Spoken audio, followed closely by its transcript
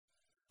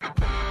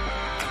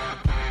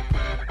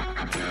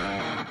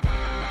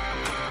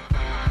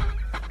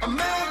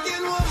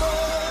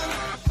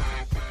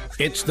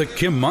It's the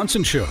Kim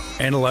Monson Show,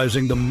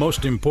 analyzing the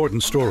most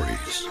important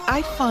stories.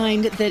 I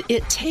find that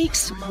it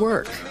takes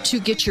work to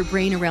get your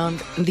brain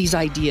around these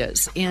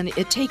ideas, and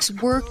it takes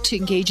work to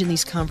engage in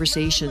these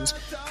conversations.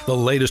 The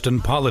latest in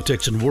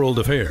politics and world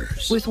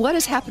affairs. With what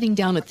is happening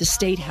down at the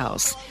State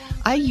House,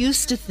 I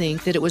used to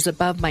think that it was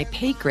above my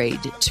pay grade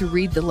to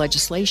read the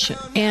legislation,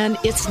 and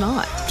it's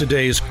not.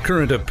 Today's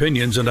current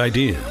opinions and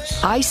ideas.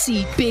 I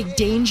see big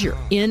danger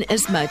in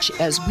as much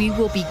as we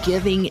will be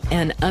giving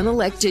an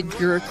unelected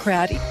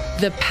bureaucrat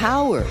the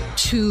power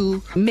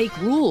to make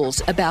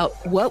rules about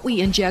what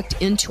we inject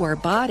into our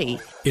body.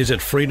 Is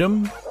it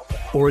freedom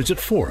or is it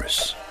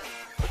force?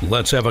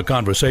 Let's have a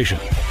conversation.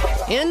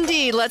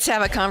 Indeed, let's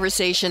have a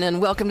conversation,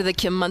 and welcome to the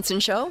Kim Monson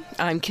Show.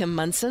 I'm Kim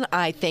Monson.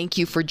 I thank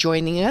you for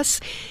joining us.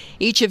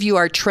 Each of you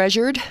are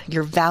treasured,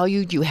 you're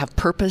valued, you have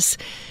purpose.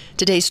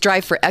 Today,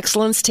 strive for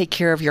excellence. Take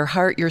care of your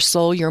heart, your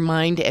soul, your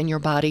mind, and your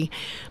body.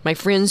 My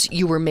friends,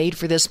 you were made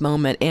for this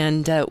moment,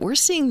 and we're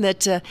seeing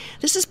that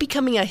this is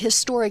becoming a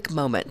historic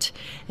moment,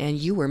 and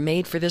you were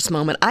made for this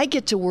moment. I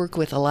get to work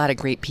with a lot of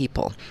great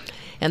people,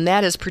 and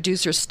that is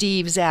producer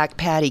Steve, Zach,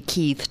 Patty,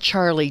 Keith,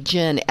 Charlie,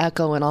 Jen,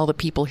 Echo, and all the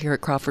people here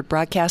at Crawford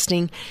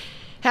Broadcasting.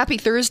 Happy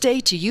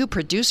Thursday to you,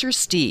 producer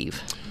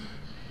Steve.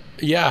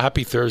 Yeah,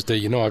 happy Thursday.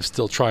 You know, I'm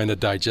still trying to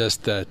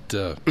digest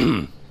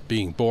that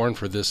being born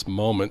for this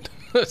moment.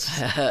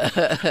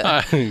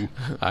 I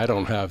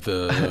don't have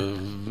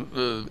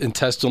the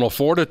intestinal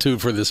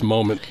fortitude for this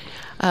moment.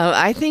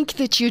 I think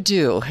that you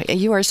do.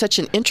 You are such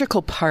an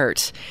integral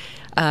part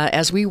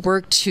as we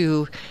work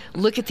to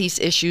look at these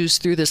issues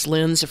through this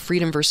lens of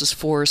freedom versus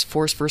force,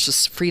 force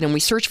versus freedom. We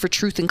search for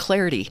truth and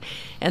clarity,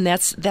 and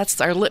that's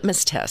our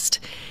litmus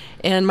test.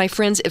 And my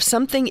friends, if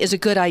something is a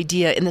good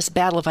idea in this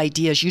battle of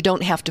ideas, you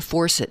don't have to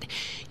force it.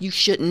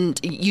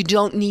 You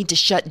don't need to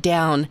shut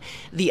down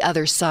the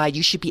other side.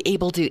 You should be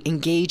able to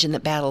engage in the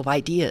battle of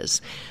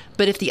ideas.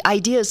 But if the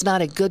idea is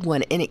not a good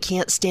one and it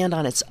can't stand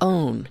on its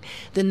own,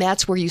 then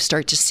that's where you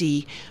start to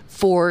see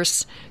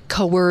force,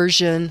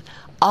 coercion,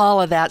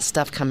 all of that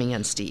stuff coming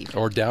in, Steve.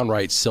 Or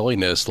downright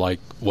silliness, like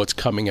what's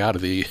coming out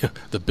of the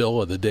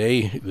bill of the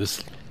day.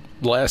 This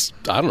last,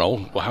 I don't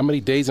know, how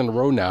many days in a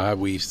row now have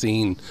we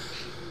seen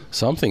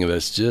something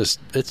that's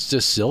it's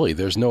just silly.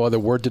 There's no other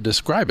word to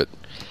describe it.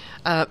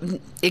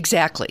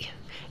 Exactly.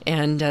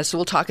 And so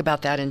we'll talk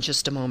about that in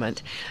just a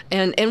moment.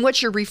 And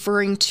what you're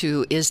referring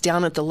to is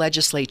down at the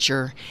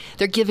legislature,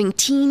 they're giving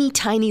teeny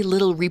tiny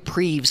little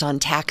reprieves on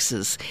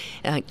taxes,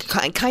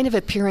 kind of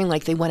appearing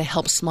like they want to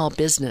help small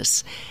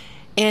business.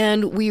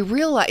 And we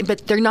realize,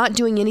 but they're not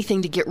doing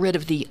anything to get rid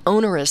of the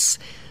onerous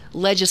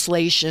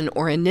legislation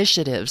or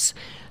initiatives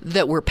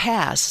that were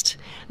passed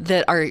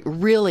that are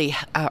really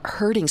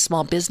hurting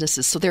small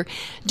businesses. So they're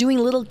doing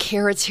little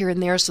carrots here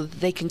and there so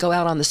that they can go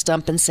out on the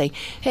stump and say,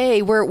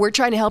 hey, we're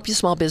trying to help you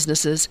small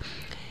businesses.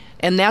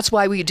 And that's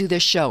why we do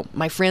this show.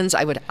 My friends,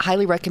 I would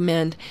highly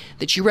recommend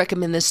that you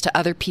recommend this to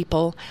other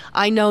people.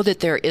 I know that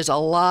there is a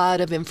lot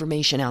of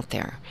information out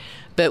there,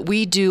 but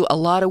we do a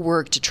lot of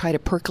work to try to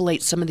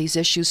percolate some of these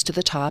issues to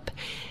the top.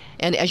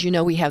 And as you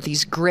know, we have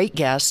these great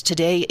guests.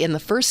 Today in the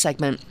first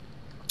segment,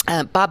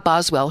 Bob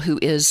Boswell, who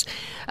is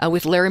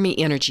with Laramie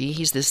Energy.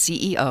 He's the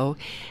CEO.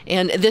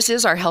 And this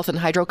is our Health and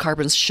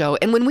Hydrocarbons show.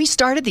 And when we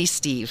started these,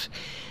 Steve,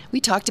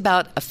 we talked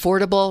about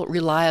affordable,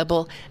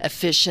 reliable,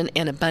 efficient,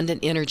 and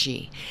abundant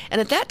energy.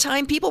 And at that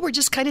time, people were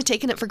just kind of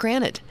taking it for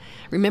granted.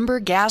 Remember,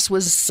 gas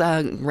was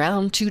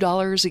around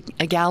 $2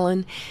 a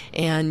gallon,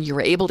 and you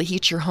were able to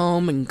heat your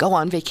home and go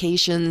on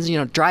vacations,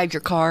 drive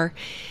your car.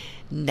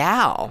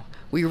 Now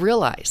we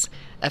realize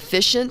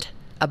efficient,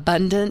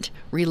 abundant,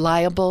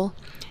 reliable,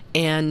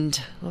 and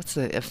what's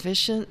the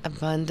efficient,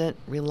 abundant,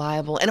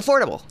 reliable, and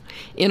affordable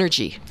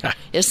energy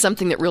is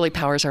something that really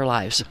powers our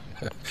lives.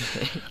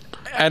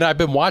 And I've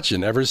been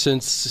watching ever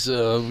since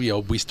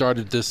we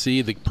started to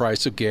see the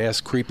price of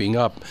gas creeping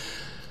up.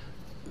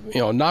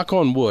 Knock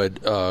on wood,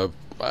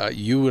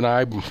 you and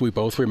I, we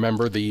both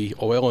remember the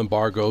oil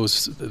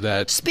embargoes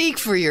that speak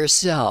for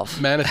yourself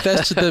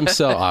manifested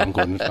themselves.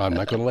 I'm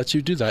not going to let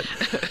you do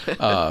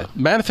that.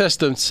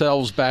 Manifest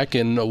themselves back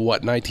in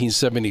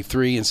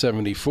 1973 and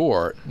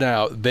 74.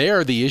 Now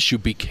there, the issue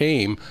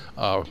became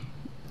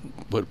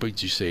what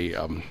would you say?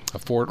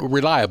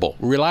 Reliable.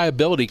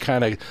 Reliability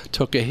kind of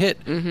took a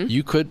hit.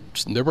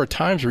 Mm-hmm. There were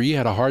times where you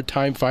had a hard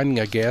time finding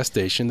a gas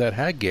station that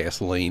had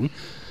gasoline.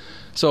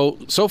 So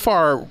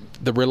far,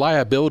 the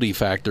reliability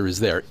factor is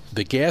there.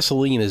 The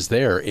gasoline is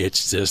there.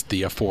 It's just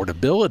the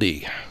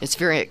affordability. It's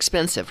very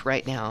expensive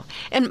right now.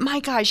 And my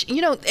gosh,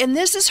 and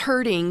this is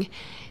hurting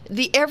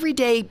the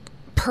everyday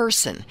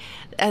person.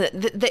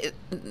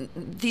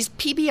 These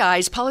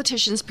PBIs,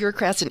 politicians,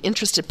 bureaucrats, and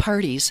interested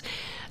parties,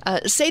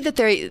 say that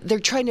they're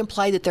trying to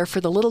imply that they're for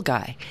the little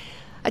guy.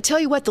 I tell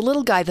you what, the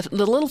little guy,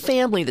 the little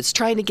family that's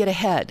trying to get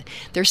ahead,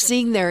 they're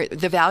seeing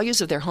the values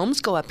of their homes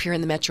go up here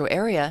in the metro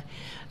area.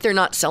 They're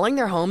not selling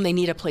their home. They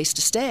need a place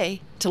to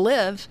stay, to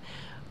live.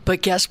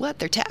 But guess what?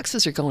 Their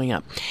taxes are going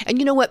up. And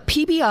you know what?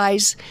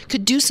 PBIs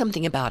could do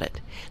something about it.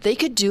 They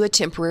could do a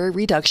temporary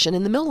reduction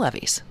in the mill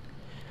levies.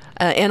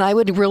 And I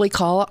would really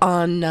call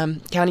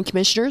on county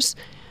commissioners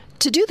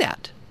to do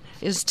that,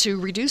 is to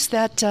reduce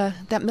that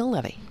mill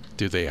levy.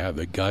 Do they have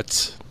the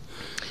guts?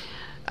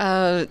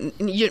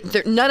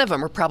 None of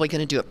them are probably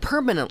going to do it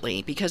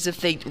permanently, because if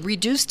they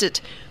reduced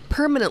it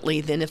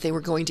permanently, then if they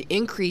were going to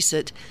increase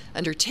it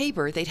under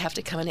Tabor, they'd have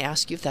to come and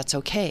ask you if that's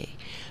okay.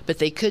 But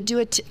they could do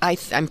it.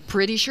 I'm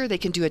pretty sure they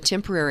can do a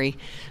temporary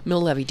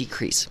mill levy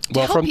decrease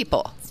to help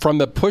people. From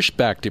the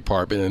pushback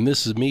department, and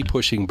this is me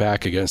pushing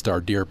back against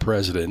our dear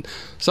president,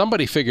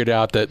 somebody figured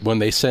out that when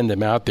they send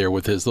him out there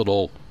with his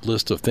little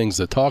list of things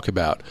to talk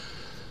about,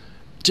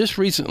 just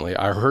recently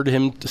I heard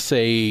him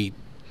say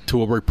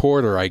to a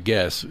reporter, I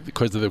guess,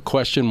 because the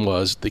question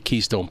was the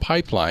Keystone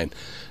Pipeline,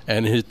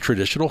 and in his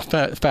traditional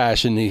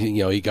fashion,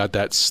 he got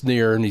that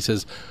sneer, and he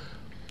says,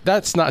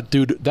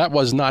 that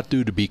was not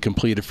due to be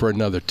completed for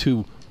another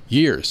 2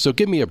 years. So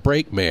give me a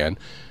break, man.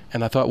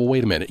 And I thought, well,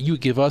 wait a minute. You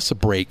give us a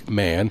break,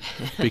 man,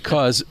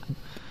 because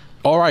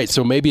all right,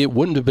 so maybe it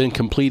wouldn't have been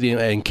completed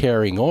and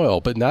carrying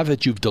oil, but now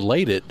that you've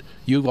delayed it,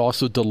 you've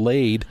also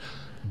delayed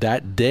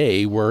that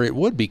day where it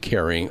would be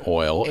carrying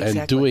oil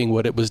and doing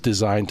what it was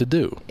designed to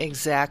do.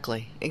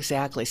 Exactly.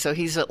 So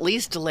he's at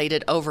least delayed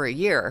it over a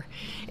year,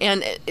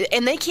 and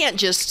they can't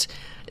just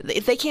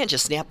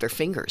snap their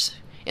fingers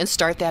and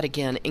start that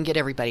again and get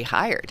everybody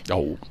hired.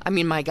 Oh, I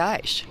mean, my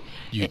gosh.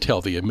 You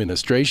tell the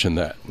administration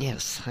that.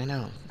 Yes, I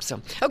know.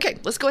 So, okay,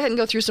 let's go ahead and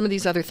go through some of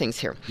these other things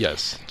here.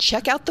 Yes.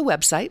 Check out the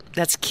website.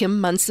 That's Kim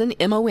Monson,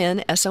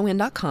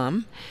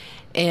 MONSON.com.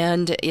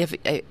 And if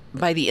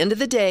by the end of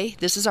the day,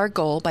 this is our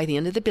goal, by the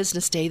end of the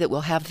business day, that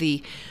we'll have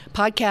the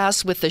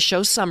podcast with the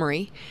show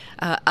summary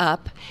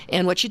up.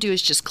 And what you do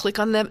is just click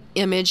on the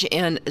image,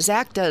 and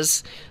Zach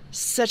does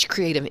such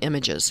creative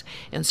images.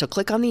 And so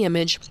click on the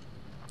image.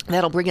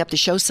 That'll bring up the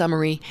show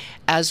summary,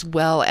 as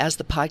well as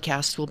the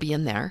podcast will be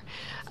in there.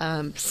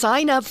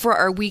 Sign up for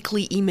our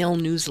weekly email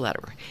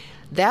newsletter.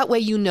 That way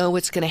you know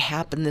what's going to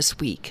happen this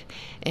week.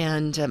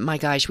 And my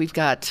gosh, we've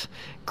got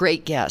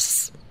great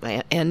guests.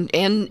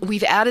 And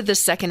we've added the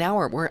second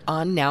hour. We're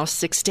on now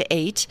 6 to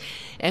 8,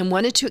 and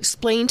wanted to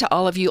explain to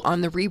all of you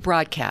on the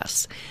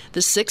rebroadcast.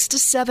 The 6 to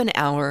 7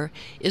 hour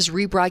is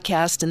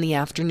rebroadcast in the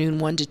afternoon,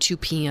 1 to 2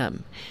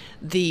 p.m.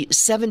 The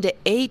 7 to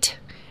 8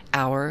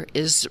 hour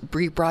is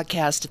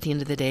rebroadcast at the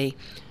end of the day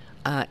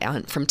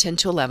from 10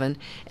 to 11,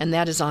 and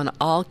that is on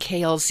all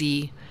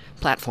KLZ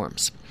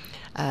platforms.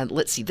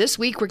 Let's see. This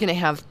week we're going to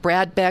have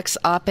Brad Beck's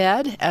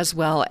op-ed, as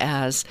well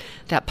as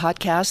that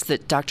podcast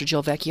that Dr.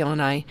 Jill Vecchio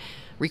and I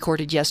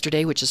recorded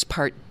yesterday, which is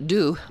part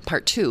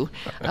two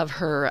of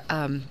her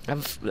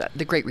of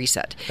the Great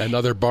Reset.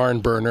 Another barn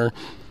burner.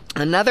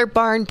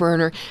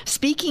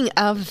 Speaking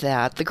of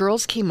that, the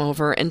girls came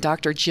over, and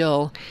Dr.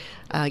 Jill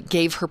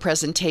gave her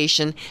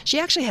presentation. She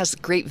actually has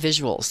great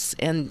visuals,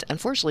 and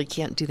unfortunately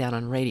can't do that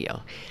on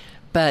radio.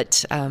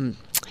 But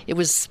it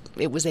was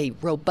a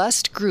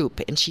robust group,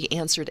 and she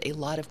answered a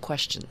lot of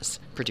questions,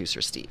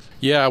 Producer Steve.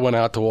 Yeah, I went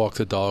out to walk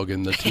the dog,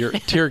 and the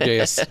tear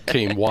gas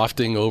came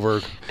wafting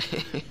over.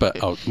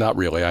 But, not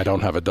really. I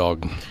don't have a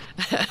dog.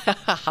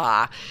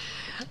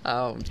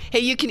 Hey,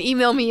 you can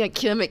email me at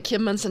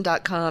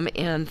kim@kimmunson.com,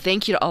 and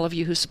thank you to all of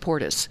you who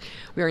support us.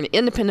 We are an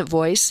independent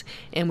voice,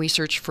 and we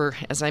search for,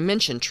 as I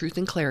mentioned, truth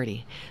and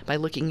clarity by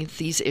looking at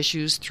these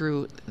issues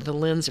through the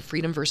lens of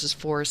freedom versus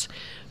force,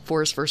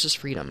 force versus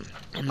freedom.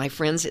 And my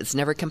friends, it's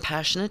never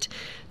compassionate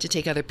to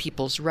take other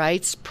people's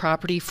rights,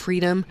 property,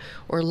 freedom,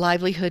 or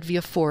livelihood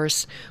via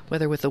force,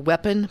 whether with a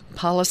weapon,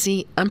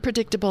 policy,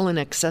 unpredictable and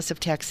excessive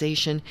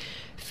taxation,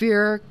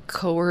 fear,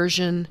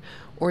 coercion,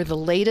 or the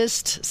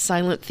latest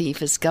silent thief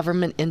is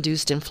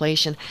government-induced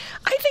inflation.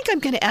 I think I'm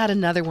going to add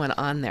another one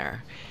on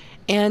there.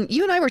 And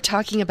you and I were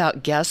talking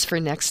about guests for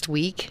next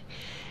week,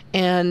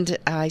 and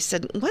I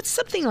said, what's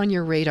something on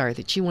your radar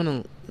that you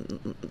want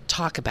to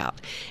talk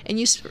about? And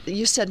you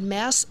said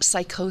mass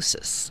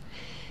psychosis.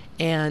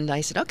 And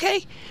I said,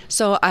 okay.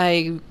 So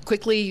I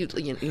quickly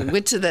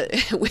went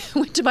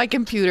to my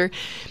computer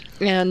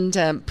and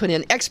put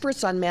in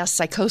experts on mass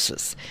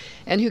psychosis.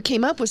 And who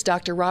came up was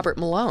Dr. Robert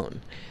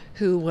Malone,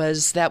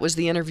 that was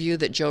the interview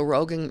that Joe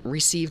Rogan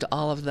received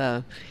all of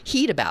the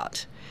heat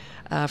about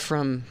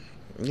from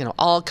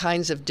all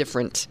kinds of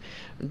different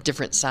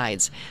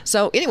sides.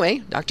 So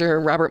anyway, Dr.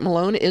 Robert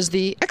Malone is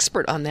the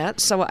expert on that.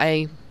 So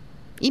I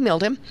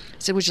emailed him,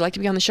 said, would you like to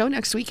be on the show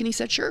next week? And he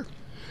said, sure.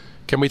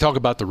 Can we talk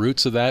about the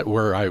roots of that,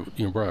 where I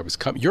was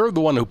coming? You're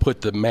the one who put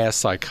the mass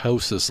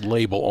psychosis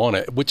label on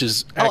it, which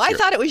is accurate. Oh, I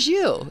thought it was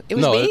you. It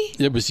was me?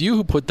 It was you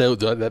who put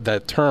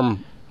that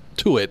term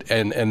to it,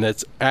 and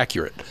that's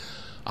accurate.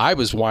 I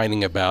was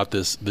whining about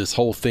this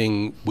whole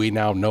thing we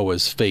now know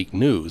as fake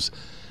news.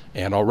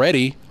 And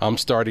already I'm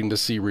starting to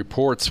see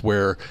reports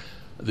where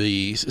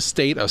the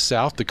state of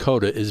South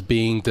Dakota is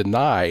being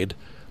denied,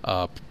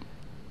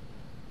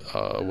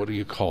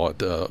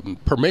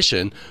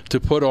 permission to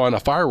put on a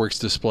fireworks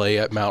display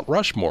at Mount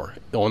Rushmore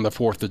on the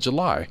 4th of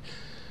July.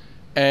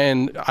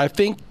 And I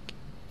think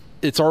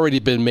it's already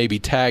been maybe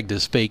tagged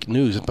as fake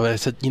news. But I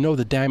said,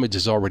 the damage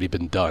has already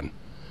been done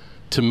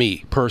to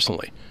me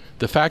personally.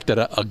 the fact that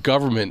a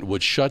government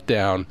would shut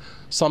down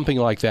something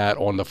like that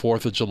on the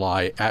 4th of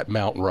July at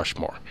Mount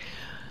Rushmore.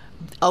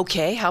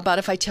 Okay, how about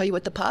if I tell you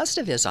what the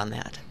positive is on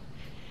that?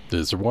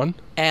 Is there one?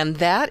 And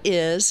that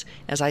is,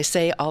 as I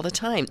say all the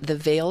time, the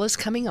veil is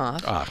coming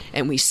off,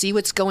 and we see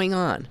what's going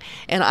on.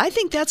 And I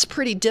think that's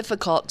pretty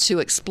difficult to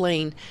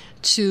explain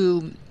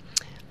to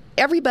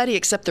everybody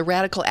except the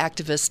radical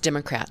activist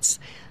Democrats.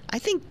 I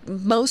think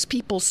most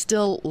people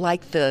still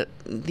like the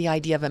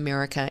idea of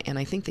America, and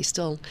I think they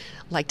still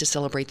like to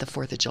celebrate the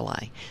 4th of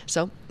July.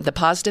 So the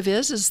positive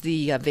is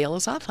the veil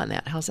is off on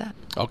that. How's that?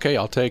 Okay,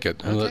 I'll take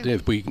it. Okay.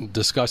 If we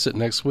discuss it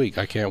next week,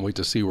 I can't wait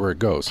to see where it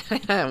goes.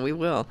 We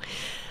will.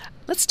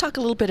 Let's talk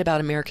a little bit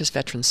about America's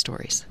Veteran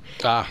Stories.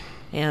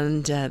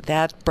 And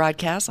that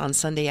broadcasts on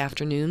Sunday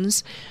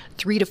afternoons,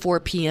 3 to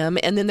 4 p.m.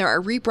 And then there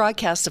are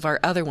rebroadcasts of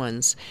our other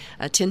ones,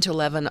 10 to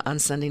 11 on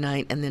Sunday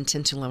night and then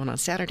 10 to 11 on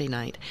Saturday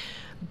night.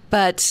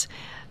 But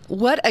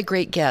what a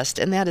great guest,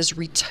 and that is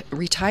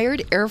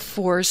retired Air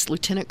Force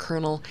Lieutenant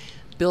Colonel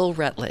Bill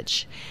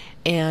Rutledge.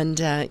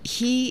 And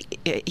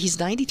he's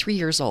 93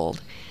 years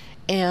old.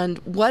 And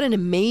what an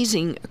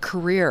amazing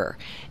career.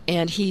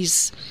 And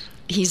he's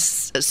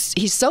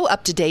so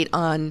up to date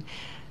on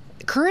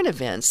current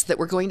events that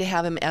we're going to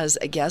have him as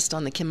a guest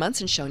on the Kim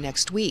Munson Show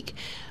next week.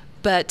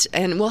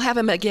 And we'll have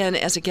him again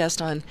as a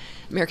guest on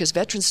America's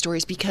Veteran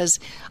Stories because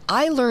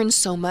I learned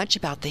so much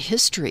about the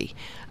history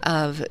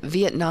of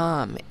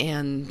Vietnam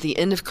and the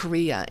end of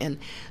Korea and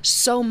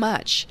so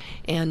much.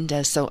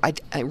 And so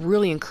I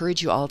really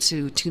encourage you all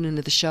to tune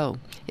into the show.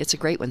 It's a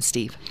great one,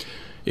 Steve.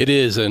 It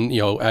is, and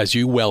as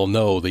you well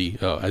know, the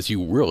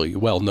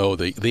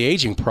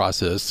aging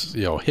process,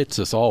 hits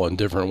us all in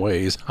different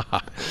ways.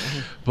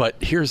 But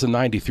here's a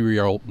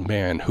 93-year-old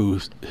man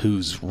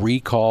whose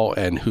recall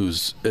and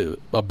whose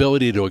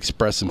ability to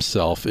express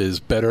himself is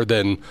better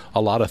than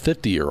a lot of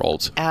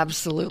 50-year-olds.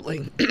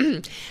 Absolutely.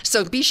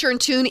 So be sure and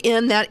tune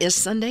in. That is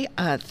Sunday,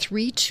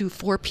 3 to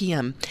 4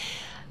 p.m.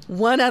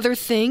 One other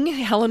thing,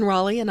 Helen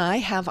Raleigh and I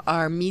have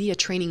our media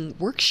training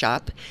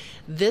workshop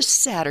this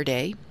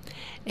Saturday.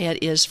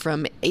 It is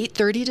from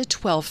 8:30 to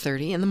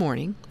 12:30 in the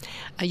morning.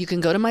 You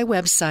can go to my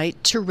website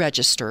to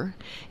register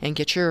and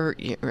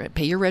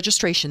pay your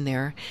registration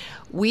there.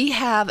 We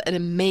have an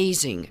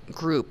amazing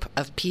group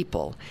of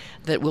people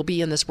that will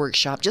be in this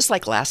workshop, just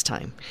like last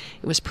time.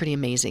 It was pretty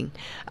amazing.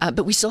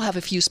 But we still have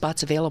a few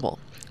spots available.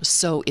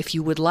 So if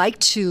you would like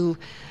to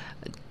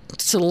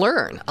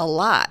learn a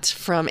lot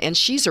from, and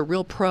she's a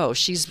real pro.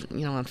 She's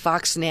on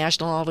Fox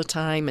National all the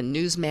time and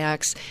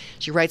Newsmax.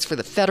 She writes for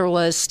the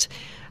Federalist.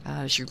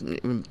 She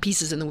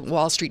pieces in the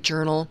Wall Street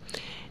Journal.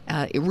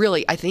 I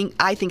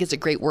think it's a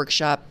great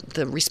workshop.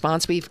 The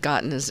response we've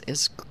gotten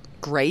is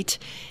great,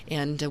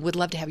 and would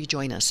love to have you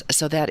join us.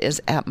 So that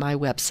is at my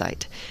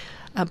website.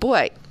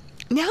 Boy,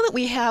 now that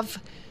we have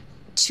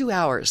 2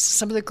 hours,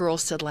 some of the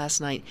girls said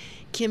last night,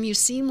 Kim, you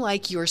seem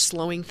like you're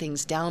slowing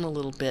things down a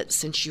little bit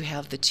since you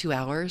have the 2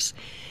 hours.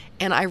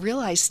 And I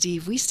realized,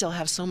 Steve, we still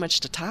have so much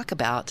to talk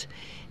about,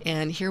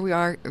 and here we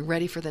are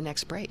ready for the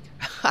next break.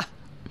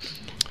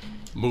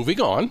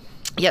 Moving on.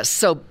 Yes.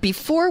 So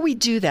before we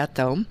do that,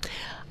 though,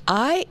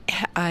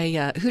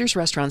 Hooters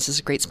Restaurants is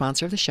a great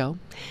sponsor of the show,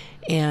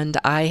 and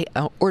I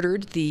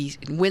ordered the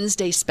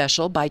Wednesday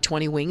special: buy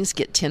 20 wings,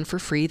 get 10 for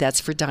free.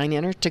 That's for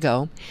dine-in or to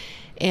go,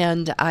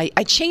 and I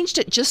changed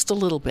it just a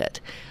little bit.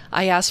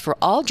 I asked for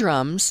all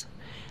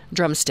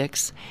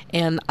drumsticks,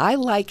 and I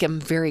like them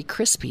very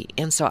crispy,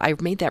 and so I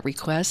made that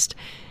request,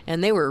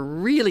 and they were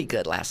really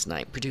good last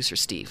night, Producer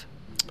Steve.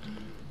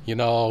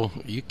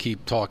 You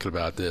keep talking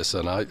about this,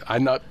 and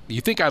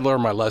you think I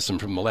learned my lesson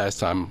from the last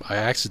time I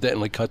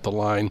accidentally cut the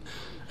line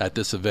at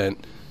this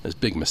event. It's a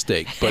big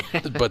mistake. But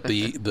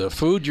the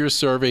food you're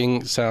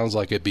serving sounds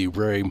like it'd be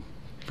very,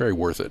 very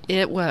worth it.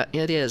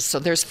 It is. So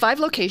there's 5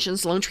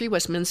 locations: Lone Tree,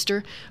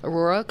 Westminster,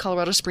 Aurora,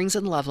 Colorado Springs,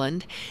 and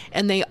Loveland.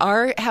 And they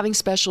are having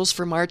specials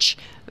for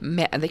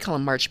they call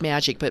them March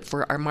Magic, but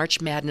for our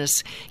March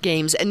Madness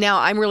games. And now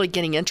I'm really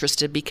getting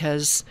interested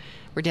because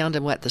we're down to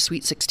the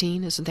Sweet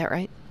 16, isn't that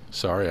right?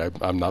 Sorry,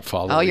 I'm not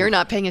following. Oh, you're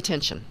not paying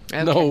attention.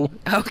 Okay. No.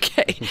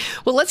 Okay.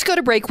 Well, let's go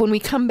to break. When we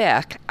come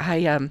back,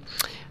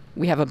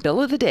 we have a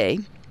bill of the day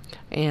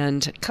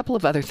and a couple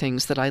of other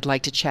things that I'd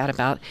like to chat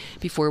about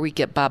before we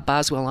get Bob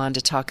Boswell on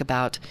to talk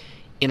about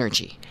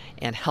energy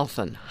and health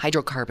and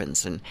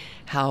hydrocarbons and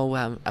how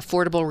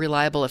affordable,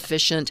 reliable,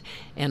 efficient,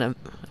 and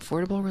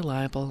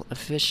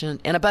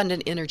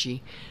abundant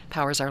energy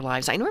powers our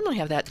lives. I normally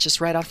have that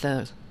just right off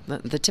the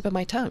tip of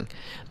my tongue.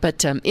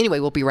 But anyway,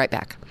 we'll be right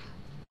back.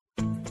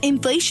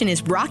 Inflation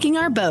is rocking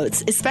our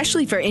boats,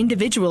 especially for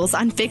individuals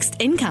on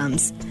fixed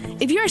incomes.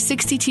 If you are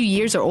 62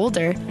 years or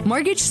older,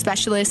 mortgage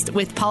specialist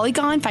with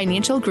Polygon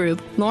Financial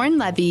Group, Lauren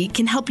Levy,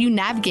 can help you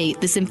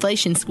navigate this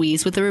inflation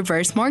squeeze with a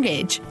reverse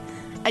mortgage.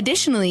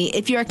 Additionally,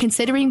 if you are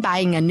considering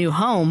buying a new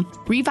home,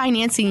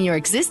 refinancing your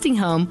existing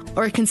home,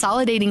 or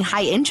consolidating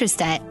high-interest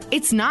debt,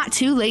 it's not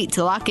too late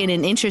to lock in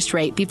an interest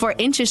rate before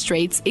interest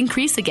rates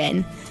increase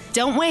again.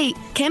 Don't wait.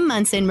 Kim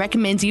Munson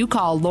recommends you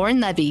call Lauren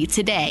Levy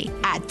today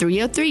at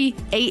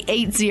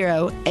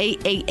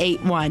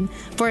 303-880-8881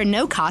 for a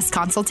no-cost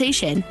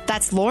consultation.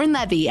 That's Lauren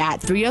Levy at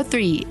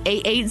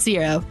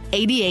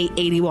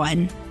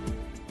 303-880-8881.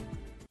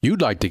 You'd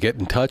like to get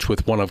in touch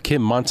with one of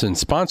Kim Munson's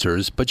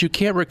sponsors, but you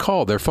can't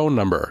recall their phone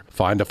number.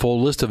 Find a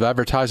full list of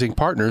advertising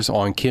partners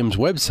on Kim's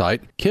website,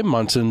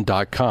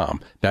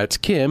 kimmunson.com. That's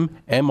Kim,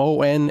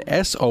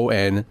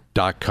 MONSON.com.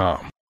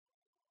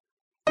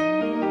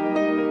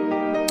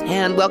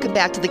 And welcome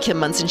back to the Kim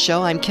Munson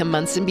Show. I'm Kim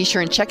Munson. Be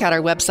sure and check out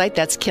our website.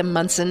 That's Kim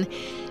Munson,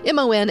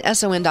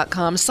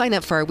 MONSON.com. Sign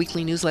up for our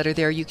weekly newsletter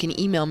there. You can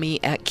email me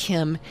at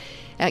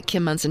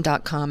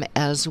kim@kimmunson.com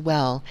as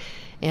well.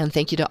 And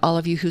thank you to all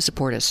of you who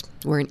support us.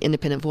 We're an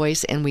independent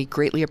voice, and we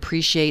greatly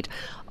appreciate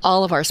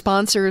all of our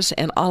sponsors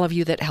and all of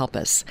you that help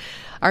us.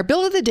 Our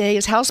bill of the day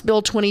is House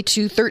Bill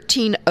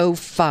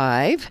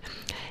 22-1305,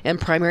 and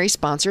primary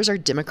sponsors are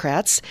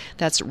Democrats.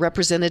 That's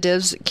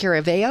Representatives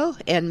Caraveo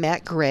and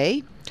Matt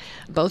Gray,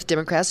 both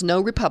Democrats,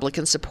 no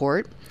Republican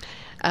support.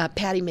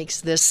 Patty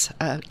makes this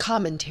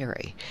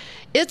commentary.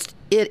 It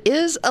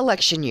is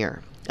election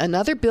year.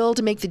 Another bill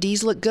to make the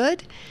D's look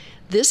good.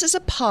 This is a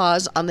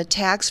pause on the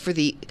tax for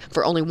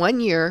only 1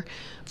 year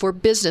for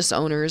business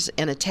owners,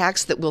 and a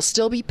tax that will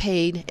still be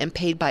paid and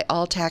paid by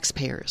all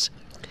taxpayers.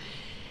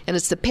 And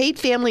it's the paid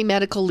family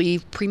medical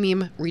leave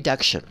premium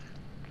reduction.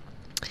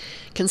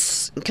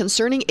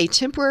 Concerning a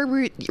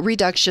temporary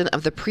reduction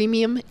of the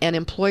premium an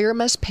employer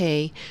must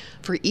pay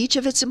for each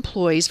of its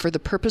employees for the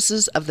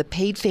purposes of the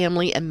Paid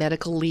Family and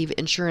Medical Leave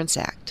Insurance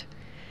Act.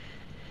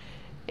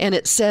 And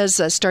it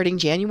says starting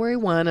January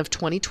 1 of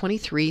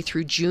 2023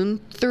 through June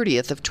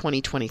 30th of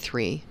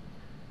 2023.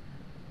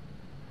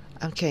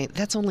 Okay,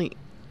 that's only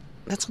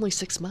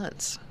 6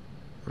 months,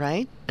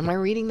 right? Am I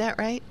reading that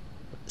right,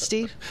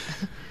 Steve?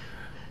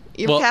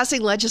 You're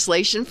passing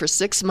legislation for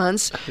 6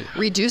 months,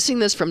 reducing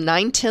this from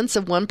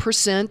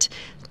 0.9%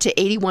 to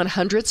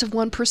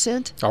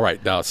 0.81%. All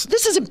right, now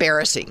this is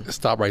embarrassing.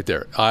 Stop right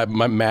there.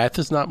 My math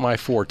is not my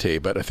forte,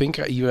 but I think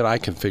even I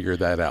can figure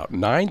that out.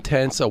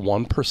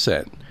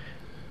 0.9%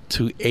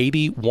 to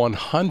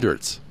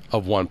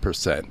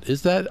 0.81%.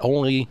 Is that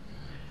only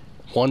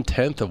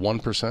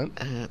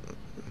 0.1%?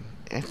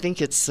 I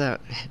think it's we're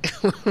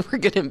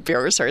going to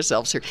embarrass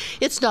ourselves here.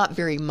 It's not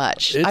very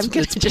much. I'm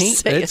going to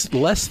just say it's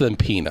less than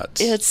peanuts.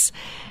 It's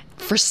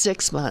for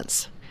 6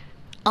 months.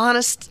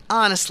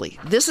 Honestly,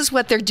 this is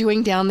what they're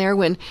doing down there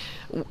when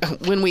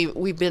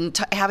we've been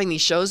having these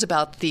shows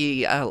about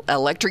the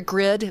electric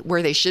grid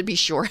where they should be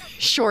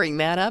shoring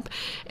that up,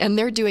 and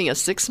they're doing a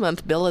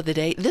 6-month bill of the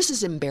day. This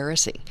is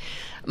embarrassing.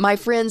 My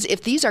friends,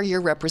 if these are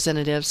your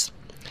representatives,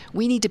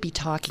 we need to be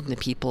talking to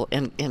people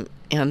and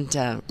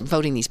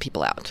voting these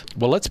people out.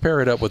 Well, let's pair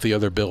it up with the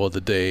other bill of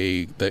the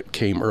day that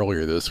came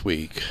earlier this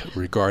week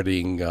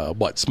regarding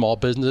small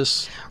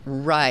business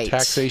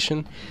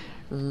taxation.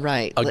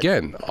 Right.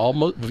 Again,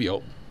 almost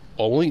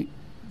only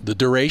the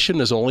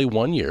duration is only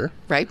 1 year.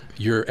 Right.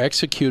 You're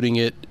executing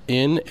it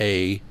in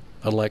a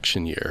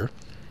election year,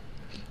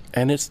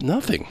 and it's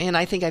nothing. And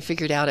I think I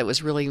figured out it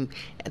was really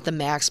at the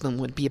maximum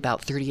would be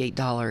about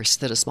 $38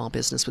 that a small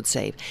business would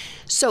save.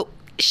 So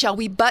shall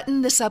we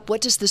button this up?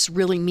 What does this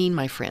really mean,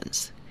 my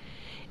friends?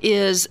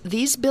 Is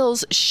these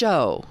bills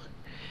show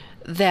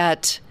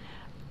that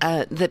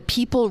that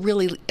people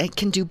really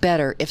can do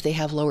better if they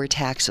have lower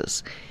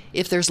taxes,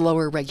 if there's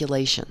lower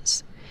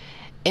regulations.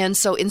 And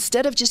so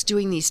instead of just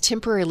doing these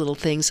temporary little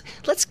things,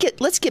 let's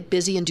get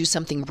busy and do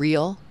something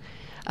real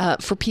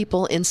for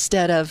people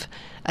instead of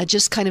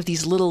just kind of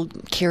these little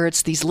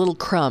carrots, these little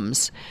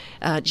crumbs,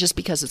 just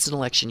because it's an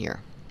election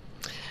year.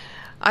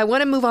 I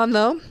want to move on,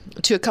 though,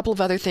 to a couple of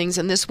other things,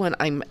 and this one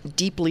I'm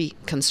deeply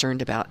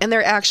concerned about, and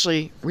they're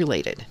actually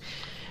related.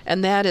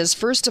 And that is,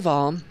 first of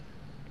all,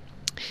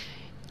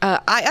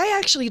 I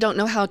actually don't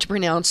know how to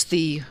pronounce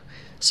the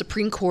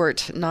Supreme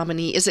Court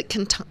nominee. Is it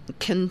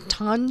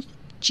Ketanji?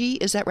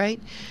 Is that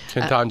right?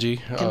 Ketanji.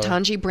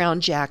 Ketanji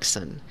Brown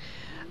Jackson.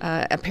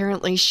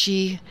 Apparently,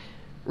 she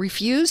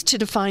refused to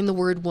define the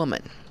word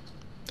woman.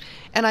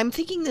 And I'm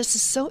thinking this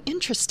is so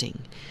interesting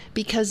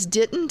because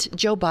didn't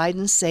Joe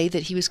Biden say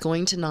that he was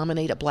going to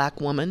nominate a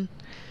black woman?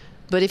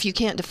 But if you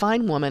can't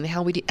define woman,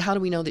 how do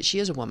we know that she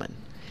is a woman?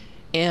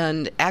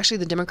 And actually,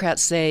 the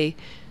Democrats say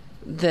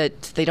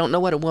that they don't know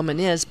what a woman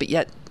is, but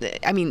yet,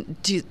 I mean,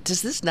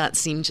 does this not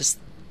seem just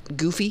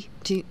goofy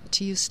to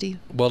you, Steve?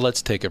 Well,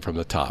 let's take it from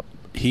the top.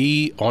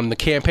 He, on the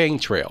campaign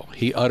trail,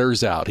 he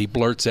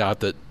blurts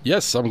out that,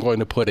 yes, I'm going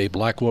to put a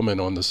black woman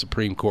on the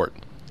Supreme Court.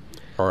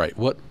 All right,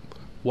 what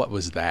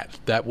was that?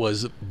 That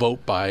was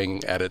vote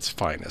buying at its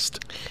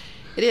finest.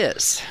 It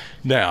is.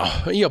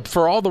 Now,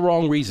 for all the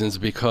wrong reasons,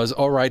 because,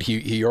 all right,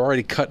 he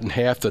already cut in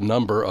half the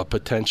number of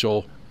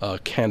potential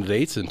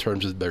candidates in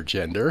terms of their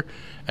gender,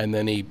 and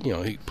then he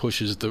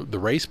pushes the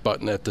race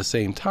button at the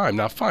same time.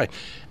 Now, fine,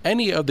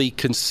 any of the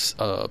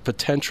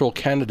potential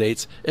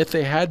candidates, if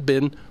they had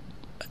been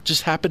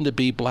just happened to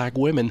be black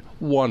women,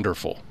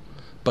 wonderful.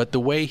 But the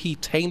way he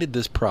tainted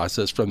this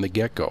process from the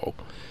get-go,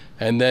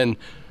 and then,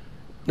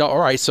 no, all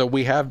right, so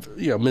we have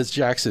Ms.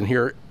 Jackson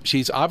here.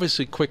 She's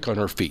obviously quick on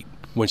her feet.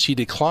 When she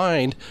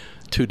declined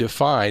to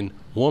define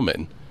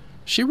woman,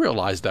 she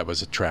realized that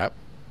was a trap,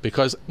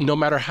 because no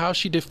matter how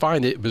she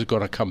defined it, it was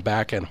going to come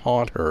back and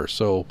haunt her.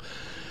 So,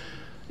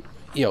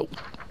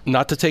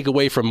 not to take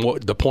away from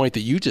the point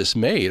that you just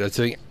made, I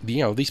think,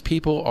 these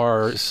people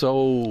are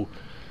so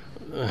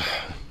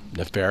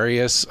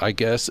nefarious, I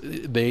guess.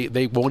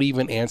 They won't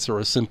even answer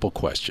a simple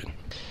question.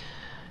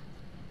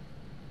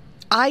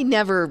 I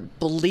never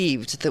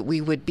believed that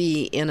we would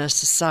be in a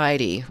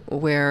society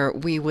where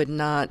we would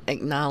not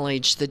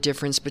acknowledge the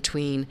difference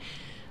between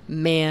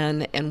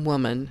man and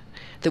woman,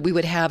 that we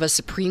would have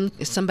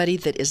somebody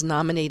that is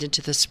nominated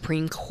to the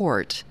Supreme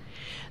Court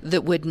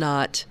that would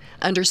not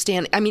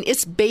understand. I mean,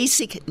 it's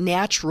basic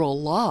natural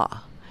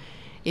law.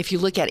 If you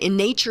look at in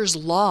nature's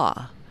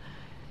law,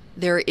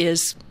 there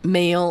is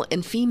male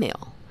and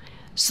female.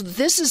 So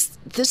this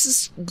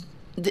is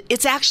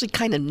it's actually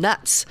kind of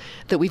nuts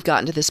that we've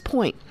gotten to this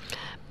point.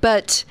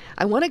 But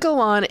I want to go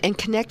on and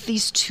connect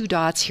these two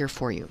dots here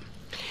for you.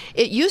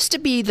 It used to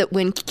be that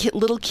when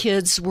little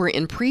kids were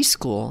in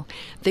preschool,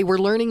 they were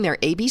learning their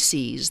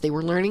ABCs, they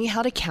were learning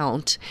how to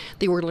count,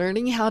 they were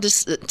learning how to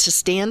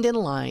stand in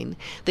line,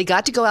 they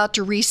got to go out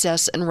to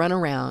recess and run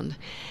around,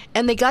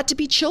 and they got to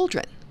be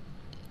children.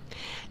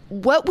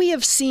 What we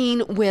have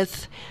seen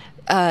with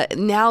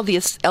now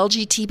this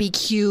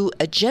LGBTQ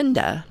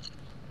agenda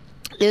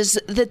is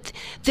that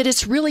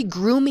it's really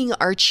grooming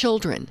our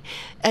children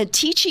and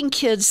teaching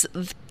kids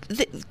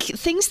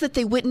things that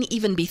they wouldn't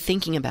even be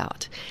thinking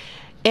about.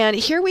 And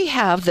here we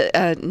have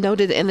the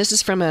noted, and this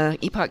is from a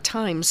Epoch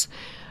Times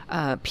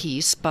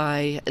piece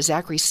by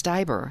Zachary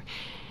Steiber.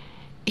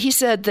 He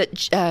said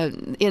that,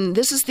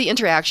 this is the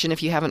interaction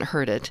if you haven't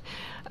heard it.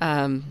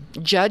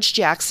 Judge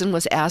Jackson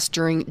was asked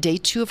during day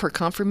 2 of her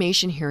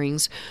confirmation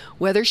hearings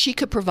whether she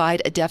could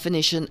provide a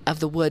definition of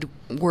the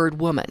word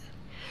woman.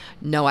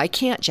 "No, I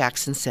can't,"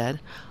 Jackson said.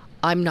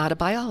 "I'm not a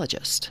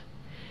biologist."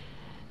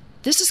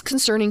 This is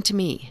concerning to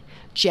me.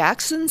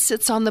 Jackson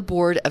sits on the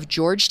board of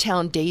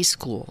Georgetown Day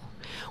School,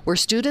 where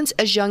students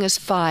as young as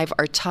 5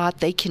 are taught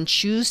they can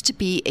choose to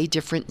be a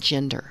different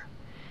gender.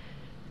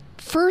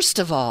 First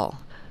of all,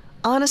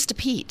 honest to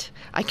Pete,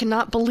 I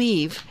cannot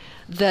believe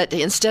that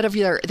instead of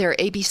their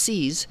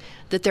ABCs,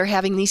 that they're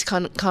having these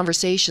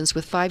conversations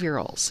with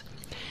 5-year-olds.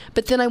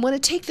 But then I want to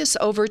take this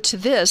over to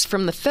this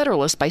from The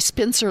Federalist by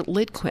Spencer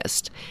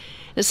Lidquist.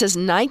 It says,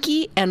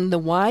 Nike and the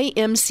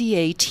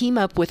YMCA team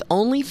up with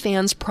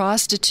OnlyFans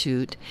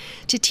prostitute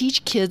to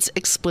teach kids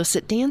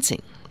explicit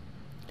dancing.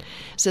 It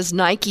says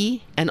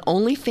Nike, an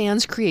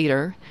OnlyFans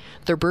creator,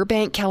 the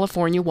Burbank,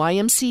 California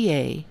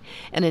YMCA,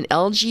 and an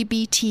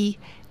LGBT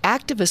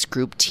activist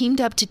group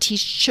teamed up to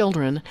teach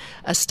children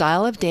a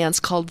style of dance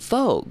called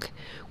Vogue,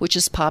 which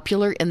is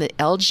popular in the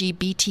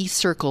LGBT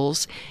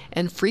circles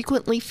and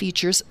frequently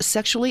features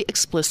sexually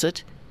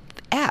explicit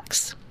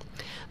acts.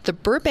 The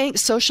Burbank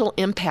Social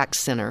Impact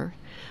Center,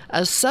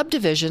 a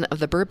subdivision of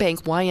the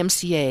Burbank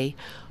YMCA,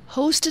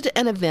 hosted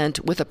an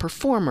event with a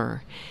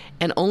performer,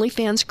 an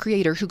OnlyFans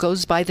creator who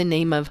goes by the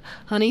name of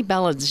Honey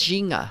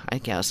Balazinga, I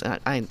guess.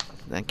 I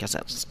guess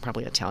that's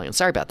probably Italian.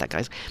 Sorry about that,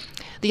 guys.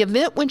 The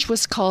event, which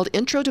was called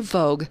Intro to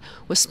Vogue,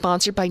 was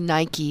sponsored by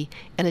Nike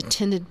and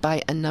attended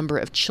by a number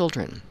of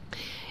children.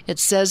 It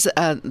says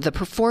the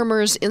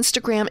performers'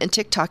 Instagram and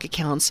TikTok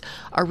accounts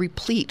are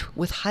replete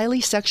with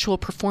highly sexual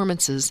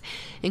performances,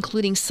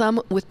 including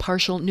some with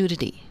partial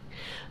nudity.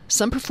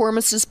 Some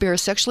performances bear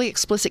sexually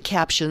explicit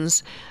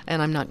captions,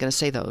 and I'm not going to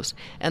say those,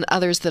 and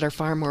others that are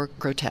far more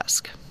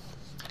grotesque.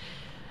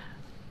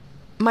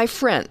 My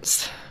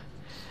friends,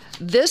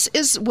 this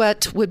is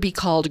what would be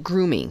called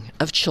grooming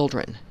of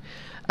children,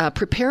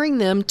 preparing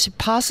them to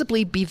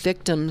possibly be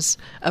victims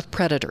of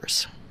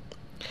predators.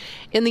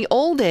 In the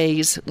old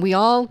days, we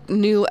all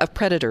knew about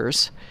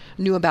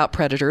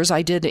predators.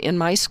 I did in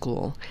my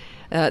school.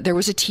 There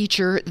was a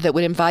teacher that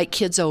would invite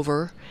kids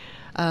over,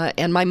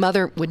 and my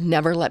mother would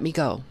never let me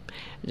go.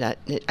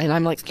 And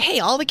I'm like, hey,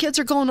 all the kids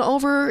are going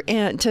over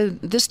to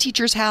this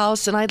teacher's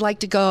house, and I'd like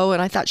to go.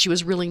 And I thought she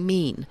was really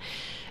mean.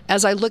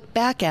 As I look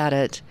back at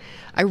it,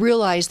 I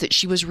realized that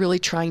she was really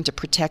trying to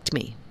protect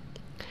me.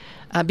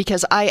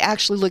 Because I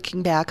actually,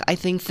 looking back, I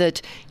think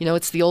that,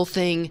 it's the old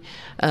thing,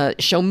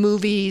 show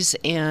movies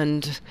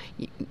and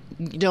you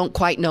don't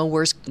quite know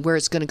where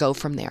it's going to go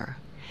from there.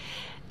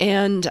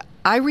 And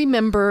I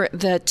remember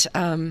that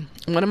one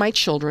of my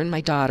children,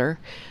 my daughter,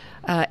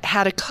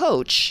 had a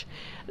coach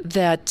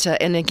that,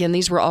 and again,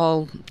 these were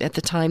all, at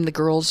the time, the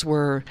girls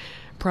were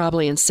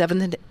probably in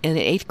 7th and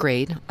 8th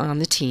grade on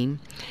the team.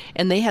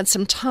 And they had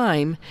some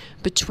time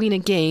between a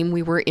game.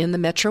 We were in the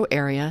metro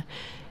area.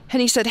 And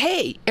he said,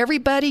 hey,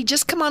 everybody,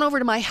 just come on over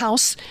to my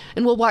house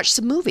and we'll watch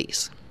some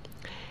movies.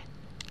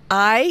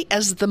 I,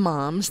 as the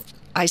mom,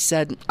 I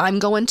said, I'm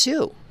going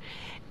too.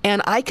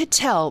 And I could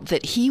tell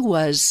that he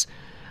was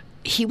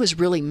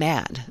really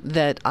mad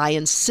that I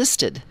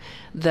insisted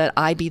that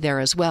I be there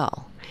as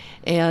well.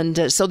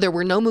 And so there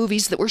were no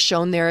movies that were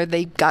shown there.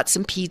 They got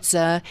some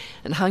pizza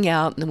and hung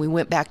out, and then we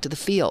went back to the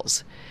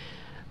fields.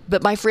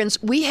 But my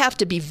friends, we have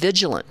to be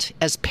vigilant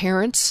as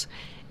parents,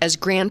 as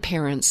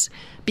grandparents,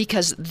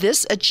 because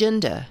this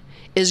agenda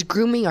is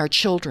grooming our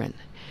children.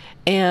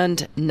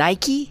 And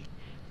Nike,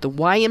 the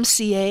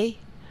YMCA,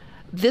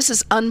 this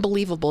is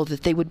unbelievable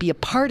that they would be a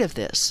part of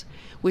this,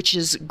 which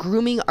is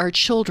grooming our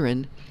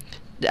children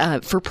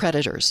for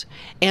predators.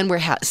 And we're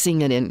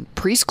seeing it in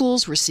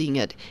preschools, we're seeing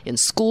it in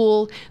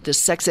school, the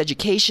sex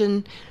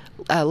education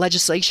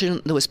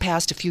legislation that was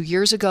passed a few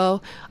years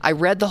ago. I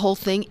read the whole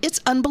thing. It's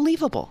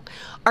unbelievable.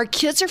 Our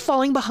kids are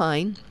falling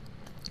behind.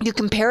 You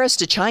compare us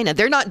to China.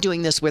 They're not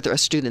doing this with our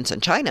students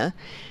in China.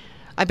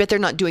 I bet they're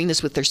not doing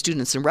this with their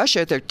students in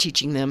Russia. They're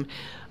teaching them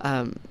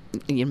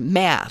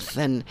math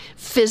and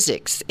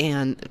physics,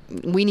 and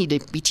we need to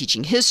be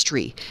teaching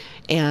history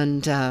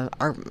and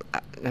our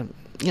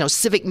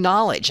civic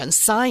knowledge and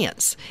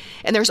science.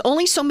 And there's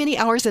only so many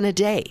hours in a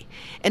day.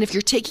 And if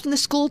you're taking the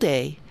school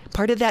day,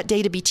 part of that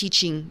day to be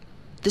teaching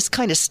this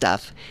kind of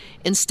stuff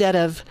instead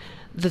of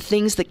the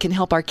things that can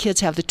help our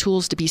kids have the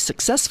tools to be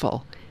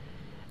successful,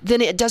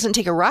 then it doesn't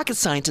take a rocket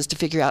scientist to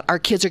figure out our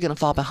kids are going to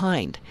fall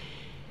behind.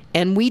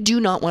 And we do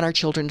not want our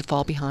children to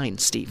fall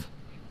behind, Steve.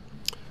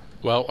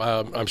 Well,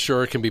 I'm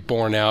sure it can be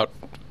borne out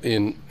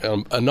in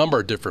a number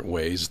of different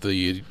ways.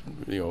 The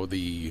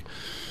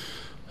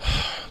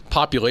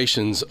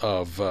populations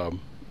of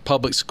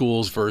public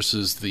schools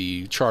versus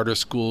the charter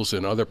schools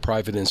and other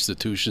private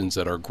institutions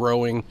that are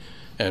growing,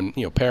 and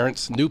new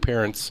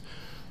parents,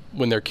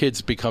 when their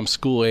kids become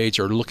school age,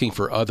 are looking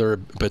for other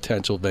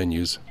potential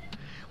venues.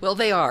 Well,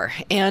 they are.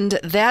 And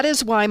that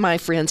is why, my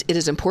friends, it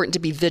is important to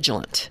be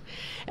vigilant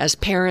as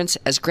parents,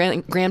 as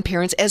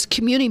grandparents, as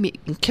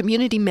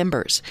community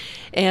members.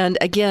 And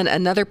again,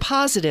 another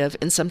positive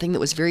and something that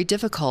was very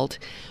difficult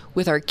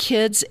with our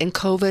kids and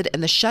COVID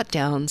and the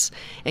shutdowns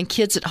and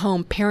kids at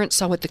home, parents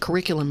saw what the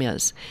curriculum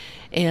is.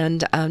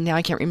 And now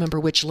I can't remember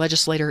which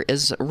legislator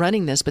is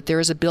running this, but there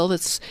is a bill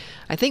that's,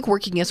 I think,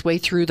 working its way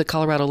through the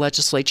Colorado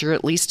legislature,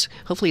 at least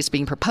hopefully it's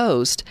being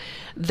proposed,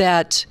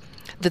 that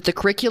the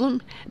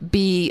curriculum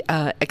be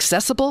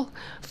accessible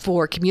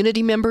for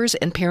community members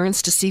and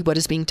parents to see what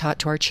is being taught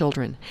to our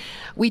children.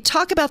 We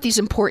talk about these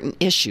important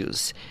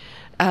issues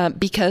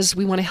because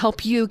we want to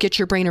help you get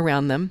your brain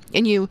around them.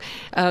 And you,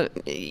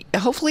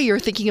 hopefully you're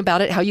thinking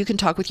about it, how you can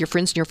talk with your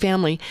friends and your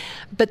family.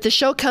 But the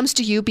show comes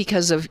to you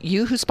because of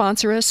you who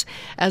sponsor us,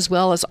 as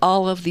well as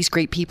all of these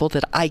great people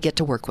that I get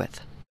to work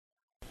with.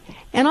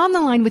 And on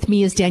the line with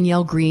me is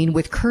Danielle Green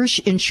with Kirsch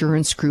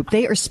Insurance Group.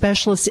 They are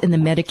specialists in the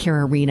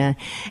Medicare arena,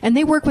 and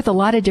they work with a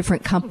lot of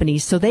different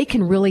companies, so they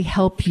can really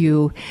help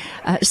you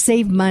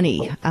save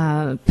money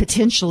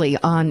potentially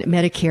on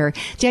Medicare.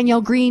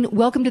 Danielle Green,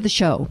 welcome to the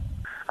show.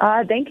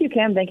 Thank you,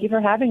 Kim. Thank you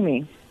for having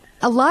me.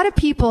 A lot of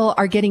people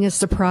are getting a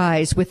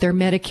surprise with their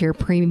Medicare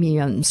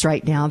premiums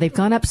right now. They've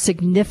gone up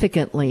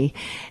significantly,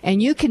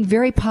 and you can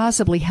very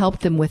possibly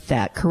help them with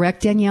that.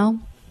 Correct, Danielle?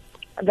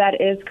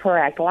 That is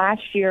correct.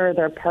 Last year,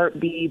 their Part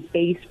B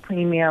base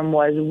premium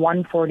was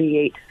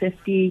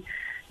 $148.50.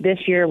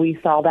 This year, we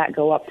saw that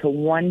go up to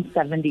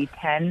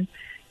 $170.10.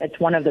 It's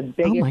one of the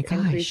biggest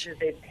increases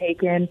they've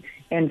taken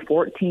in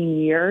 14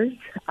 years.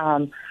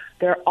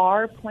 There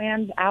are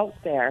plans out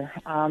there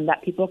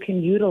that people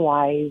can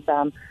utilize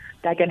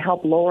that can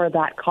help lower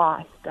that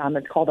cost.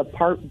 It's called a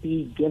Part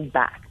B give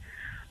back.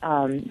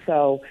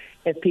 So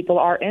if people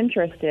are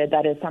interested,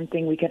 that is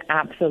something we can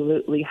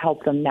absolutely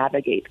help them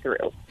navigate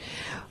through.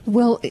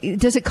 Well,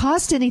 does it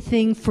cost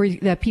anything for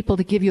people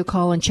to give you a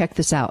call and check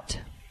this out?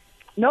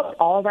 Nope.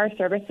 All of our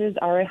services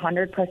are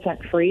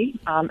 100% free,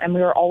 and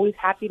we are always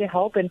happy to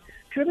help and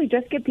truly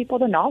just give people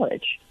the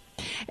knowledge.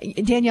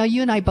 Danielle,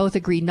 you and I both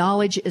agree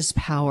knowledge is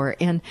power.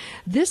 And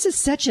this is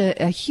such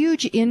a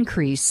huge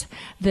increase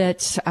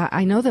that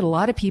I know that a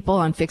lot of people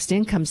on fixed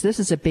incomes, this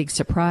is a big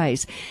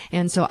surprise.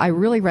 And so I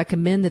really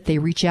recommend that they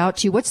reach out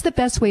to you. What's the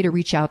best way to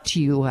reach out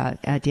to you,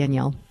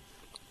 Danielle?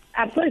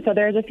 Absolutely. So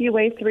there's a few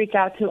ways to reach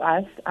out to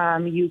us.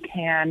 You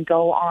can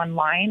go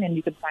online and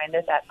you can find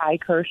us at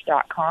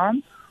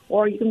ikirsch.com,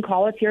 or you can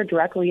call us here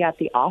directly at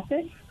the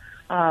office.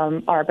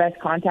 Our best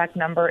contact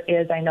number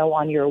is, I know,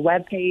 on your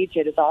webpage.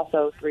 It is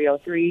also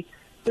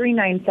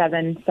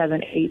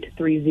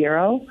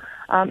 303-397-7830.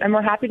 And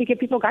we're happy to give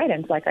people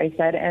guidance, like I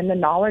said, and the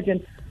knowledge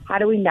and how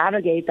do we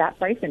navigate that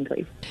price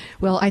increase.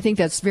 Well, I think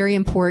that's very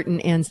important,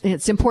 and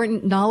it's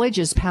important. Knowledge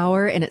is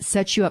power, and it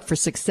sets you up for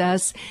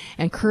success,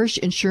 and Kirsch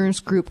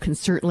Insurance Group can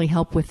certainly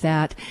help with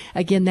that.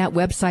 Again, that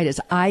website is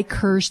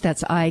iKirsch,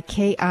 that's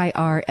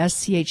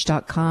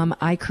IKIRSCH.com,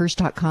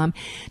 iKirsch.com.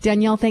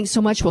 Danielle, thanks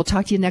so much. We'll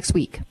talk to you next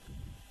week.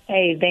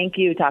 Hey, thank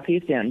you. Talk to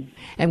you soon.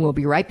 And we'll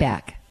be right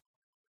back.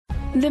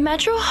 The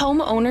metro home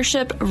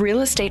ownership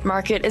real estate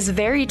market is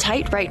very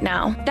tight right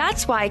now.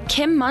 That's why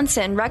Kim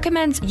Munson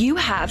recommends you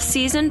have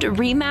seasoned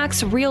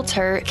RE/MAX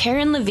realtor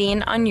Karen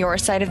Levine on your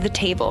side of the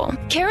table.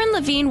 Karen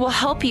Levine will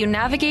help you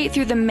navigate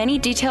through the many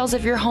details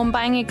of your home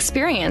buying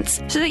experience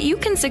so that you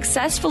can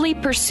successfully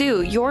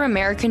pursue your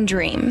American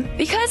dream.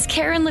 Because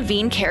Karen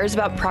Levine cares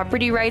about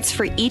property rights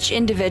for each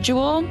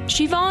individual,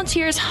 she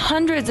volunteers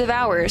hundreds of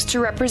hours to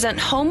represent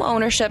home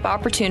ownership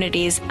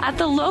opportunities at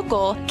the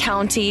local,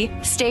 county,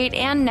 state,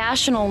 and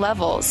national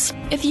levels.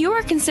 If you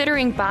are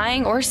considering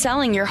buying or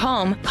selling your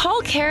home,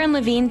 call Karen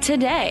Levine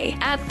today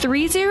at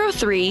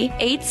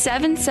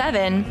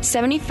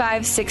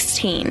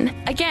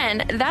 303-877-7516.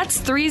 Again, that's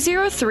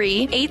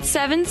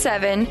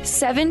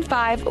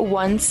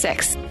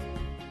 303-877-7516.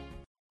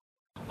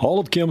 All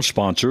of Kim's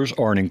sponsors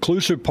are an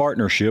inclusive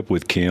partnership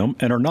with Kim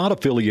and are not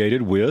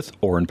affiliated with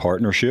or in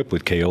partnership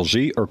with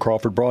KLZ or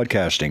Crawford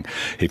Broadcasting.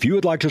 If you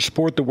would like to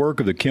support the work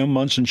of the Kim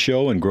Munson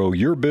Show and grow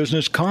your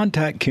business,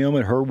 contact Kim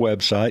at her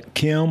website,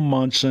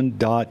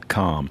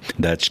 kimmunson.com.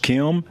 That's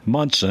Kim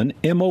Munson,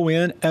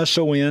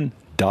 MONSON.com.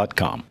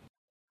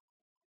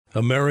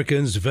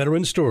 Americans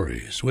Veteran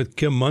Stories with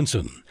Kim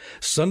Munson,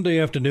 Sunday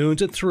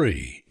afternoons at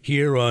 3,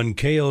 here on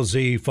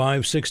KLZ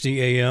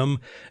 560 AM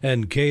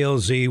and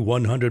KLZ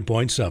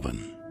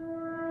 100.7.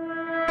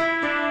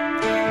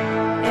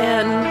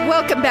 And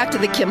welcome back to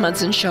the Kim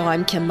Munson Show.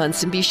 I'm Kim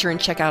Munson. Be sure and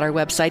check out our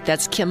website.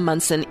 That's Kim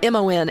Munson,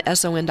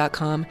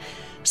 MONSON.com.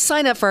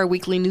 Sign up for our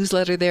weekly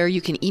newsletter there. You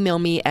can email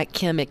me at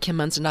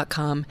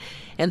kim@kimmunson.com.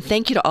 And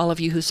thank you to all of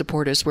you who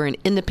support us. We're an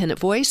independent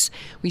voice.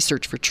 We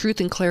search for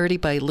truth and clarity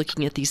by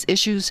looking at these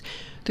issues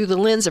through the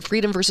lens of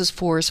freedom versus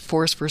force,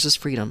 force versus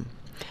freedom.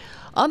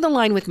 On the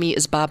line with me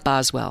is Bob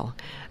Boswell,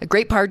 a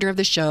great partner of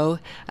the show,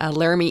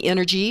 Laramie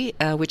Energy,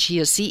 which he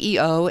is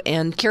CEO,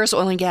 and Karis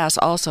Oil and Gas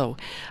also,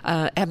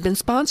 have been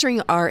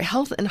sponsoring our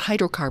health and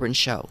hydrocarbon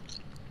show.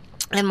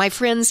 And my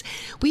friends,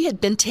 we had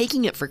been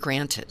taking it for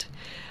granted.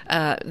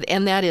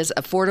 And that is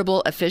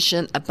affordable,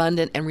 efficient,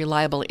 abundant, and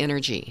reliable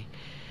energy.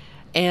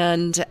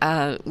 And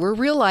we're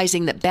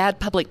realizing that bad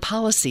public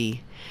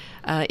policy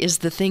is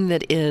the thing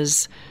that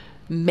is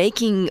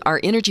making our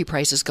energy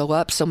prices go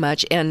up so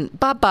much. And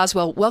Bob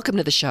Boswell, welcome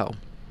to the show.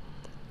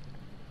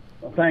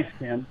 Well, thanks,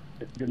 Kim.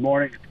 Good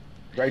morning.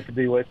 Great to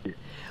be with you.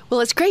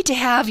 Well, it's great to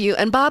have you.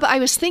 And Bob, I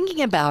was thinking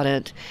about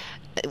it.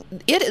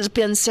 It has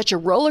been such a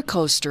roller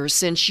coaster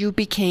since you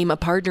became a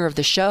partner of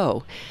the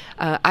show.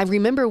 I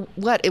remember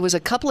it was a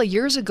couple of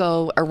years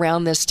ago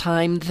around this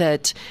time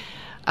that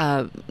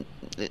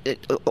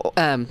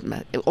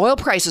oil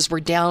prices were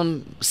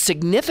down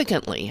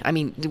significantly. I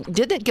mean,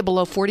 didn't it get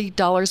below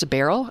 $40 a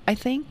barrel, I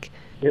think?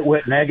 It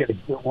went negative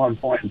at one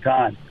point in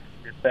time,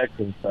 the effect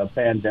of the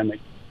pandemic,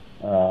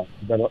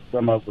 but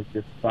some of it was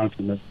just a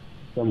function of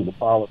some of the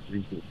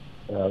policies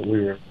that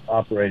we were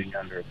operating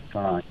under at the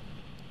time.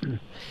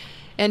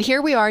 And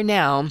here we are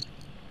now.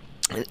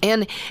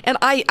 And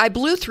I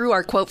blew through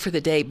our quote for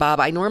the day, Bob.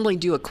 I normally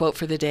do a quote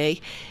for the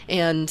day,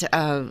 and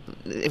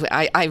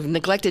I've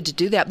neglected to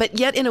do that. But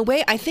yet, in a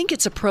way, I think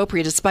it's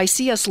appropriate. It's by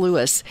C.S.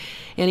 Lewis,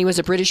 and he was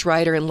a British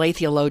writer and lay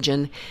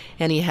theologian,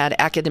 and he had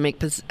academic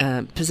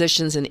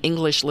positions in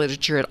English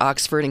literature at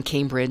Oxford and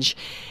Cambridge.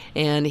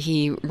 And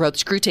he wrote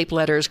Screwtape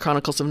Letters,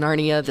 Chronicles of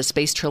Narnia, the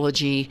Space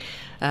Trilogy,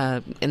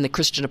 and the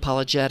Christian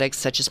apologetics,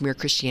 such as Mere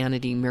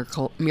Christianity,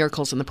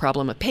 Miracles and the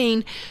Problem of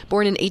Pain.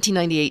 Born in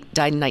 1898,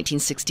 died in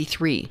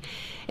 1963.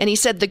 And he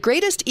said, "The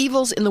greatest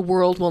evils in the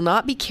world will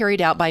not be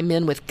carried out by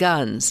men with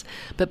guns,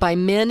 but by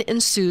men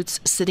in suits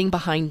sitting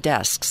behind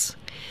desks."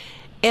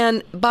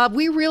 And, Bob,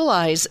 we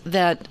realize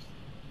that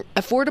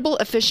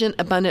affordable, efficient,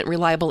 abundant,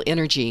 reliable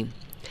energy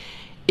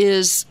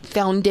is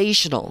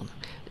foundational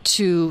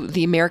to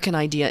the American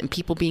idea and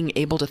people being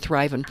able to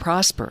thrive and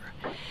prosper.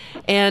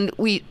 And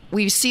we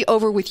see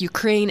over with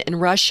Ukraine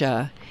and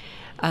Russia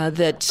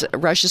that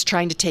Russia's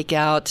trying to take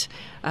out,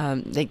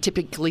 they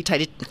typically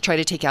try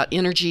to take out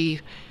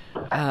energy,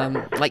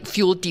 like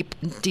fuel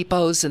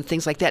depots and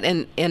things like that.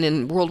 And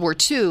in World War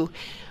II,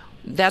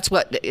 that's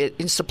what,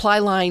 in supply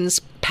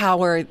lines,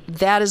 power,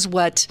 that is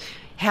what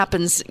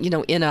happens,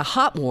 in a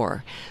hot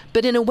war.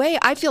 But in a way,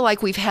 I feel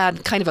like we've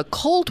had kind of a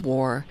Cold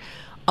War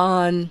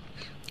on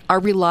are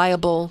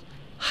reliable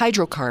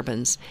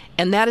hydrocarbons,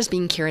 and that is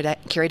being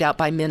carried out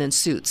by men in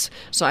suits.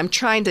 So I'm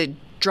trying to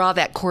draw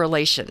that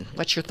correlation.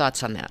 What's your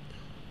thoughts on that?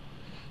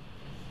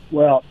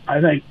 Well, I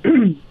think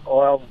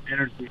oil and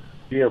energy is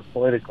a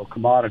geopolitical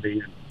commodity,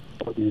 and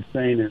what you've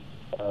seen is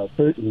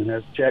Putin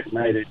has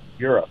checkmated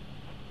Europe.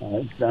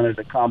 He's done it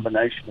a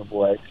combination of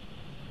ways.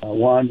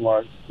 One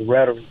was the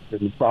rhetoric and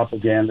the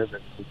propaganda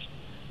that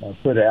was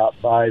put out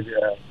by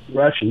the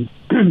Russians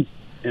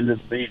into the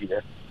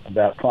media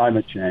about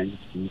climate change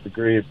and the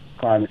degree of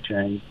climate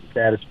change, the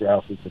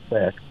catastrophic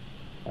effects.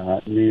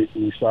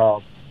 We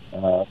saw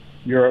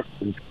Europe,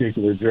 in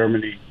particular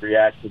Germany,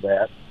 react to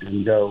that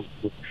and go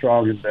with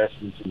strong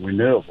investments in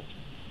renewables,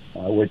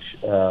 which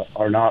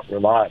are not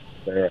reliable.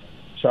 They're a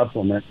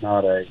supplement,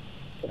 not a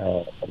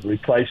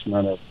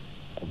replacement of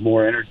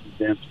more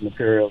energy-dense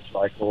materials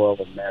like oil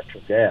and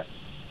natural gas.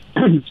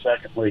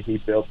 Secondly, he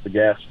built the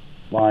gas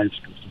lines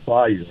to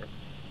supply Europe.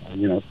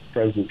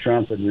 President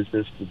Trump had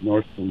resisted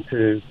Nord Stream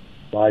 2.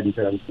 Biden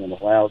comes and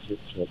allows it,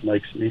 so it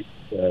makes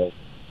the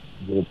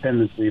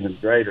dependence even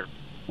greater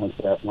once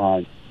that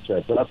line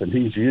sets up, and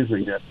he's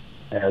using it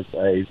as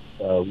a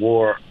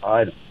war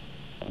item.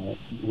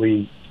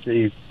 We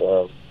see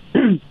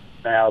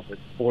now that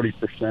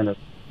 40% of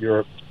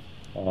Europe's,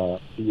 the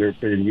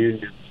European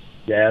Union's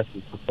gas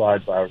is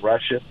supplied by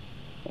Russia.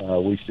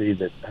 We see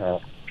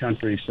that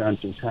countries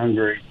such as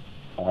Hungary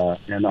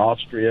and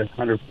Austria,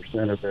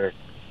 100% of their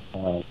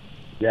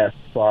gas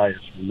supply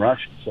is from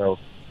Russia. So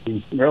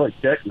he's really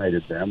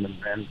checkmated them,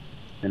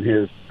 and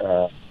his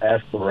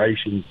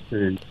aspirations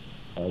to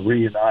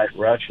reunite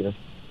Russia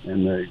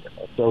and the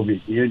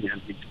Soviet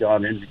Union, he's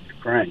gone into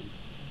Ukraine.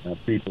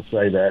 People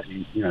say that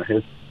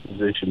his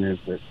position is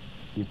that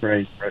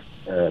Ukraine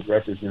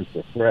represents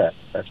a threat.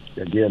 That's,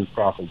 again,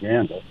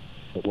 propaganda.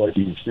 But what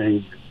you've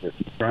seen is that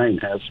Ukraine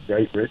has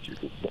great riches.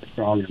 It's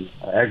strong in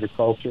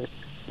agriculture.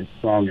 It's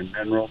strong in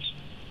minerals,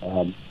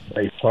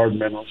 base hard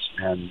minerals,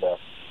 and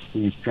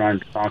he's trying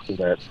to conquer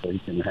that so he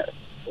can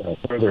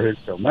further his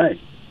domain.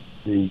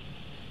 The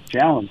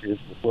challenge is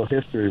that will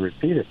history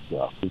repeat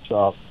itself? We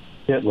saw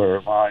Hitler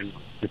align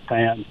with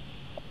Japan,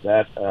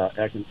 that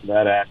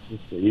axis,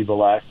 the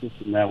evil axis,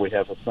 and now we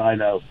have a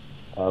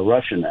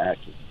Sino-Russian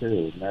axis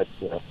too, and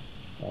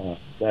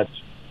that's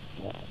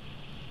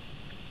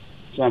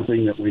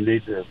something that we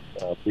need to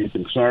be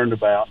concerned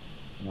about.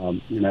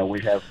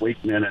 We have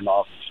weak men in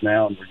office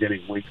now, and we're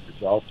getting weak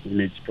results. We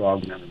need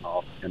strong men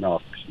in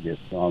office to get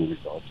strong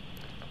results.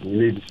 We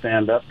need to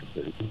stand up to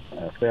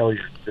Putin.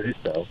 Failure to do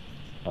so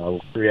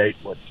will create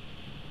what's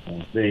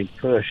being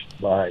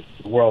pushed by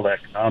the World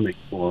Economic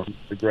Forum,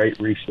 the Great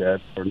Reset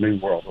or New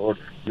World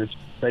Order. It's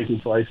taking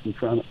place in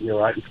front of you,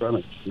 right in front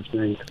of us. We're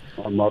seeing it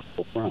on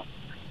multiple fronts.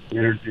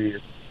 Energy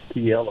is a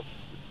key element.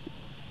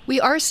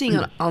 We are seeing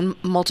it on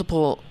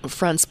multiple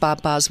fronts,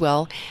 Bob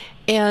Boswell,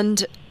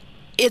 and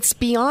it's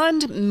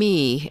beyond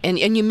me. And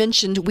you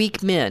mentioned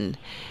weak men,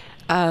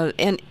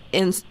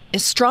 and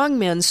strong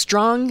men,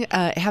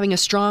 having a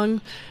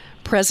strong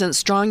presence,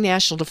 strong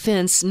national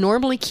defense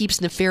normally keeps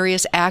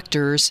nefarious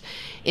actors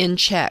in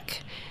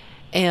check.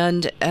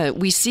 And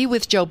we see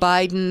with Joe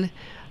Biden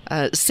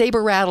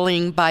saber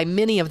rattling by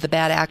many of the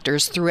bad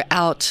actors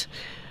throughout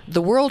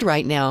the world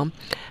right now.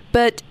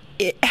 But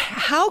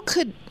how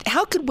could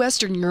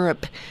Western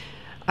Europe,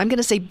 I'm going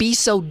to say, be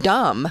so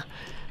dumb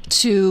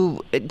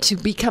to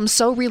become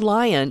so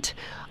reliant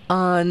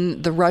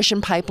on the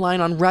Russian pipeline,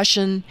 on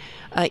Russian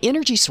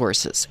energy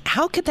sources?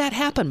 How could that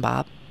happen,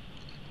 Bob?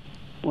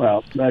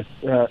 Well,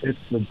 it's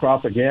the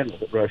propaganda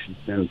that Russia's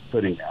been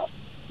putting out.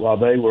 While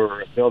they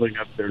were building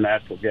up their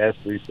natural gas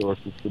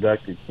resources,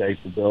 productive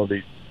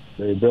capabilities,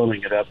 they were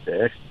building it up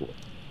to export.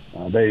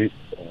 Putin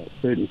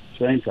at the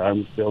same time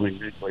was building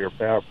nuclear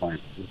power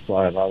plants to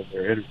supply a lot of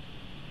their energy.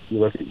 If you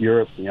look at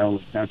Europe, the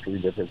only country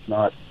that has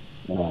not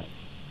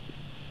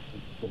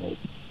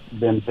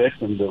been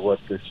victim to what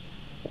this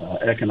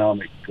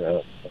economic,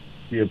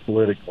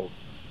 geopolitical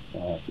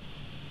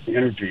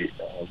energy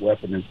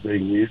weapon is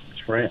being used is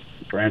France.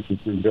 France has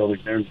been building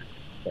their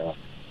nuclear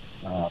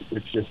power.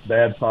 It's just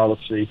bad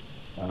policy.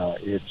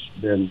 It's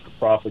been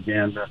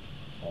propaganda.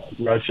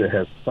 Russia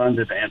has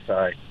funded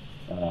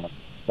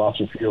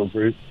anti-fossil fuel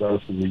groups,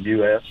 both in the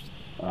U.S.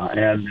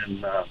 And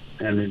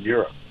in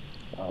Europe.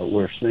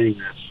 We're seeing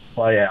this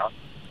play out.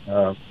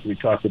 We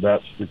talked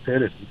about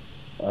stupidity.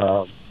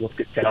 Look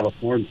at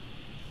California.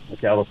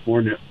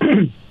 California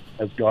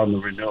has gone the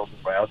renewable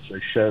route.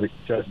 They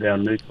shut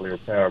down nuclear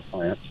power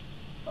plants.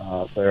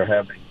 They're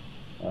having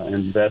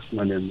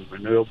investment in the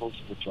renewables,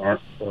 which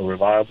aren't so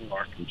reliable,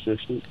 aren't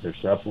consistent. They're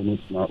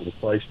supplements, not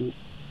replacements.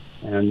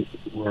 And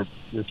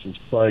this is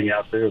playing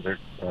out there. Their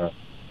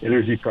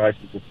energy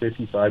prices are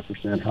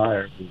 55%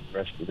 higher than the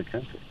rest of the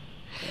country.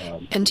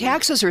 And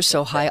taxes are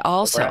so high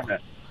also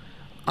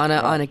on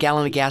a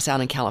gallon of gas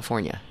out in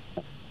California.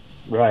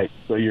 Right.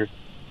 So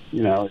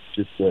it's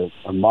just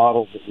a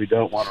model that we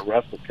don't want to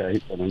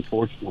replicate. But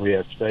unfortunately, we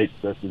have states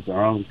such as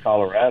our own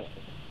Colorado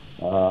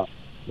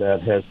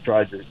that has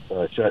tried to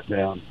shut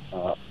down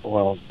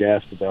oil and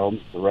gas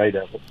development, the rate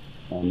of it.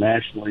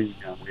 Nationally,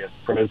 we have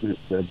the president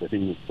said that he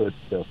would put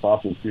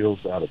fossil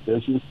fuels out of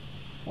business.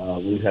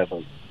 We have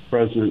a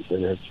president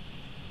that has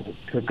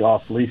took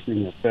off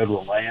leasing of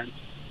federal lands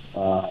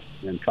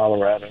in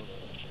Colorado.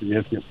 A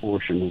significant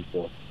portion of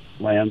the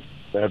land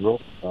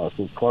federal, so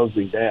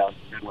closing down.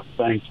 And when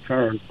things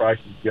turn,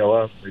 prices go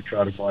up. They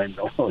try to blame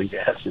the oil and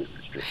gas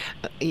industry.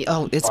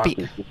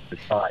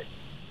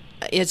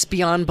 It's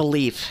beyond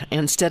belief.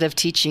 Instead of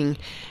teaching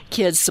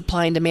kids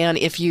supply and demand,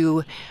 if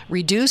you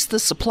reduce the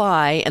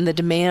supply and the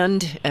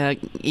demand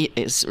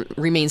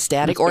remains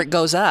static or it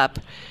goes up,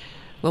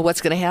 well,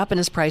 what's going to happen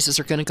is prices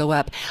are going to go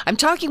up. I'm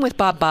talking with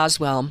Bob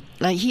Boswell.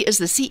 He is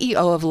the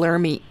CEO of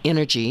Laramie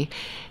Energy,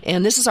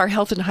 and this is our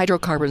Health and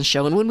Hydrocarbons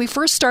show. And when we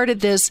first started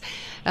this,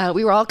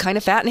 we were all kind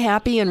of fat and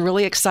happy and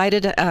really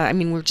excited.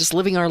 We're just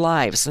living our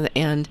lives.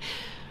 And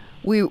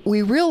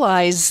we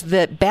realize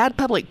that bad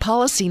public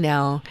policy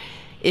now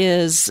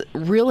is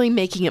really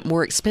making it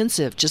more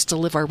expensive just to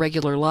live our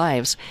regular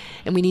lives.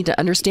 And we need to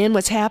understand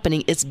what's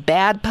happening. It's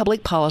bad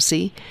public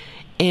policy.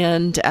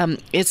 And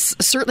it's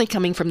certainly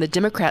coming from the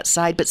Democrat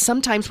side, but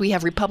sometimes we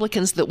have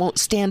Republicans that won't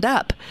stand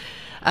up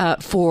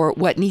for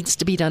what needs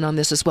to be done on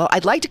this as well.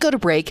 I'd like to go to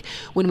break.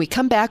 When we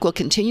come back, we'll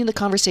continue the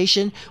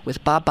conversation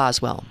with Bob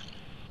Boswell.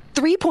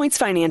 3 Points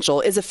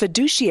Financial is a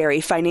fiduciary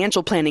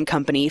financial planning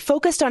company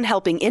focused on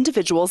helping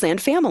individuals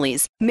and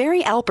families.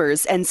 Mary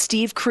Alpers and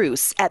Steve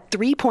Cruz at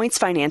 3 Points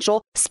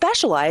Financial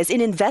specialize in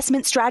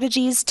investment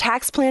strategies,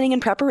 tax planning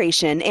and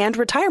preparation, and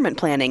retirement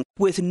planning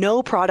with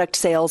no product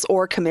sales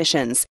or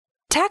commissions.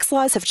 Tax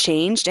laws have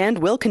changed and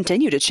will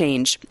continue to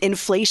change.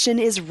 Inflation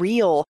is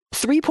real.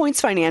 3 Points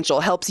Financial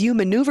helps you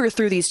maneuver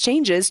through these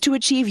changes to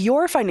achieve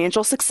your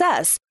financial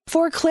success.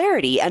 For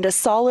clarity and a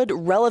solid,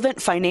 relevant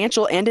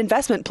financial and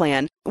investment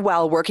plan,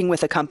 while working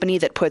with a company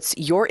that puts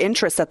your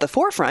interests at the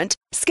forefront,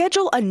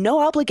 schedule a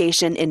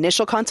no-obligation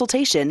initial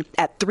consultation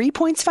at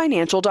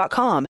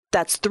 3pointsfinancial.com.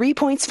 That's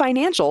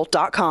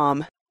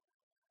 3pointsfinancial.com.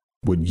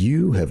 Would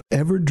you have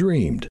ever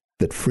dreamed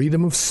that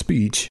freedom of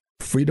speech,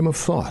 freedom of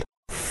thought,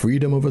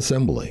 freedom of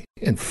assembly,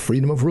 and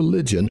freedom of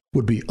religion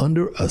would be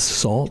under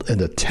assault and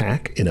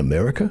attack in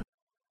America?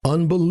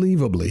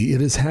 Unbelievably,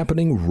 it is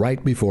happening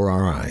right before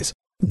our eyes.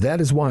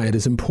 That is why it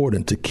is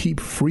important to keep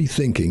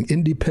free-thinking,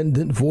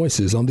 independent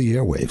voices on the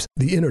airwaves,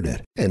 the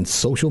internet, and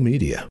social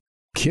media.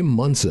 Kim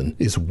Munson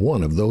is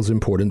one of those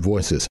important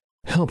voices.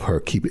 Help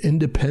her keep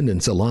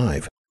independence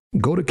alive.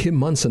 Go to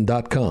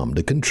KimMunson.com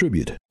to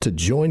contribute, to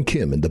join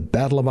Kim in the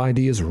battle of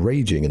ideas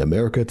raging in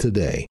America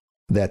today.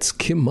 That's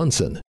Kim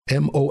Munson,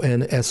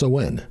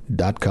 MONSON.com.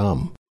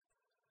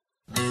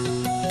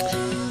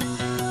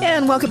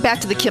 And welcome back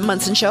to the Kim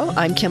Munson Show.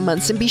 I'm Kim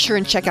Munson. Be sure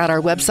and check out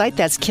our website.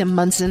 That's Kim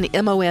Munson,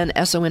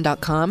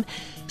 MONSON.com.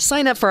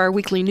 Sign up for our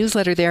weekly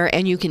newsletter there,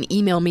 and you can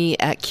email me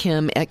at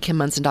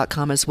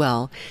kim@kimmunson.com as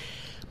well.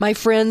 My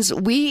friends,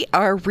 we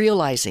are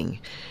realizing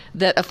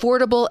that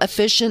affordable,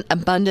 efficient,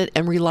 abundant,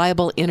 and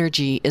reliable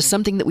energy is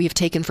something that we have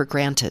taken for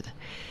granted.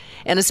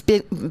 And it's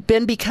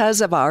been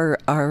because of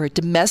our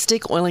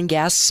domestic oil and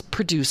gas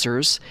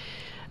producers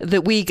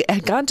that we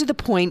had gotten to the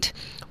point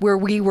where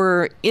we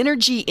were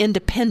energy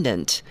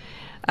independent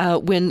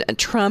when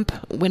Trump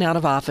went out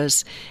of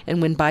office and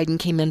when Biden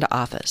came into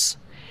office.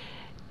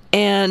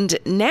 And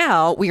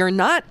now we are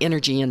not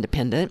energy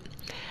independent.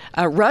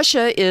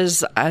 Russia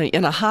is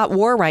in a hot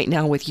war right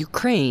now with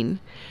Ukraine.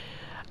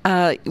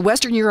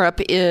 Western Europe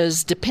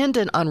is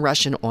dependent on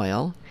Russian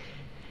oil.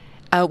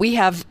 We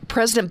have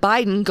President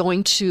Biden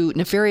going to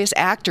nefarious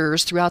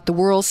actors throughout the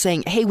world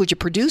saying, hey, would you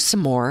produce some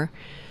more?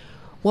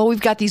 Well,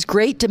 we've got these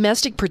great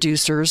domestic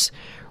producers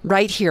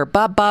right here.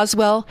 Bob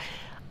Boswell,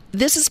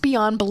 this is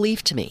beyond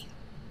belief to me.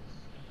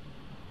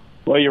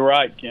 Well, you're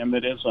right, Kim.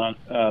 It is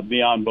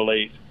beyond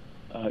belief.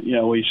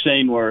 We've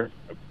seen where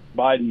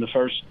Biden,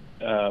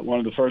 one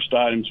of the first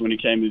items when he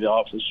came to the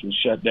office was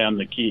shut down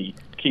the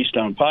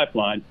Keystone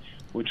Pipeline,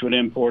 which would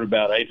import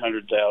about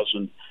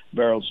 800,000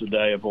 barrels a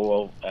day of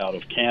oil out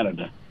of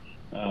Canada.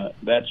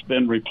 That's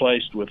been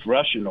replaced with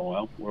Russian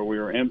oil, where we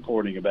were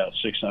importing about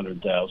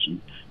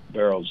 600,000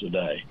 barrels a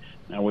day.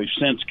 Now, we've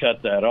since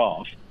cut that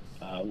off.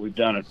 We've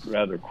done it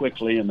rather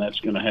quickly, and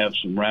that's going to have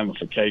some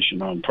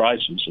ramification on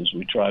prices as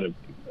we try to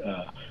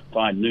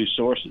find new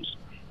sources.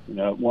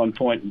 At one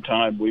point in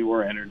time, we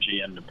were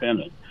energy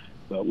independent.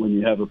 But when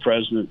you have a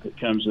president that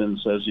comes in and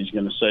says he's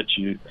going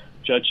to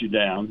shut you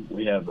down,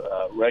 we have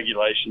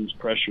regulations,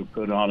 pressure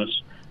put on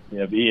us. We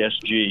have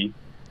ESG,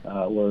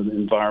 where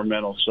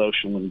environmental,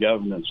 social, and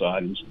governance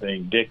items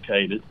being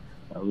dictated,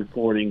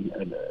 reporting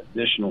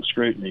additional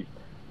scrutiny,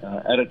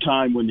 at a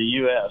time when the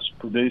U.S.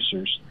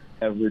 producers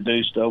have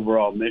reduced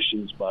overall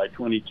emissions by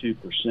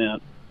 22%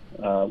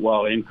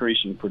 while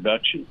increasing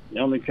production. The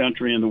only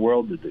country in the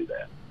world to do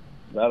that.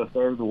 About a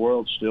third of the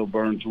world still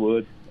burns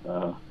wood,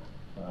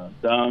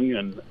 dung,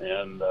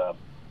 and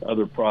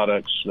other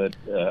products that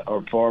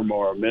are far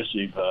more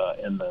emissive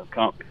in the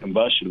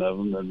combustion of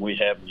them than we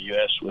have in the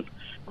U.S. with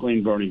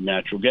clean-burning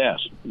natural gas.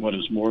 What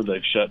is more,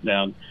 they've shut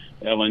down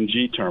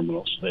LNG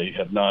terminals. They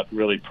have not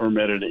really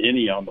permitted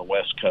any on the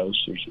West Coast.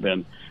 There's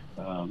been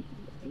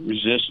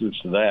resistance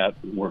to that.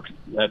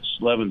 That's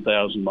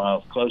 11,000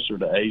 miles closer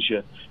to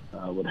Asia.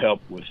 Would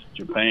help with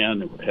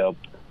Japan. It would help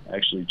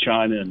actually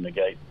China and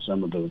negate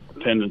some of the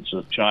dependence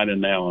of China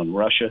now on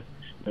Russia.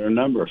 There are a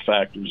number of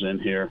factors in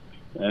here,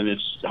 and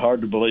it's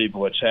hard to believe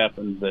what's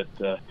happened,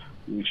 that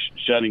we're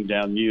shutting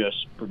down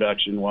U.S.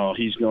 production while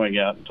he's going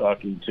out and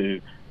talking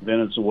to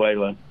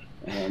Venezuela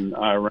and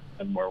Iran,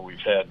 where we've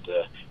had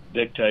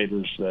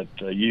dictators that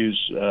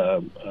use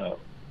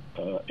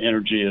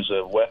energy as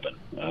a weapon,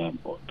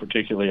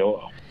 particularly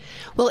oil.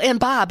 Well, and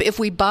Bob, if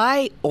we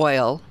buy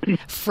oil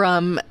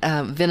from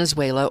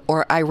Venezuela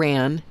or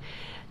Iran,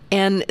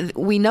 and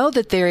we know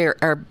that they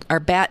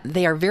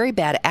are very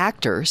bad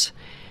actors,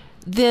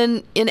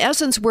 then in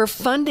essence we're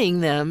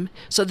funding them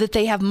so that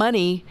they have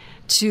money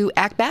to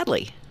act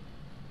badly.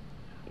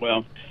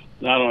 Well,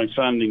 not only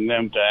funding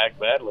them to act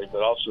badly,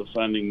 but also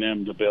funding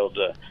them to build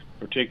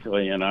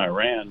particularly in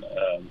Iran,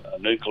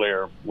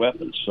 nuclear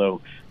weapons.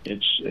 So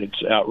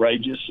it's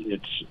outrageous.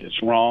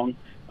 It's wrong.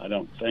 I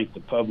don't think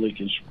the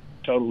public is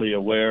totally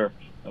aware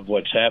of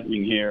what's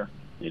happening here.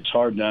 It's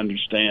hard to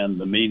understand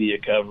the media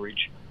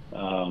coverage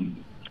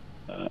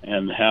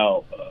and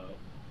how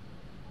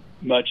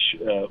much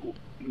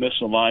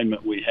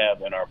misalignment we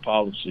have in our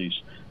policies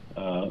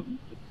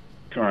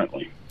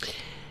currently.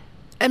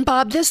 And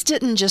Bob, this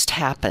didn't just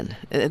happen.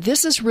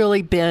 This has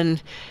really been,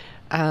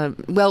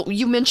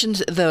 you mentioned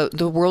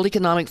the World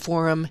Economic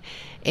Forum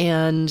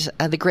and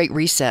the Great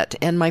Reset.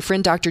 And my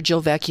friend Dr.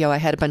 Jill Vecchio, I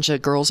had a bunch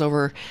of girls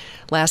over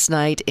last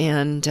night,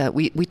 and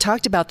we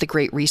talked about the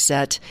Great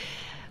Reset.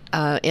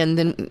 And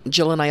then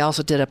Jill and I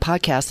also did a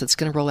podcast that's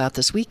going to roll out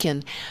this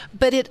weekend.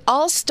 But it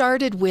all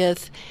started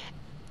with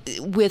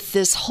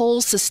this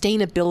whole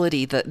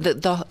sustainability.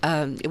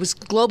 It was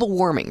global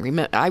warming.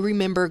 I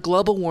remember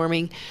global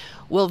warming.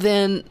 Well,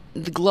 then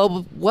the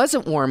globe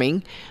wasn't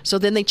warming, so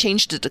then they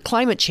changed it to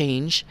climate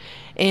change,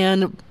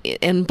 and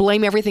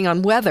blame everything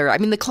on weather. I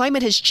mean, the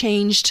climate has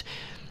changed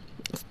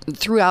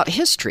throughout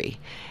history,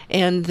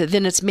 and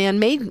then it's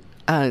man-made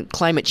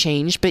climate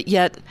change. But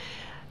yet,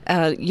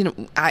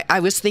 I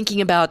was thinking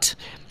about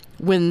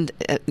when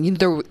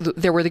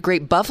there were the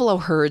great buffalo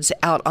herds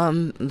out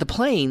on the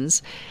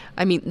plains.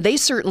 I mean, they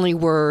certainly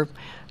were.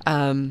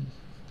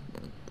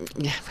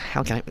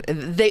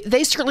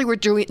 They certainly were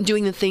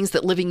doing the things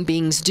that living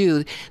beings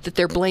do that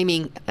they're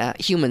blaming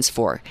humans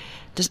for.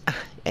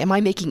 Am I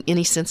making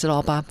any sense at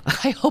all, Bob?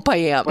 I hope I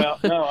am. Well,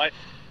 no,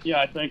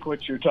 I think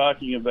what you're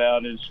talking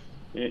about is,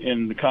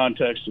 in the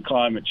context of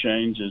climate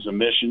change, is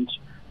emissions.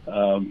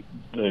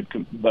 The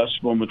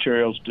combustible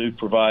materials do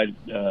provide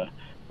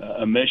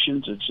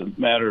emissions. It's a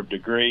matter of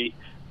degree,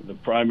 the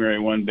primary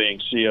one being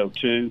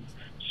CO2.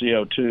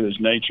 CO2 is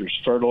nature's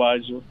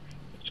fertilizer.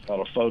 It's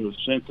called a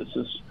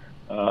photosynthesis.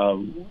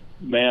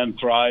 Man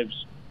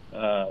thrives,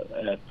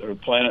 the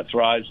planet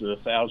thrives at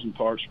 1,000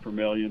 parts per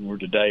million. We're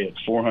today at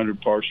 400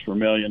 parts per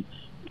million.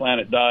 The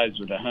planet dies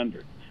at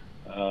 100.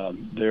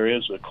 There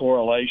is a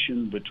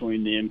correlation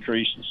between the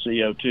increase in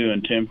CO2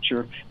 and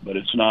temperature, but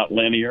it's not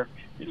linear.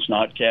 It's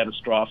not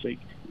catastrophic.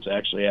 It's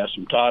actually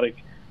asymptotic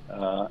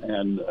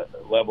and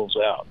levels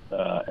out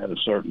at a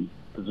certain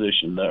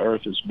position. The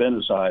Earth has been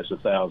as high as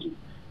 1,000.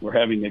 We're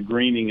having a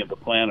greening of the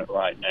planet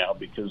right now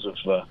because of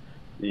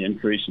the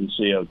increase in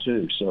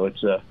CO2. So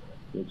it's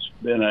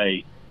been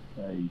a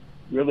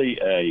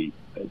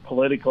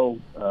political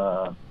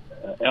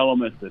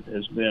element that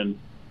has been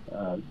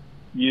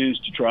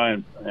used to try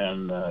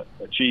and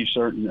achieve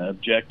certain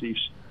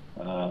objectives,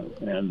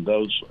 and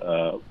those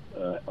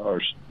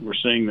we're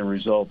seeing the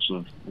results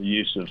of the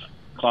use of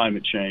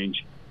climate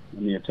change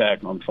and the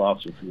attack on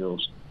fossil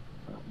fuels.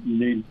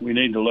 We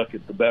need to look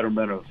at the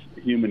betterment of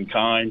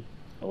humankind.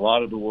 A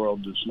lot of the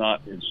world does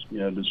not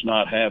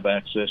have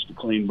access to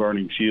clean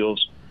burning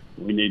fuels.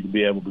 We need to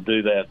be able to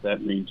do that.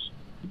 That means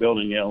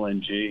building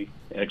LNG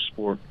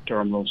export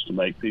terminals to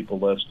make people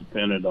less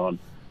dependent on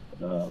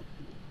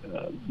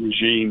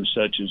regimes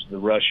such as the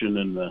Russian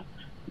and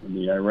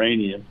the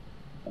Iranian,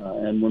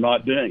 and we're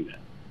not doing that.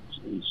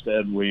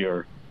 Instead, we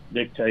are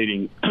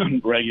dictating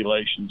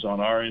regulations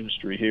on our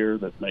industry here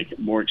that make it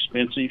more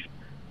expensive,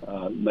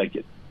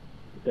 it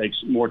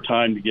takes more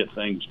time to get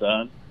things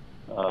done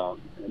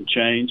and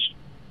changed,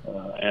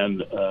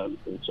 and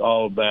it's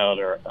all about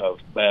our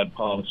bad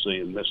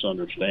policy and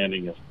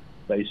misunderstanding of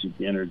basic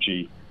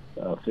energy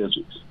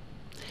physics.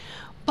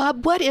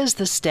 Bob, what is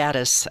the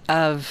status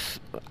of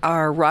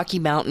our Rocky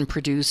Mountain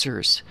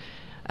producers?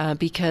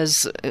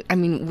 Because I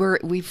mean,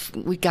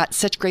 we've got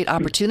such great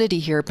opportunity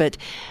here, but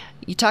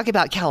you talk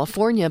about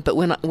California, but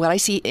what I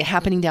see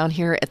happening down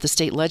here at the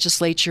state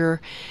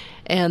legislature,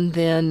 and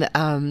then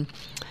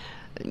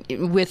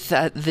with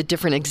the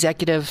different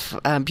executive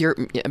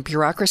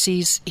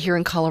bureaucracies here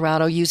in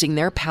Colorado using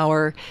their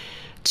power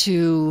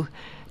to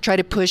try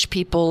to push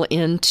people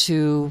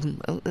into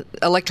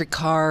electric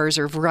cars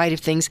or a variety of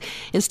things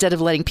instead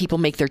of letting people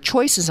make their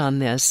choices on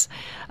this.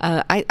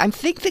 I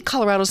think that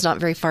Colorado's not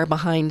very far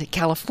behind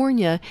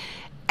California.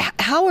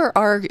 How are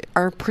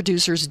our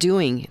producers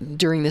doing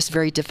during this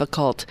very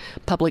difficult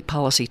public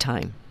policy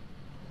time?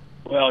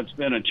 Well, it's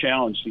been a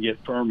challenge to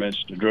get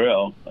permits to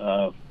drill.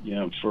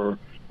 For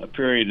a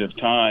period of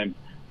time,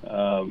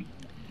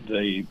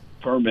 the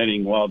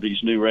permitting, while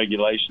these new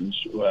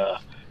regulations were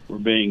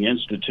being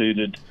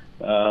instituted,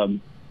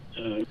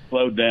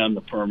 slowed down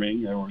the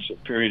permitting. There was a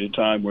period of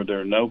time where there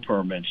were no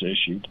permits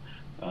issued.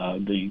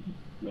 The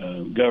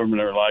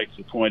governor likes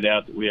to point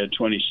out that we had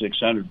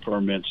 2,600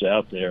 permits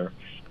out there.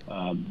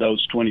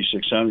 Those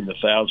 2,600,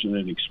 1,000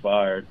 had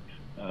expired.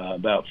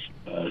 About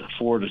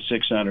 400 to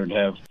 600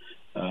 have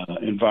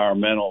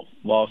environmental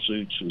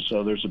lawsuits, and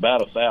so there's about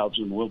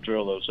 1,000. We'll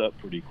drill those up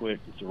pretty quick.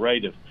 The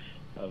rate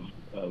of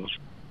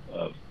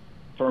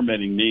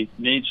permitting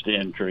needs to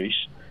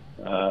increase.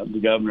 The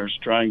governor's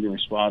trying to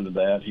respond to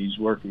that. He's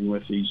working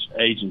with these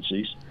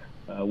agencies.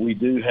 We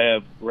do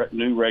have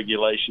new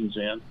regulations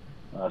in,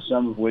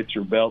 some of which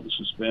are belt and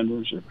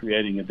suspenders, are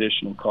creating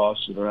additional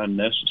costs that are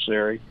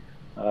unnecessary.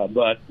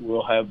 but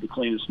we'll have the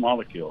cleanest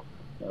molecule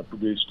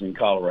produced in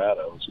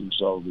Colorado as a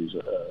result of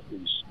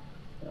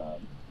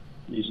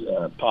these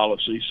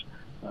policies.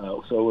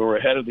 So we're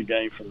ahead of the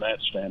game from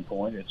that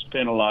standpoint. It's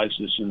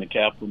penalized us in the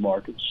capital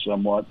markets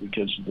somewhat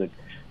because of the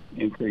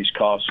increased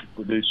cost of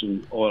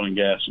producing oil and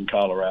gas in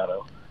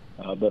Colorado.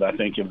 But I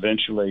think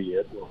eventually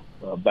it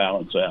will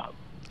balance out.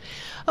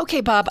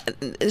 Okay, Bob,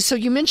 so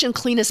you mentioned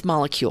cleanest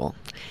molecule.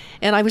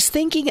 And I was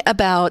thinking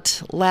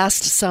about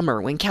last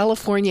summer when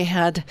California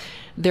had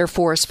their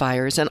forest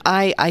fires. And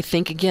I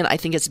think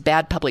it's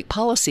bad public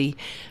policy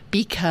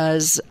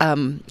because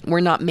we're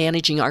not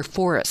managing our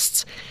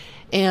forests.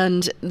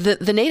 And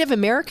the Native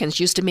Americans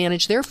used to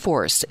manage their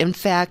forests. In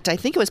fact, I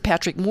think it was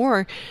Patrick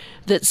Moore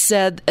that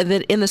said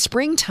that in the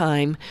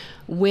springtime,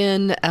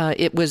 when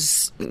it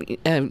was, the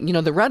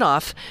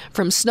runoff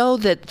from snow,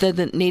 that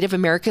the Native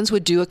Americans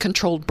would do a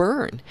controlled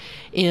burn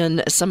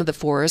in some of the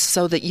forests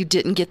so that you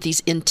didn't get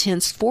these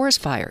intense forest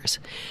fires.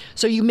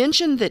 So you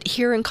mentioned that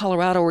here in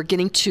Colorado, we're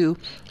getting to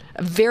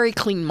a very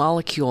clean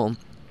molecule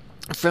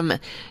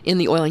in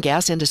the oil and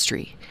gas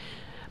industry.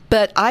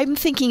 But I'm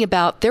thinking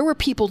about there were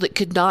people that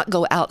could not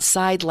go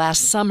outside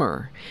last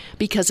summer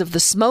because of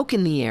the smoke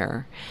in the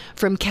air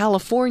from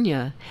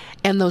California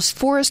and those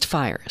forest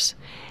fires.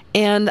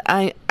 And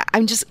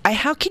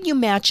how can you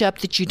match up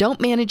that you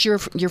don't manage your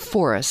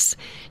forests?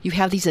 You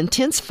have these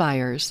intense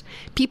fires.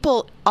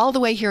 People all the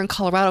way here in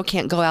Colorado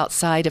can't go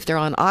outside if they're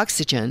on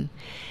oxygen.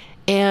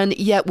 And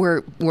yet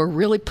we're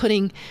really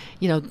putting,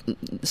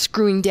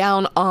 screwing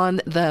down on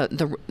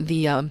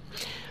the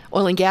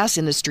oil and gas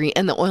industry,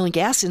 and the oil and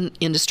gas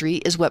industry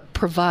is what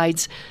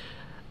provides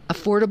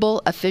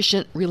affordable,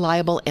 efficient,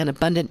 reliable, and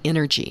abundant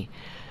energy.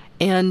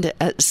 And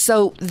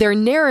so their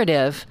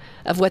narrative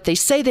of what they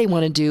say they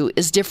want to do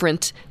is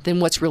different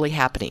than what's really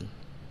happening.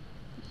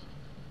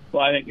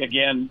 Well, I think,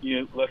 again,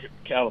 you look at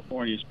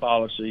California's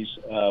policies,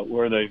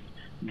 where they've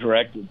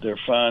directed their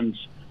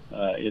funds.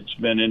 It's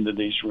been into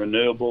these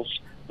renewables.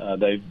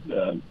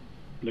 They've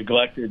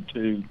neglected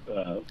to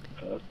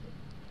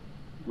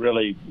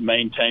really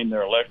maintain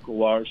their electrical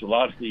wires. A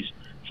lot of these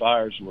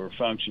fires were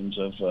functions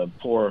of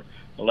poor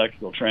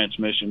electrical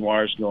transmission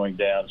wires going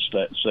down,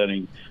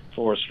 setting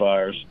forest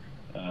fires.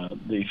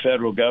 The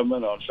federal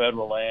government on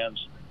federal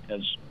lands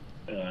has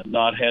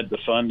not had the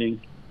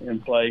funding in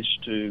place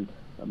to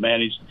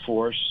manage the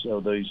forests. So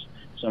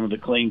some of the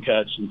clean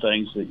cuts and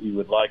things that you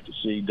would like to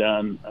see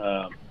done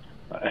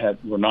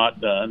were not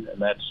done, and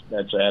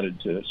that's added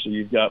to it. So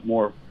you've got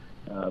more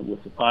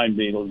with the pine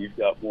beetle. You've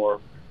got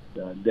more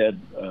dead,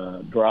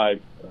 dry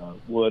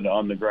wood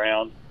on the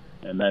ground,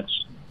 and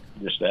that's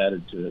just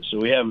added to it. So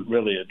we haven't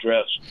really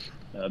addressed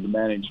the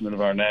management of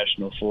our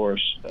national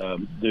forests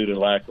due to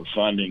lack of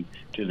funding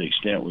to the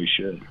extent we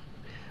should.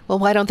 Well,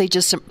 why don't they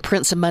just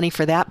print some money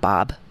for that,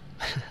 Bob?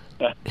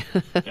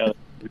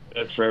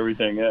 That's for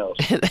everything else.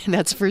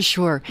 That's for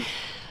sure.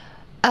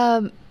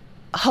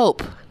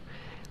 Hope.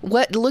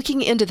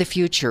 Looking into the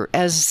future,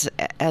 as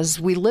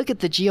we look at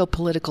the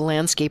geopolitical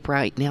landscape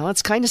right now,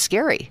 it's kind of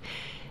scary.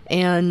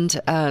 And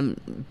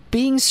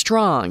being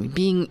strong,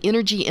 being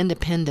energy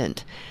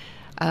independent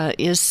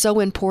is so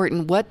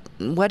important. What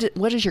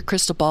does your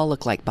crystal ball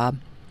look like, Bob?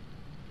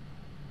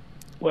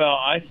 Well,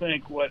 I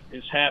think what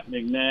is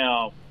happening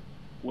now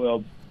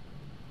will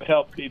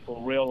help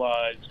people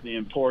realize the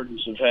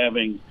importance of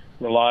having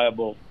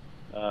reliable,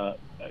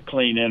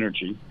 clean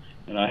energy.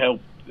 And I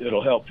hope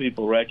it'll help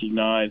people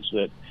recognize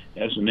that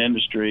as an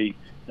industry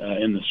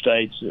in the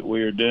states that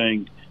we are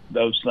doing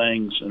those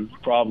things and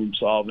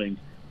problem-solving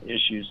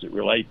issues that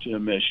relate to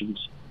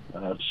emissions.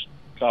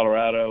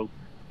 Colorado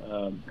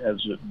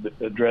has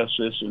addressed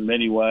this in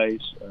many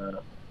ways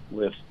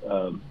with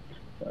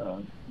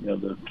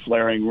the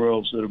flaring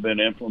rules that have been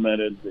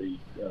implemented, the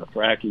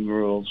fracking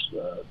rules,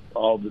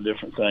 all the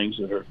different things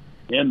that are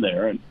in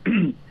there.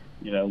 And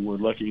we're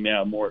looking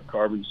now more at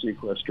carbon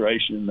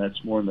sequestration.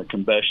 That's more in the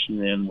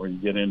combustion end where you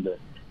get into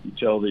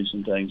utilities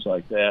and things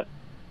like that.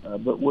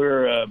 But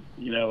we're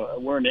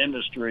an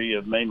industry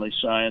of mainly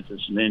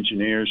scientists and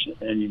engineers,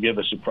 and you give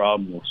us a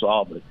problem, we'll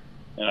solve it.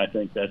 And I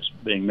think that's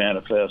being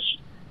manifest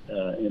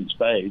in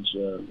spades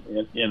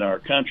in our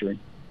country.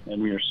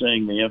 And we are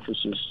seeing the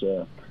emphasis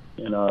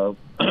in our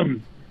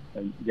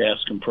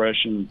gas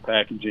compression,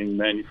 packaging,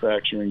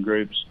 manufacturing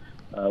groups,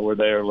 where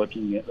they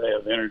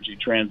have energy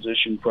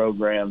transition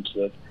programs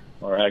that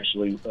are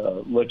actually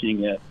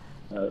looking at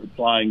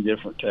applying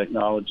different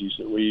technologies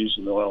that we use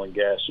in the oil and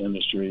gas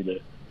industry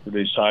to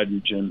produce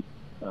hydrogen,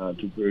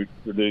 to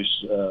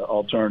produce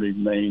alternative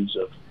means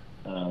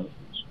of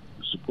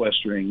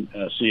sequestering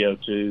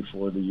CO2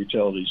 for the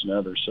utilities and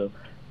others. So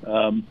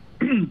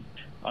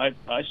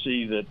I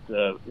see that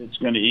it's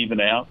going to even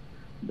out.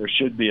 There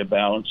should be a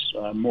balance.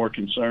 I'm more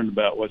concerned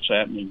about what's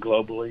happening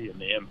globally and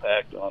the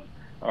impact on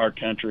our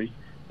country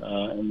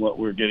and what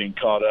we're getting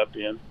caught up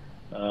in,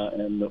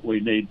 and that we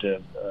need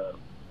to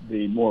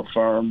be more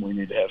firm. We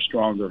need to have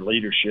stronger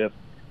leadership,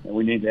 and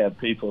we need to have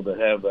people that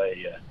have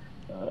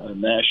a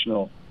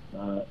national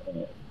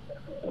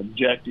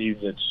objective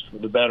that's for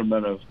the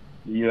betterment of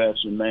the U.S.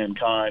 and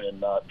mankind,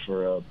 and not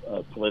for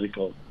a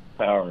political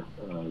power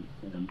and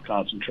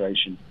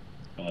concentration,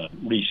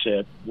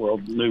 reset,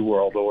 new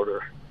world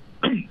order,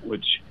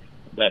 which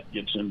that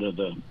gets into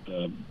the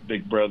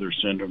Big Brother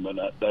syndrome, and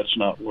that's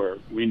not where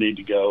we need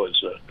to go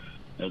as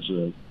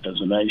a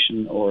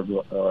nation or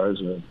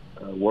as a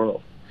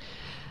world.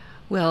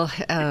 Well,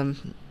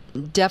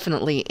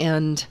 definitely,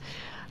 and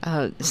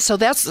so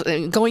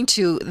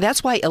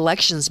that's why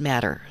elections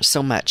matter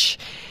so much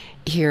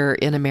here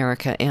in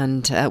America,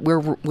 and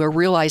we're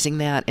realizing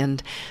that,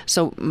 and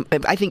so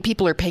I think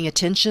people are paying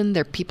attention.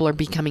 People are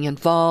becoming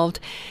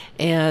involved,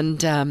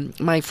 and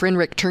my friend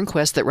Rick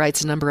Turnquist, that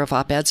writes a number of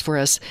op-eds for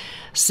us,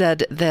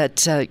 said that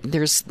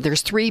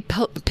there's three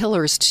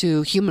pillars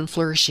to human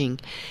flourishing,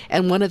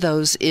 and one of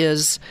those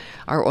is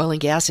our oil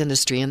and gas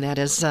industry, and that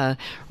is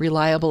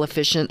reliable,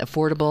 efficient,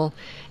 affordable,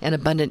 and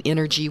abundant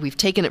energy. We've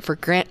taken it for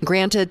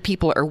granted.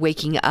 People are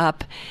waking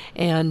up,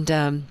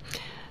 and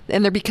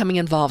they're becoming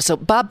involved. So,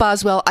 Bob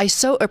Boswell, I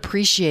so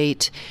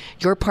appreciate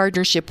your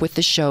partnership with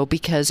the show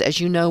because, as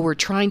you know, we're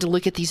trying to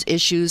look at these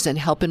issues and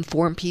help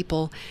inform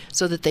people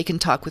so that they can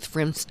talk with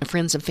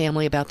friends and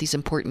family about these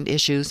important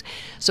issues.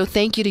 So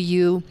thank you to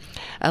you,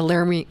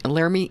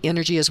 Laramie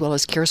Energy, as well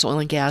as Carousel Oil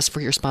and Gas,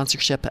 for your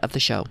sponsorship of the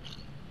show.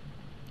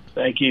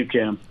 Thank you,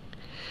 Kim.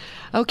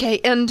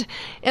 Okay, and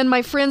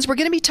my friends, we're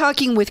going to be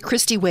talking with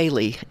Christie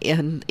Whaley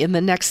in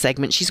the next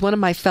segment. She's one of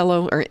my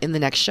in the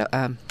next show,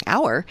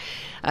 hour.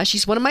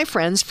 She's one of my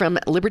friends from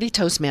Liberty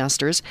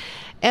Toastmasters,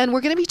 and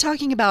we're going to be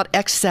talking about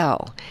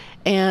Xcel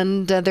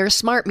and their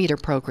smart meter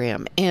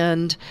program.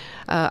 And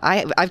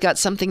I've got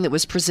something that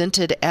was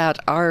presented at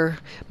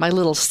my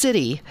little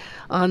city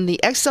on the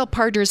Xcel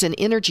Partners in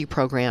Energy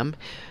program,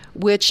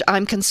 which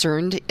I'm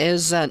concerned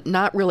is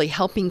not really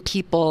helping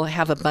people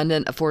have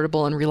abundant,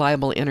 affordable, and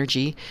reliable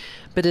energy,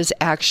 but is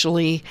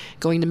actually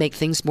going to make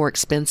things more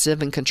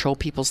expensive and control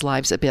people's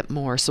lives a bit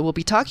more. So we'll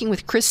be talking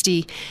with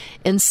Christie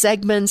in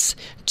segments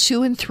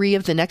 2 and 3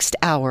 of the next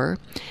hour.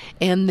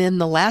 And then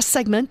the last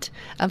segment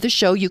of the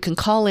show, you can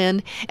call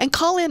in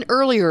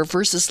earlier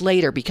versus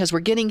later because we're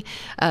getting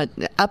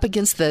up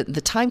against the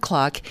time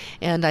clock,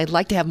 and I'd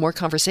like to have more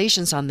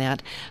conversations on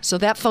that. So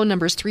that phone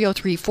number is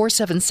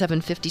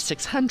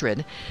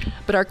 303-477-5600.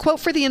 But our quote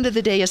for the end of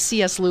the day is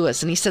C.S.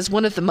 Lewis, and he says,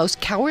 one of the most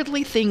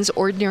cowardly things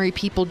ordinary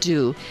people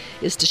do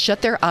is to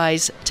shut their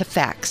eyes to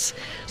facts.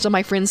 So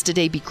my friends,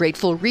 today be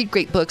grateful, read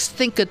great books,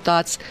 think good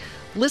thoughts,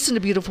 listen to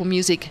beautiful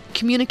music,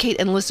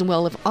 communicate and listen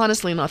well, live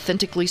honestly and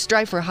authentically,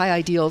 strive for high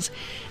ideals,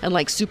 and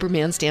like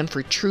Superman, stand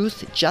for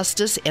truth,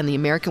 justice, and the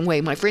American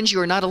way. My friends, you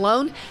are not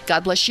alone.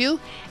 God bless you,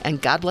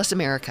 and God bless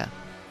America.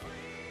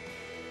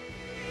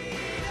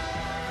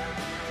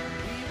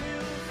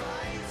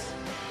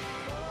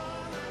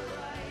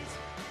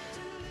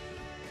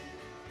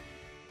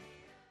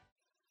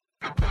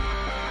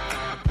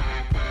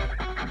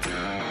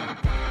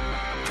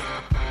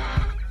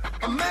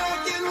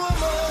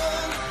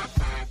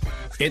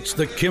 It's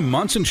the Kim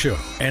Monson Show,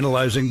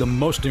 analyzing the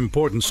most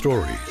important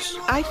stories.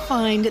 I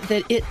find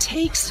that it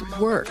takes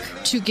work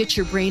to get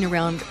your brain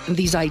around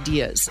these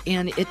ideas,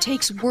 and it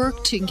takes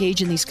work to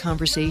engage in these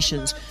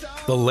conversations.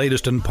 The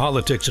latest in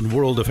politics and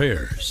world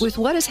affairs. With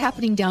what is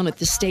happening down at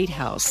the State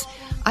House,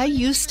 I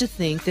used to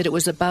think that it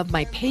was above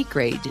my pay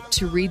grade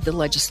to read the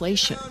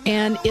legislation,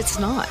 and it's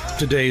not.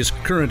 Today's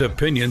current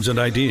opinions and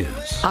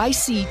ideas. I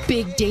see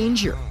big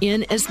danger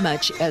in as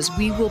much as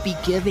we will be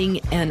giving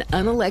an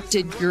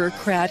unelected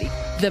bureaucrat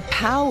the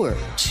power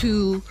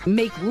to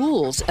make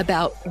rules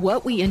about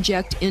what we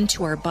inject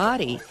into our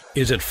body.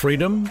 Is it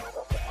freedom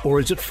or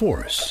is it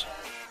force?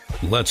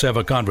 Let's have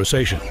a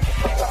conversation.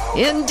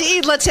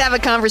 Indeed, let's have a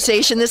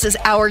conversation. This is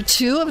hour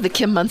 2 of the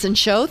Kim Monson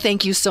Show.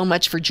 Thank you so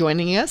much for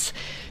joining us.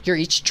 You're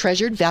each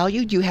treasured,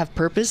 valued, you have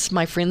purpose.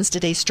 My friends,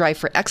 today strive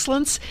for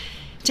excellence.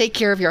 Take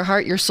care of your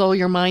heart, your soul,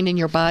 your mind, and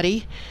your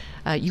body.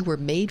 You were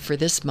made for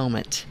this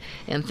moment.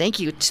 And thank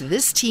you to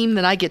this team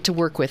that I get to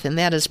work with, and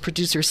that is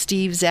producer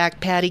Steve,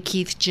 Zach, Patty,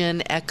 Keith,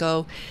 Jen,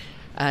 Echo,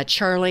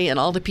 Charlie, and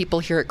all the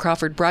people here at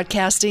Crawford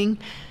Broadcasting.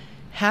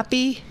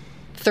 Happy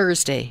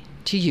Thursday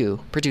to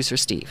you, producer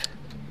Steve.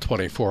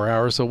 24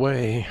 hours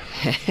away.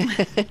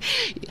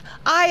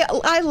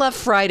 I love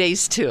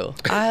Fridays too.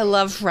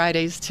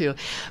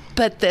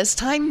 But as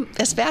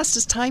fast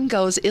as time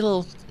goes,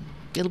 it'll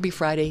be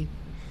Friday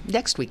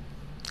next week,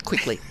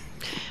 quickly.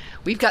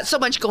 We've got so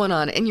much going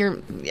on,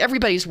 and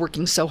everybody's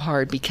working so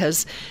hard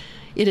because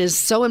it is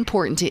so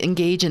important to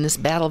engage in this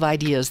battle of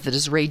ideas that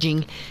is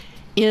raging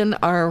in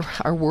our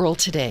world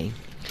today.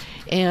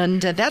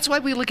 And that's why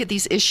we look at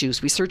these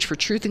issues. We search for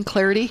truth and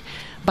clarity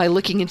by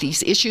looking at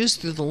these issues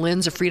through the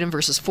lens of freedom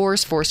versus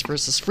force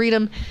versus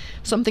freedom.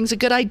 Something's a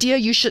good idea,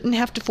 you shouldn't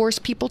have to force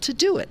people to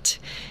do it.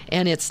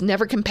 And it's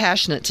never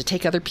compassionate to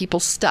take other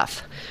people's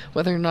stuff,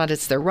 whether or not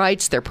it's their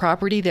rights, their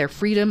property, their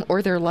freedom,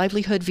 or their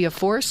livelihood via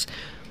force,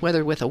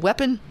 whether with a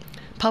weapon,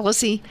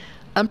 policy,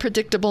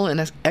 unpredictable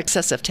and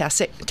excessive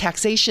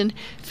taxation,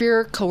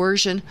 fear,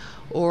 coercion,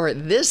 or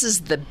this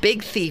is the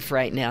big thief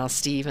right now,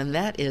 Steve, and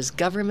that is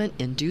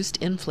government-induced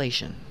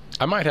inflation.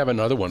 I might have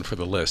another one for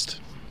the list.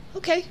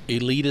 Okay.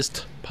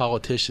 Elitist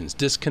politicians,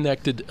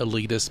 disconnected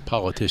elitist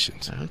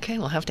politicians. Okay,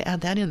 we'll have to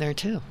add that in there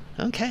too.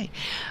 Okay.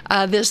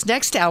 This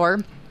next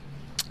hour,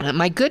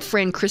 my good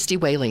friend Christie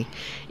Whaley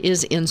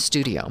is in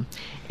studio,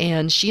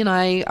 and she and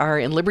I are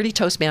in Liberty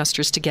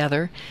Toastmasters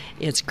together.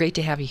 It's great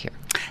to have you here.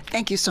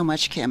 Thank you so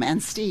much, Kim.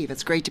 And Steve,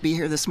 it's great to be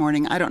here this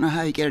morning. I don't know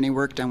how you get any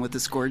work done with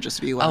this gorgeous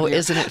view out here. Oh,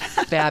 isn't it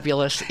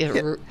fabulous?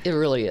 It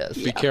really is.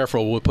 Be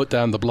careful. We'll put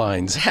down the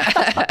blinds.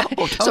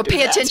 So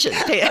pay attention.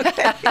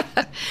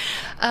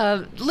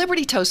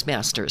 Liberty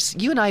Toastmasters.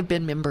 You and I have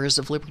been members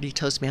of Liberty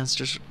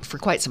Toastmasters for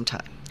quite some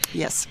time.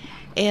 Yes.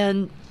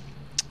 And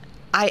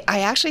I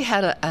actually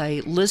had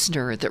a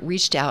listener that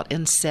reached out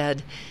and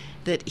said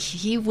that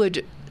he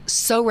would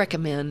so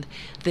recommend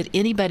that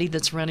anybody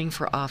that's running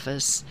for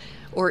office,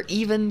 or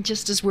even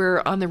just as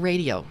we're on the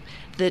radio,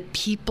 that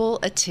people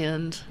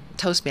attend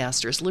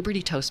Toastmasters,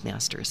 Liberty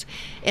Toastmasters.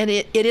 And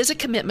it is a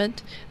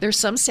commitment. There's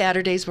some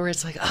Saturdays where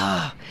it's like,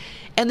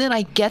 and then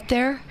I get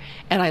there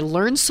and I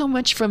learn so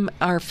much from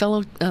our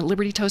fellow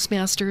Liberty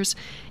Toastmasters.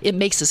 It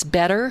makes us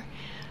better.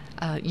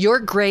 You're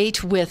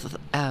great with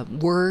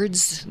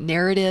words,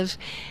 narrative,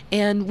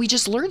 and we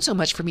just learn so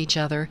much from each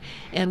other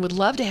and would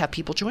love to have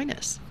people join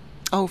us.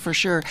 Oh, for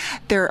sure.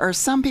 There are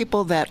some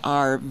people that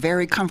are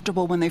very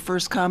comfortable when they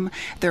first come.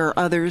 There are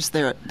others,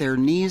 their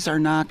knees are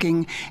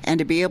knocking, and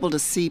to be able to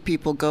see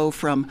people go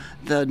from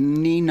the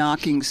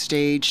knee-knocking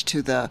stage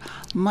to the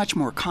much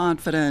more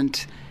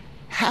confident,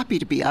 happy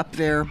to be up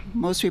there.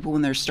 Most people,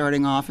 when they're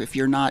starting off, if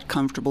you're not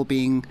comfortable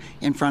being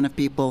in front of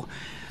people,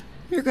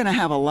 you're going to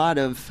have a lot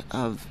of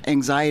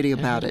anxiety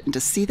about it. And to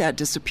see that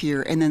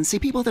disappear and then see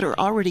people that are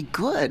already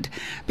good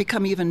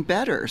become even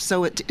better.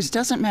 So it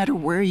doesn't matter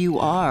where you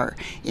are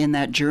in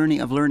that journey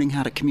of learning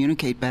how to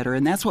communicate better.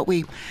 And that's what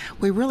we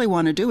really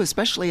want to do,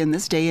 especially in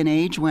this day and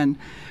age when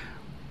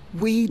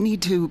we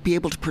need to be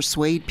able to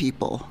persuade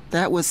people.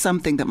 That was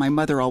something that my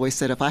mother always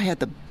said, if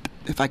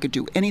I could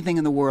do anything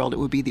in the world, it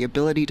would be the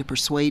ability to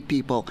persuade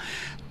people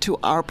to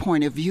our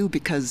point of view,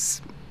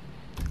 because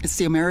it's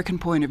the American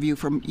point of view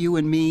from you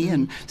and me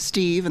and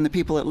Steve and the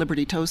people at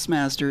Liberty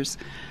Toastmasters,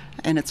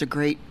 and it's a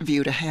great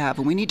view to have.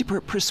 And we need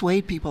to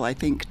persuade people, I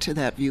think, to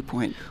that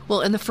viewpoint.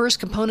 Well, and the first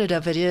component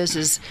of it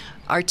is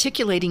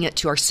articulating it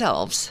to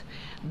ourselves,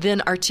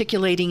 then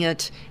articulating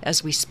it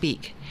as we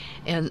speak.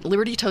 And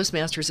Liberty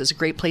Toastmasters is a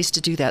great place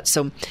to do that.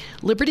 So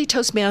Liberty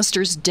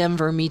Toastmasters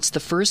Denver meets the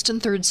first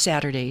and third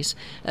Saturdays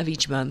of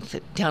each month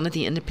down at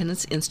the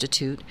Independence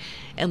Institute.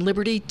 And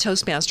Liberty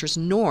Toastmasters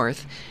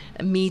North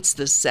meets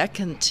the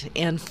second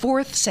and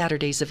fourth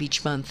Saturdays of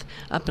each month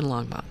up in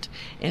Longmont.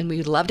 And we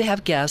would love to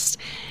have guests.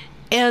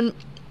 And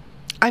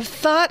I've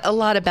thought a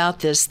lot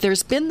about this.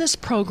 There's been this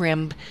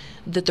program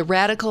that the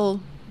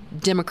radical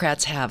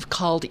Democrats have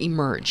called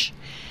Emerge.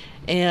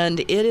 And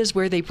it is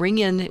where they bring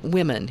in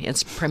women.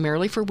 It's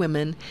primarily for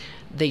women.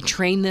 They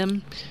train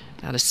them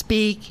how to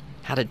speak,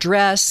 how to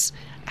dress,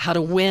 how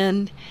to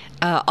win,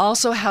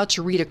 also how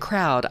to read a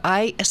crowd.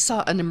 I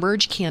saw an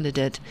Emerge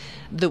candidate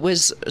that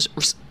was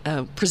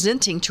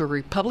presenting to a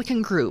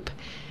Republican group,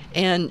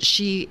 and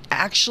she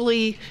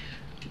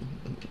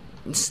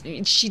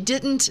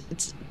didn't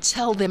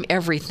tell them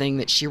everything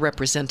that she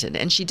represented,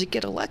 and she did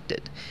get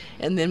elected.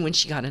 And then when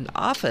she got into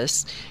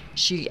office,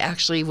 she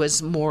actually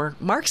was more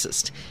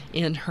Marxist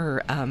in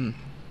her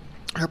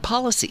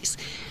policies.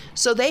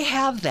 So they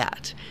have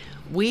that.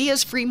 We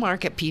as free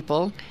market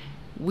people,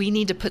 we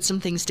need to put some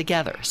things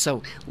together.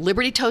 So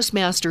Liberty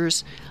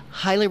Toastmasters,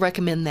 highly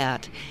recommend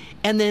that.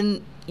 And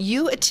then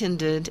you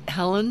attended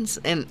Helen's,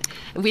 and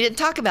we didn't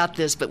talk about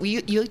this, but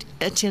you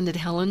attended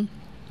Helen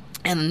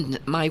and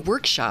my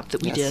workshop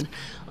that we did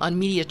on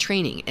media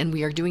training. And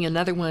we are doing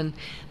another one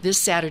this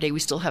Saturday. We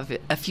still have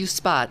a few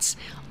spots.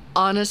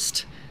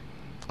 Honest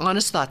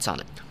thoughts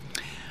on it.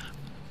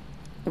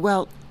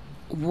 Well,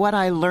 what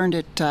I learned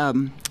at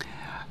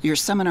your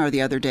seminar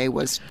the other day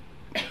was,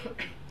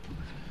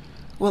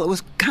 well, it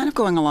was kind of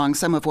going along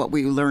some of what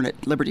we learn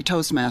at Liberty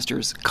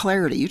Toastmasters.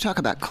 Clarity. You talk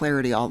about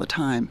clarity all the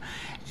time.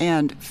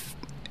 And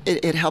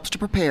it helps to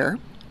prepare,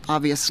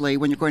 obviously,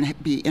 when you're going to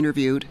be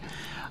interviewed.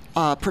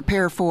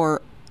 Prepare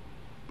for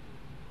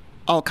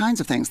all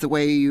kinds of things, the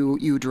way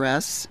you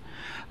dress,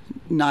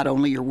 not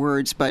only your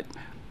words, but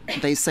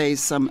they say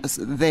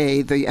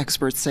the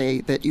experts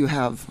say that you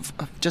have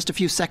just a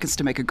few seconds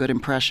to make a good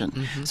impression.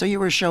 Mm-hmm. So you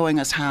were showing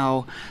us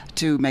how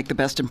to make the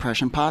best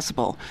impression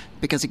possible,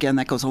 because again,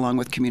 that goes along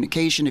with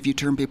communication. If you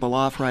turn people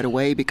off right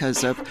away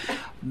because of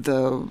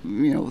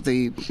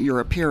your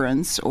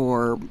appearance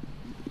or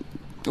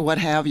what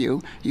have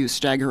you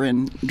stagger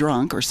in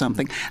drunk or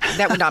something.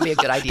 That would not be a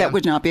good idea. That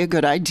would not be a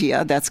good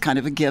idea. That's kind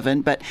of a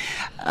given. But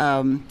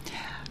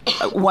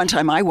one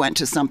time I went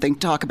to something,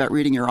 talk about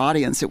reading your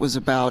audience. It was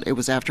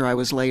after I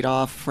was laid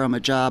off from a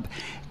job,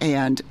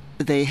 and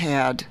they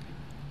had,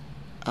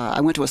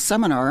 I went to a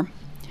seminar.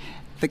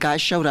 The guy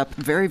showed up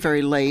very,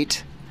 very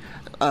late,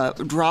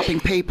 dropping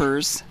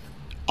papers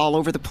all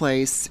over the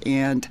place.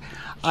 And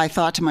I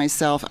thought to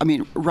myself,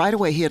 right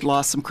away he had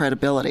lost some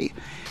credibility.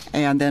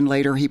 And then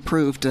later he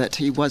proved that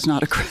he was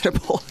not a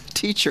credible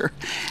teacher.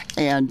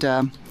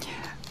 And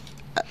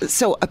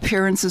So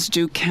appearances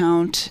do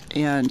count,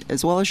 and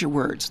as well as your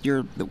words,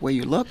 the way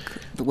you look,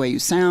 the way you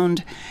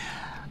sound,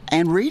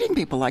 and reading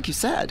people, like you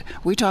said.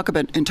 We talk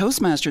about, in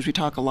Toastmasters, we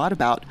talk a lot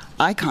about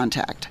eye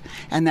contact,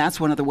 and that's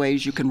one of the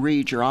ways you can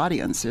read your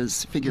audience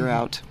is figure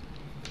out,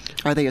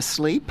 are they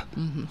asleep?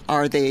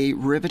 Are they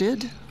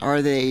riveted?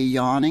 Are they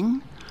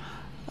yawning?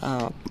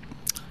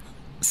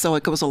 So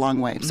it goes a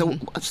long way. So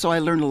I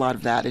learned a lot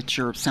of that at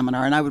your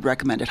seminar, and I would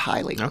recommend it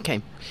highly.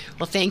 Okay.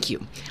 Well, thank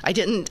you. I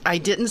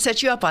didn't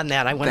set you up on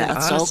that. I wanted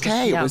That's honest,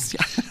 okay. Yeah, It was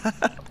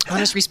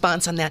honest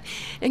response on that.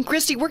 And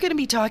Christie, we're going to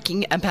be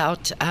talking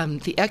about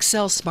the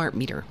Xcel Smart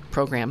Meter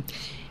program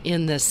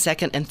in the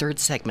second and third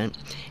segment,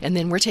 and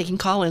then we're taking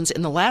call-ins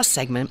in the last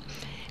segment.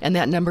 And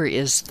that number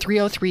is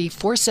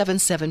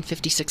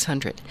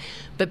 303-477-5600.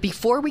 But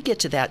before we get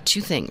to that,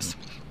 two things.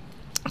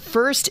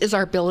 First is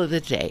our bill of the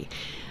day.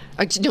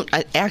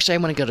 Actually, I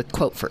want to go to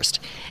quote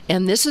first.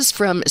 And this is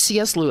from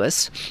C.S.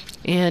 Lewis,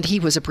 and he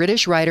was a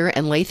British writer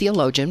and lay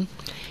theologian.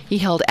 He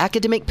held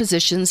academic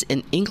positions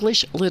in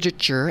English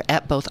literature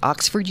at both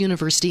Oxford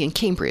University and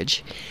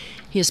Cambridge.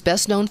 He is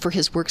best known for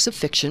his works of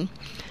fiction,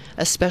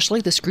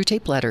 especially the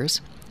Screwtape Letters,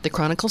 the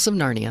Chronicles of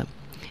Narnia,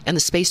 and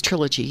the Space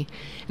Trilogy,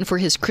 and for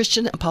his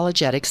Christian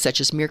apologetics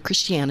such as Mere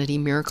Christianity,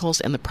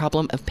 Miracles, and the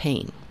Problem of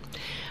Pain.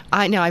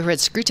 I read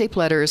Screwtape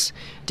Letters,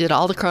 did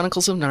all the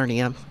Chronicles of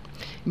Narnia,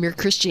 Mere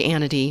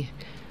Christianity,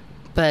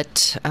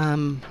 but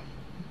I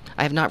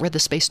have not read the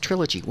Space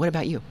Trilogy. What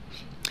about you?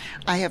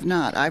 I have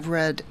not. I've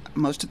read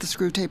most of the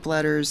Screwtape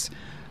Letters,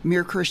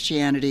 Mere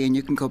Christianity, and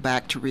you can go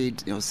back to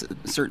read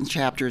certain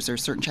chapters. There are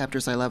certain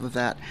chapters I love of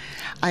that.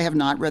 I have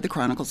not read the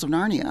Chronicles of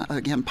Narnia.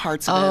 Again,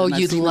 parts of it. Oh,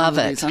 you'd love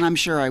it. And I'm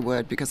sure I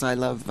would because I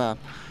love...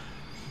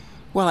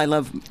 I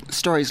love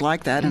stories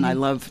like that, and I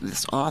love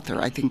this author.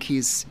 I think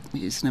he's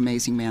an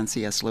amazing man,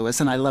 C.S. Lewis,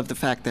 and I love the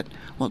fact that,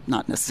 well,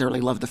 not necessarily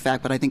love the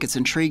fact, but I think it's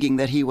intriguing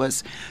that he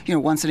was,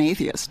 once an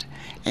atheist,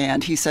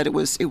 and he said it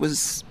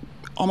was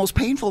almost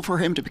painful for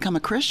him to become a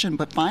Christian,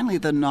 but finally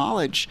the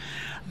knowledge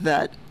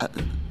that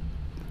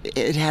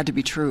it had to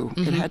be true.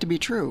 It had to be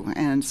true,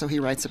 and so he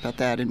writes about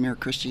that in Mere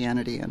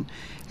Christianity, and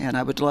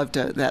I would love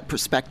that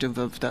perspective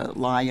of the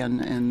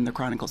lion in the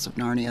Chronicles of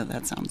Narnia.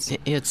 That sounds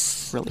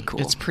really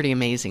cool. It's pretty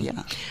amazing.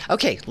 Yeah.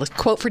 Okay, let's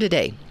quote for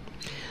today.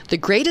 The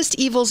greatest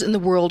evils in the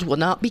world will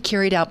not be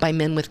carried out by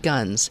men with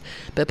guns,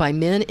 but by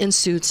men in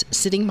suits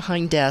sitting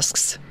behind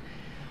desks.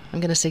 I'm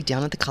going to say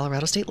down at the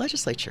Colorado State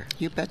Legislature.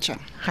 You betcha.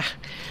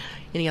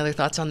 Any other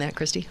thoughts on that,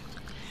 Christie?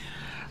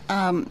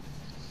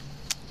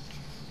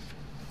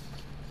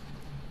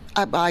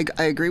 I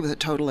agree with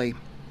it totally.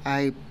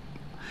 I'm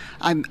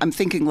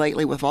thinking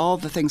lately with all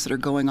the things that are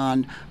going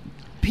on,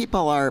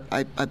 people are,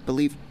 I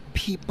believe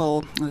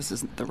people, this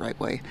isn't the right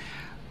way,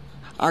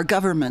 our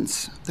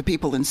governments, the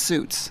people in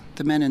suits,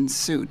 the men in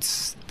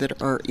suits that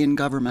are in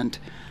government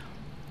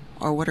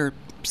are what are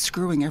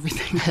screwing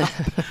everything up.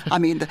 I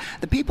mean,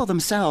 the people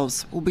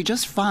themselves will be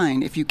just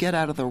fine if you get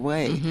out of their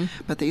way,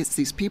 but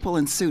these people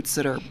in suits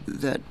that are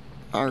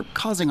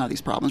causing all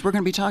these problems. We're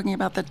going to be talking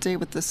about that today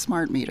with the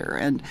smart meter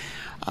and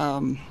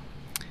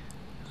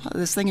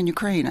this thing in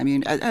Ukraine. I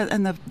mean,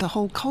 and the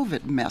whole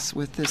COVID mess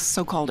with this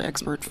so-called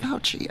expert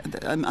Fauci,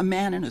 a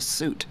man in a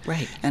suit.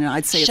 Right. And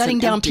I'd say shutting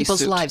it's an down empty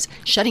people's suit. lives,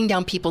 shutting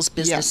down people's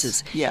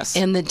businesses. Yes.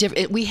 And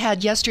we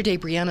had yesterday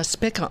Brianna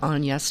Spica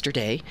on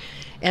yesterday,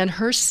 and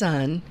her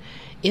son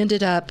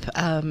ended up,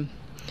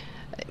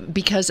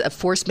 because of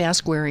forced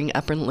mask wearing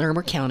up in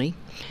Larimer County,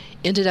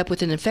 ended up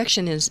with an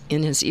infection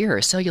in his ear,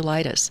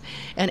 cellulitis.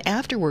 And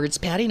afterwards,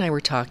 Patty and I were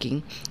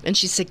talking, and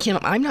she said, Kim,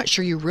 I'm not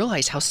sure you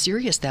realize how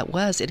serious that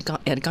was. It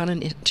had gone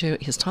into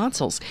his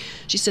tonsils.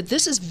 She said,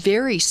 this is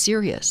very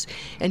serious.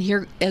 And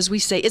here, as we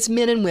say, it's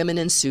men and women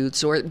in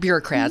suits or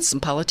bureaucrats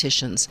and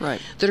politicians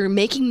that are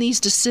making these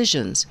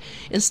decisions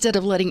instead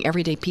of letting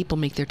everyday people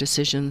make their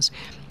decisions.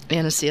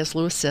 And as C.S.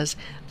 Lewis says,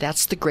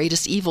 that's the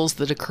greatest evils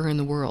that occur in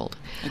the world.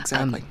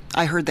 Exactly.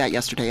 I heard that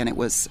yesterday, and it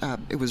was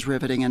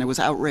riveting, and it was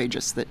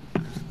outrageous that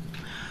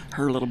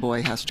her little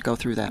boy has to go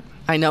through that.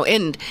 I know,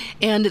 and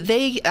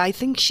they, I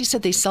think she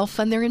said they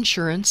self-fund their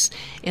insurance,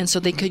 and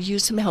so they could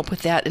use some help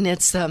with that. And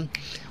it's,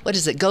 what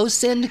is it? Go,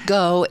 Send,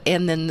 Go,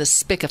 and then the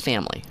Spica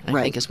family,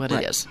 I think is what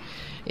it is,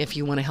 if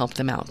you want to help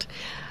them out.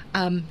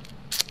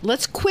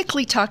 Let's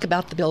quickly talk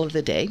about the bill of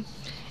the day,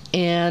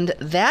 and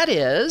that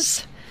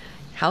is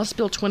House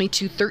Bill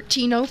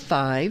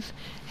 22-1305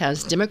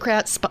 has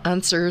Democrat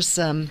sponsors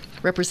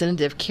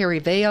Representative Carrie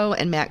Veo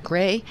and Matt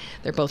Gray.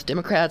 They're both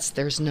Democrats.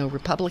 There's no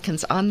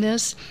Republicans on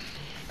this.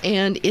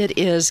 And it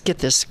is, get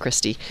this,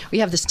 Christie, we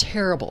have this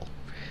terrible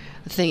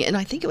thing, and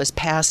I think it was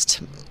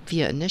passed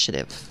via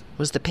initiative,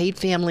 was the Paid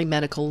Family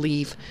Medical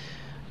Leave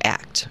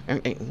Act.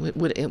 It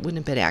wouldn't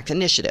have been Act,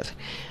 initiative.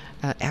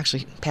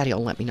 Actually, Patty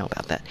will let me know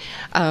about that.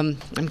 I'm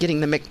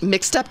getting them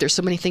mixed up. There's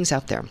so many things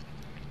out there.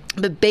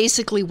 But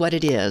basically what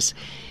it is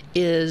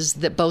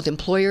that both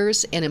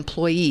employers and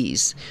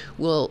employees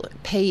will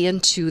pay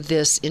into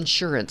this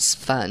insurance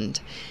fund,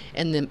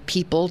 and then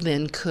people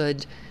then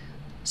could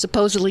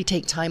supposedly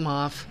take time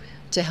off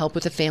to help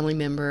with a family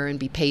member and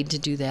be paid to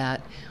do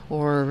that,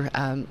 or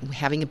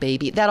having a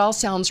baby. That all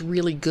sounds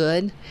really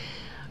good.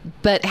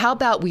 But how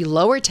about we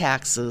lower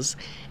taxes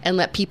and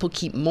let people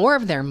keep more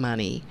of their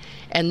money,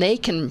 and they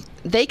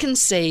can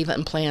save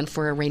and plan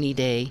for a rainy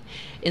day,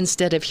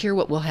 instead of here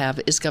what we'll have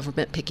is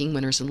government picking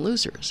winners and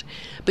losers.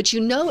 But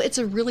it's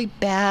a really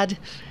bad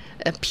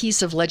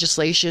piece of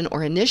legislation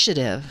or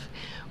initiative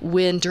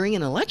when during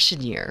an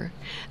election year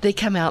they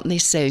come out and they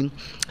say,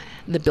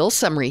 the bill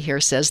summary here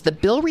says, the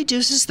bill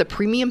reduces the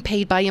premium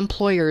paid by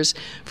employers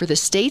for the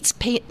state's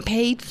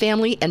paid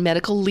family and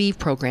medical leave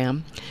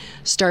program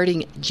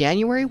starting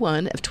January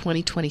 1 of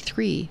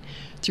 2023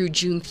 through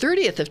June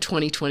 30th of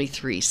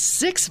 2023,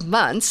 6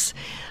 months,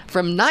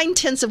 from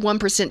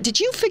 0.9%. Did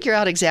you figure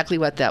out exactly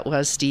what that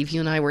was, Steve? You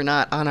and I were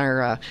not on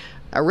our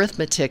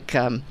arithmetic.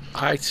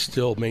 I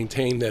still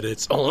maintain that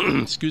it's,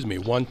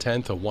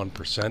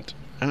 0.1%.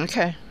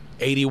 Okay.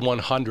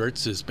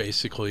 81/100ths is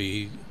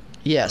basically...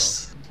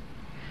 Yes.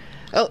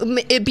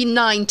 It'd be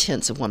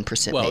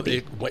 0.9%. Well,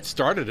 maybe. It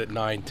started at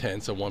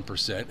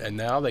 0.9%, and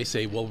now they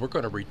say, well, we're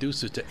going to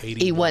reduce it to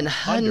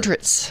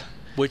 81/100ths.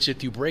 Which,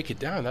 if you break it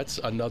down, that's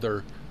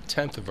another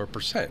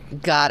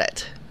 0.1%. Got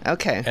it.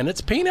 Okay. And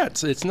it's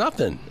peanuts. It's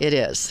nothing. It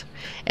is.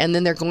 And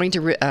then they're going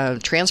to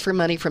transfer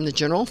money from the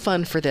general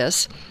fund for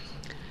this.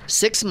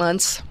 6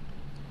 months.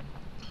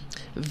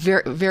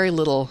 Very, very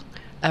little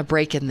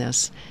break in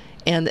this.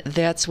 And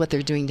that's what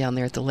they're doing down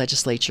there at the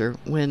legislature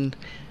when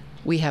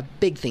we have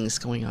big things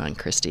going on,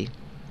 Christie.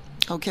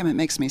 Oh, Kim, it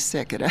makes me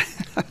sick.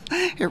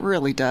 It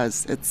really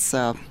does. It's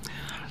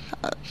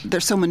they're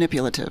so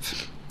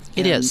manipulative.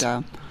 It is.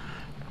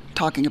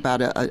 Talking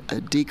about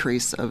a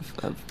decrease of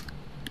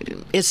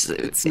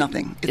it's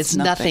nothing. It's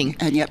nothing.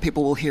 And yet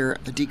people will hear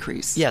a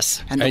decrease.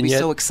 Yes. And they'll be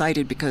so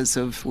excited because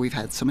we've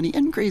had so many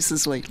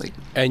increases lately.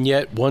 And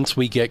yet, once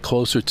we get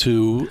closer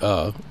to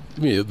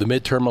the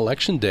midterm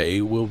election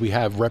day, will we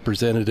have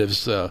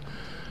Representatives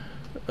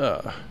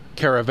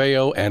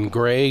Caraveo and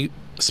Gray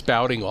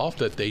spouting off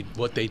that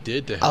what they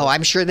did to help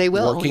I'm sure they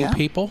will. Working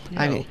people?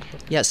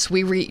 Yes,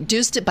 we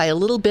reduced it by a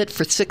little bit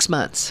for 6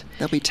 months.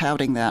 They'll be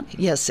touting that.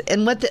 Yes,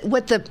 and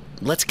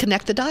let's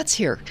connect the dots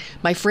here.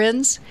 My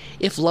friends,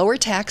 if lower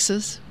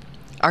taxes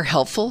are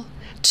helpful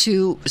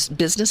to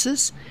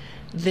businesses,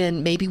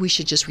 then maybe we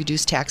should just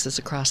reduce taxes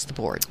across the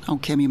board. Oh,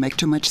 Kim, you make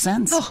too much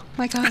sense. Oh,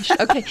 my gosh.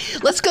 Okay,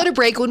 let's go to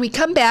break. When we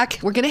come back,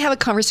 we're going to have a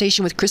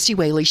conversation with Christie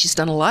Whaley. She's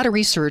done a lot of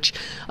research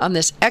on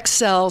this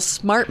Xcel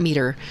smart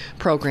meter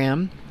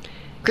program.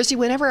 Christie,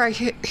 whenever I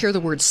hear the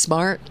word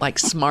smart, like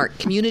smart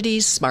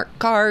communities, smart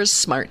cars,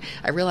 smart,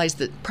 I realize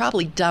that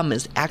probably dumb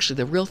is actually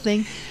the real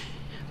thing,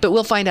 but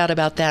we'll find out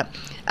about that.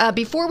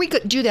 Before we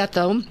do that,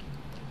 though,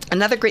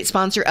 another great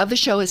sponsor of the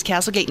show is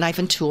Castlegate Knife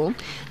and Tool,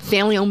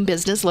 family-owned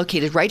business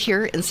located right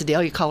here in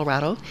Sedalia,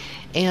 Colorado.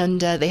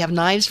 And they have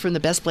knives from the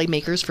best blade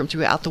makers from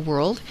throughout the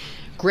world.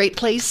 Great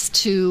place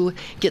to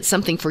get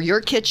something for your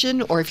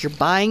kitchen, or if you're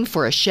buying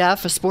for a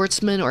chef, a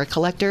sportsman, or a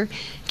collector,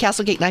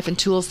 Castlegate Knife and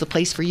Tool is the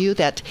place for you.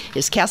 That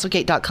is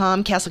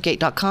castlegate.com,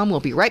 castlegate.com.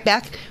 We'll be right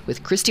back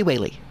with Christie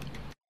Whaley.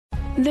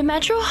 The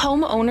metro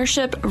home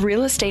ownership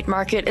real estate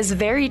market is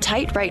very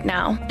tight right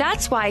now.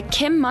 That's why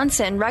Kim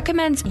Munson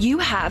recommends you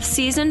have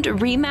seasoned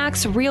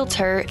RE/MAX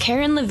realtor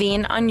Karen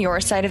Levine on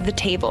your side of the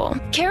table.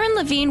 Karen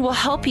Levine will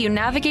help you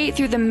navigate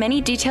through the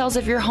many details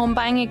of your home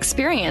buying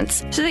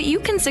experience so that you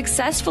can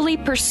successfully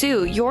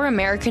pursue your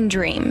American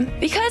dream.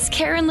 Because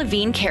Karen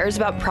Levine cares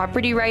about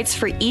property rights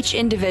for each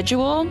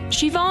individual,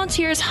 she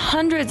volunteers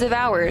hundreds of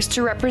hours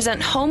to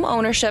represent home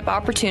ownership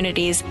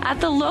opportunities at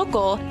the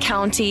local,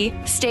 county,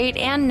 state,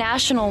 and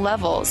national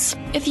levels.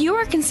 If you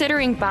are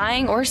considering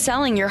buying or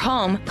selling your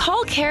home,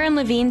 call Karen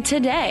Levine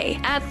today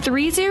at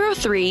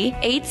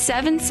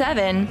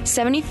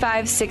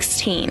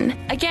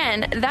 303-877-7516.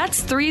 Again,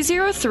 that's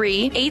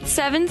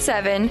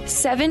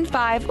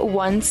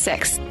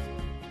 303-877-7516.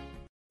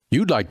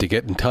 You'd like to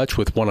get in touch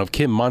with one of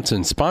Kim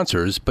Munson's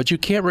sponsors, but you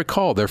can't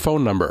recall their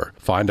phone number.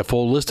 Find a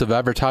full list of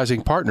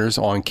advertising partners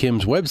on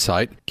Kim's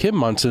website,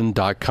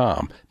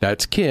 kimmunson.com.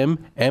 That's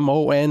Kim,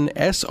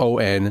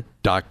 MONSON.com.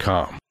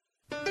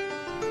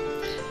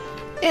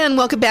 And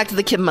welcome back to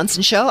the Kim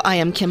Munson Show. I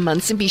am Kim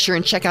Munson. Be sure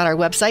and check out our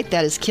website.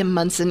 That is Kim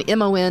Munson,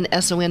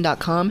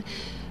 MONSON.com.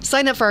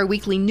 Sign up for our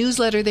weekly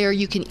newsletter there.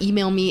 You can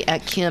email me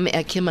at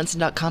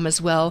kim@kimmunson.com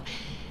as well.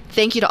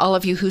 Thank you to all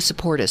of you who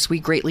support us. We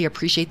greatly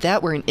appreciate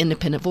that. We're an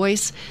independent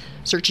voice,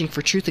 searching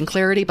for truth and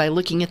clarity by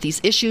looking at these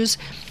issues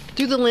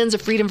through the lens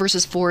of freedom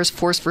versus force,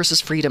 force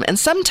versus freedom. And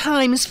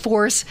sometimes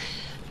force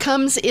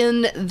comes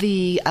in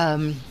the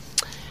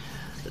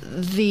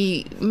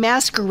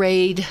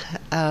masquerade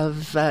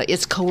of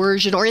its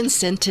coercion or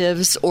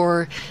incentives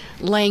or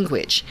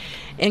language.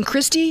 And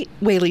Christie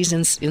Whaley's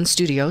in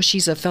studio.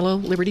 She's a fellow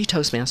Liberty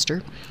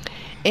Toastmaster.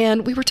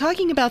 And we were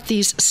talking about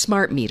these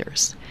smart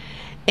meters.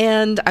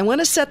 And I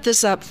want to set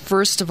this up,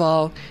 first of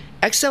all.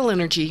 Xcel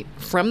Energy,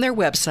 from their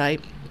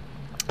website,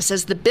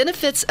 says the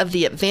benefits of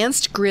the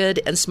advanced grid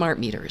and smart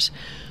meters.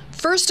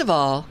 First of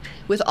all,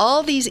 with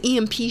all these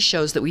EMP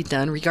shows that we've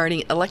done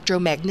regarding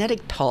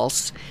electromagnetic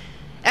pulse,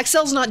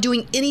 Xcel's not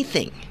doing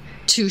anything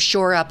to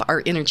shore up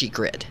our energy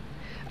grid.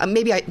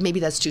 Maybe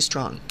that's too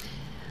strong.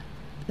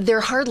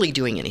 They're hardly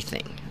doing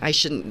anything.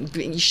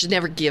 You should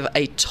never give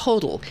a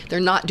total. They're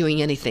not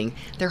doing anything.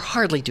 They're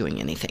hardly doing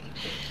anything.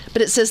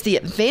 But it says the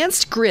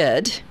advanced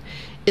grid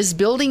is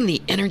building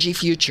the energy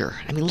future.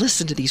 I mean,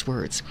 listen to these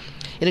words.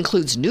 It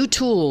includes new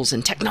tools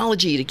and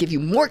technology to give you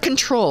more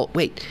control.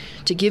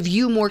 To give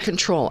you more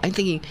control. I'm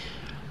thinking,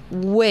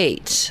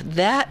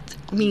 that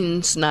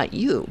means not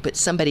you, but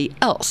somebody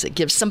else. It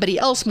gives somebody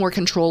else more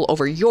control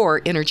over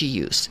your energy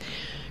use.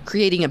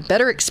 Creating a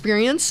better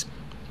experience,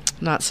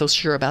 not so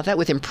sure about that,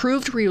 with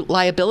improved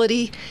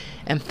reliability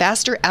and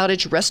faster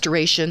outage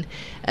restoration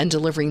and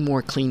delivering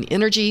more clean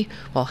energy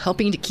while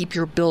helping to keep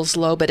your bills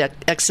low. But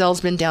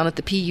Xcel's been down at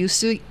the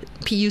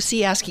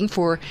PUC asking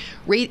for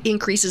rate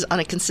increases on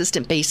a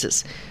consistent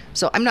basis.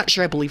 So I'm not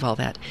sure I believe all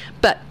that.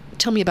 But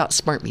tell me about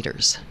smart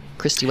meters,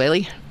 Christie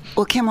Whaley.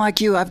 Well, Kim, like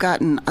you, I've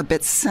gotten a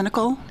bit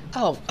cynical.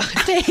 Oh,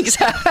 thanks.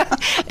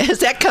 Is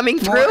that coming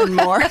through? More and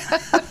more.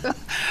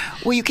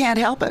 Well, you can't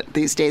help it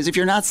these days. If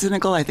you're not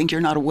cynical, I think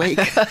you're not awake.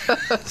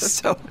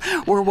 So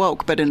we're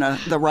woke, but in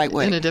the right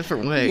way. In a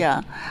different way.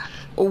 Yeah.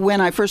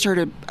 When I first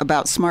heard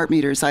about smart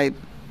meters, I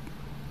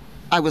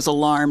was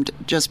alarmed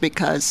just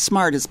because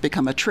smart has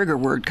become a trigger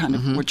word, kind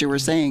of what you were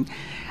saying.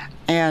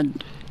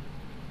 And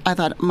I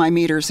thought, my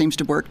meter seems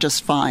to work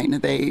just fine.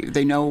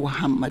 They know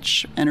how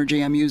much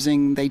energy I'm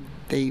using. They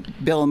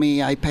bill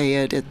me, I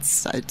pay it.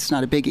 It's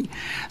not a biggie.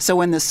 So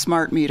when this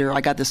smart meter,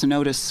 I got this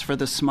notice for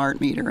the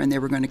smart meter, and they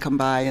were going to come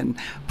by and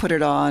put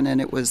it on,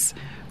 and it was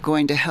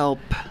going to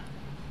help.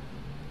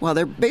 Well,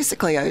 they're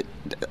basically, I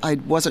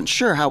wasn't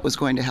sure how it was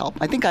going to help.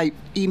 I think I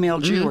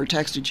emailed you or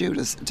texted you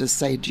to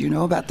say, do you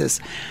know about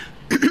this?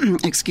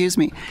 Excuse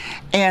me.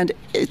 And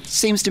it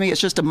seems to me it's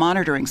just a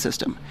monitoring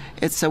system.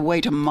 It's a way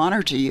to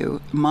monitor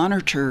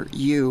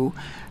you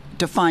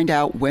to find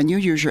out when you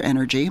use your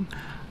energy.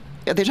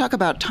 They talk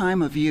about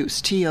time of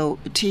use,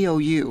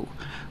 TOU,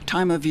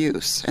 time of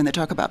use, and they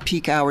talk about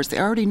peak hours. They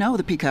already know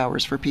the peak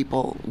hours for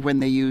people when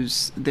they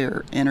use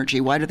their energy.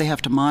 Why do they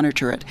have to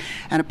monitor it?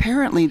 And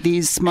apparently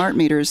these smart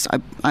meters,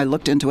 I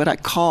looked into it, I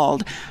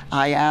called,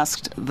 I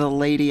asked the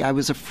lady,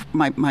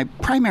 my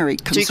primary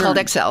concern. So you called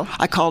Xcel?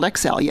 I called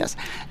Xcel, yes.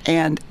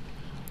 And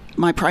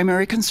my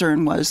primary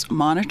concern was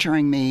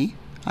monitoring me.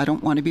 I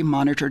don't want to be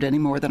monitored any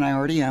more than I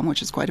already am,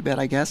 which is quite a bit,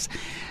 I guess,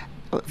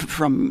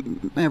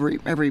 from every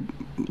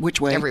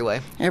which way. Every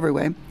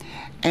way.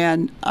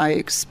 And I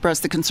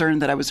expressed the concern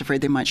that I was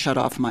afraid they might shut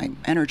off my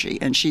energy.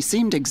 And she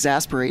seemed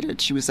exasperated.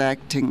 She was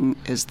acting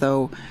as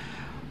though,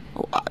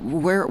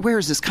 where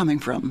is this coming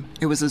from?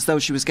 It was as though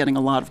she was getting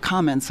a lot of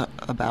comments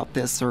about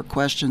this or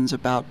questions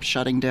about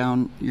shutting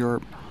down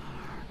your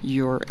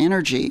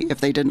energy if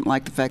they didn't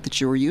like the fact that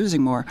you were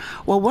using more.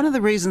 Well, one of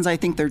the reasons I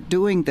think they're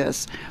doing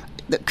this,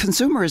 the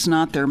consumer is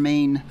not their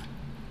main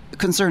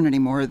concern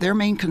anymore. Their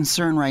main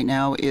concern right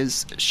now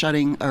is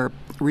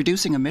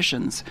reducing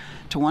emissions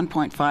to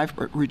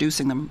 1.5,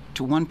 reducing them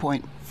to from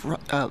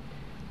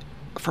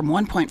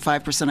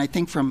 1.5%, I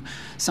think, from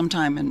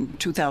sometime in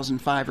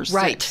 2005 or 6,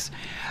 right,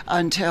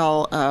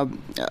 until,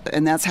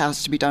 and that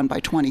has to be done by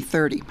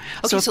 2030.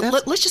 Okay, so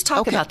let's just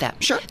talk about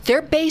that. Sure.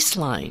 Their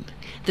baseline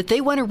that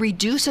they want to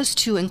reduce us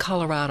to in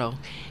Colorado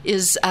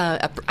is,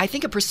 I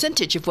think, a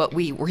percentage of what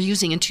we were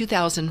using in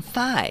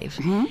 2005.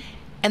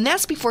 And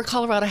that's before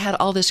Colorado had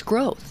all this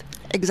growth.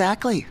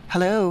 Exactly.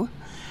 Hello.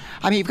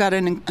 I mean, you've got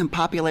an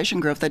population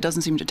growth that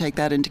doesn't seem to take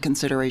that into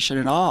consideration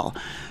at all.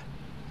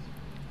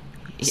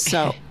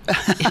 So,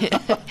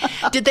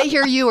 did they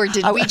hear you, or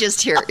did we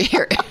just hear?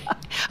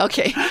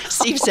 Okay,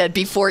 Steve said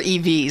before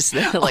EVs.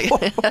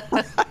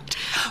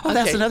 Well,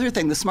 that's another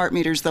thing. The smart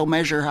meters, they'll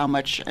measure how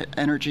much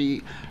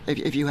energy,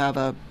 if you have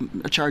a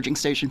charging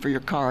station for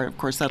your car, of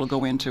course, that'll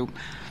go into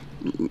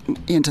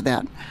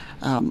that.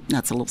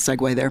 That's a little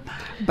segue there.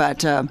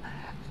 But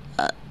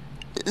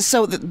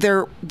so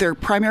their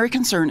primary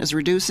concern is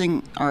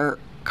reducing our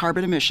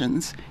carbon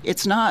emissions.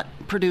 It's not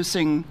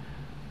producing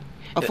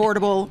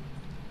affordable,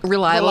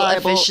 reliable,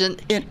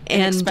 efficient, and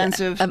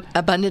inexpensive,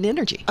 abundant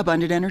energy.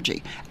 Abundant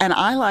energy. And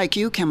I, like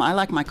you, Kim, I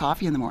like my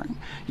coffee in the morning.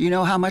 You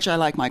know how much I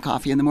like my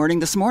coffee in the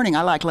morning. This morning,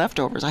 I like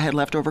leftovers. I had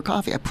leftover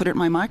coffee. I put it in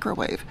my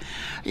microwave.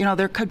 You know,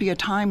 there could be a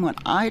time when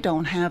I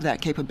don't have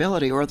that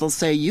capability, or they'll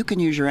say you can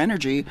use your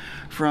energy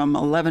from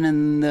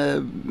 11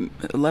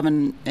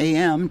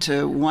 a.m.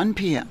 to 1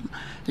 p.m.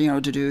 You know,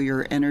 to do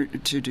your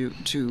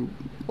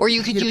or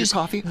you could use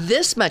coffee.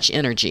 This much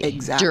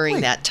energy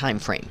during that time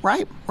frame.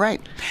 Right.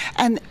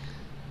 And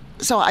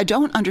so I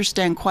don't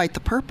understand quite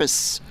the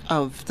purpose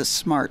of the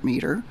smart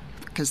meter,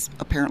 because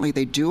apparently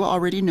they do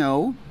already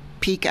know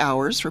peak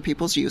hours for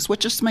people's use, which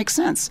just makes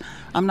sense.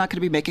 I'm not going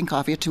to be making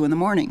coffee at 2 in the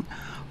morning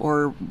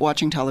or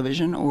watching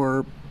television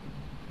or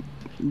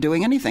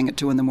doing anything at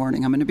 2 in the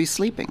morning. I'm going to be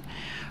sleeping.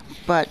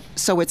 But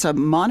so it's a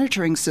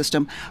monitoring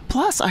system.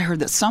 Plus, I heard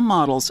that some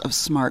models of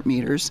smart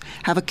meters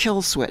have a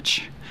kill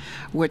switch,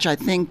 which I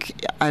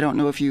don't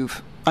know if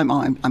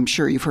I'm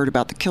sure you've heard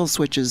about the kill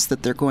switches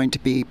that they're going to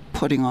be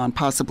putting on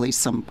possibly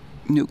some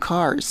new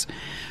cars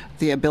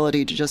the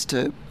ability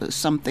to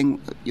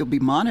something, you'll be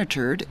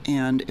monitored,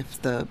 and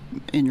if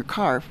in your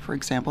car, for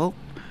example,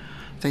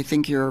 they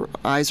think your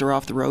eyes are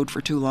off the road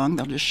for too long,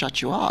 they'll just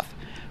shut you off.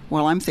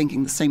 Well, I'm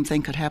thinking the same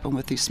thing could happen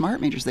with these smart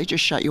meters. They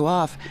just shut you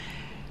off.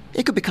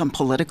 It could become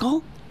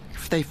political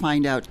if they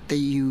find out that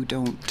you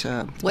don't.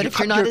 What if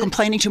you're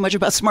complaining too much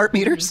about smart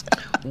meters?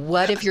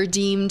 What if you're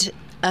deemed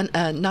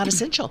not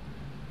essential?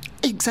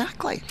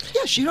 Exactly.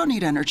 Yes, you don't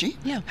need energy.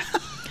 Yeah.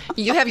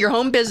 You have your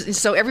home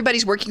business, so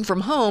everybody's working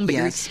from home. But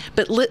yes.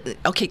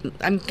 Okay,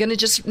 I'm going to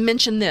just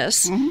mention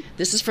this. Mm-hmm.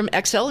 This is from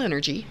Xcel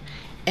Energy,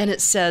 and it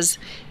says,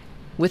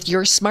 with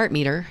your smart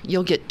meter,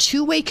 you'll get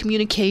two-way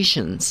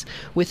communications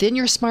within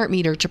your smart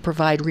meter to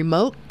provide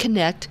remote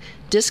connect,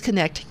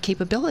 disconnect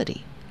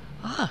capability.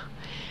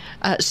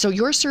 So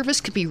your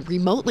service could be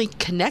remotely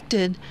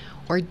connected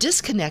or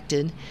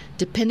disconnected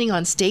depending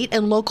on state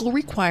and local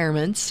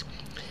requirements.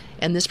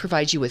 And this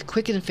provides you with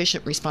quick and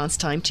efficient response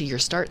time to your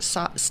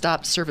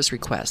start-stop service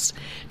requests.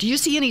 Do you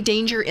see any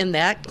danger in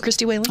that,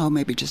 Christie Whaley? Oh,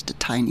 maybe just a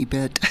tiny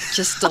bit.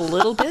 Just a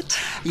little bit?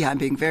 Yeah, I'm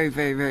being very,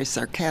 very, very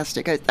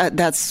sarcastic. I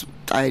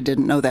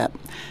didn't know that.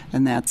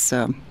 And that's,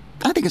 I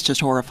think it's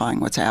just horrifying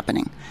what's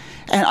happening.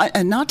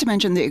 And not to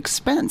mention the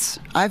expense.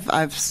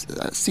 I've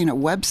seen a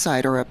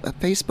website or a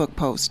Facebook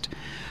post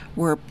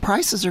where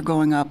prices are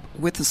going up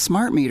with the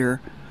smart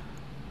meter,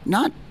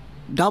 not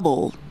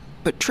double,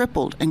 but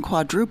tripled and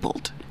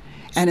quadrupled.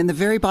 And in the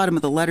very bottom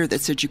of the letter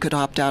that said you could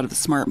opt out of the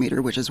smart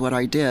meter, which is what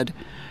I did,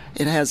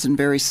 it has in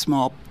very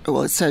small,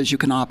 it says you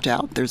can opt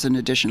out. There's an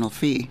additional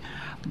fee.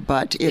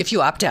 But if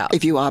you opt out.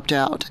 If you opt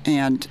out.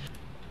 And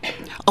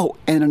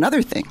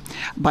another thing,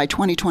 by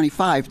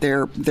 2025,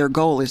 their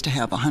goal is to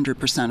have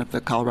 100% of the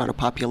Colorado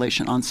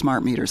population on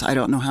smart meters. I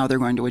don't know how they're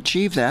going to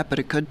achieve that, but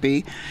it could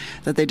be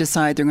that they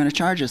decide they're going to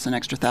charge us an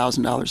extra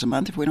 $1,000 a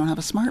month if we don't have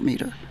a smart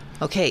meter.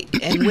 Okay,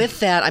 and with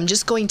that, I'm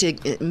just going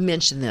to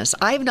mention this.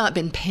 I've not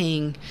been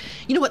paying.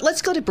 You know what?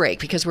 Let's go to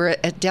break because we're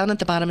down at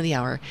the bottom of the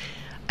hour,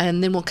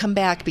 and then we'll come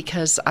back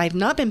because I've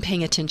not been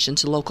paying attention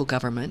to local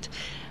government.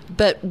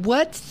 But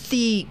what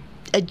the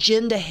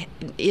agenda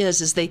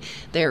is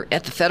they're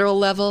at the federal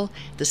level,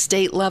 the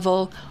state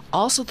level,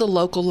 also the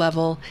local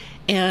level,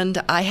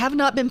 and I have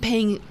not been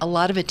paying a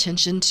lot of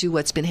attention to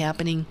what's been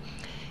happening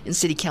in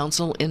city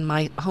council in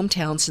my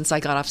hometown since I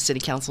got off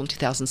city council in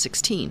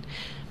 2016.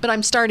 But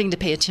I'm starting to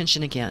pay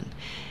attention again.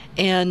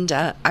 And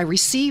I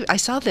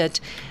saw that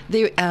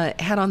they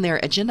had on their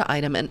agenda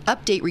item an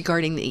update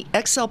regarding the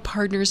Xcel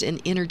Partners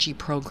in Energy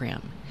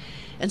program.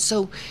 And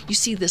so you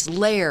see this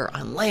layer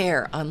on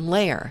layer on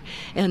layer.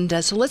 And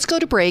so let's go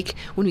to break.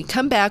 When we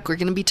come back, we're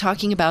going to be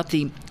talking about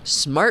the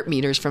smart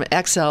meters from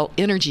Xcel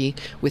Energy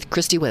with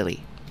Christie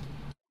Whaley.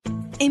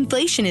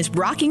 Inflation is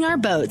rocking our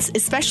boats,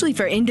 especially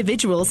for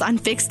individuals on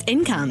fixed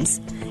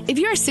incomes. If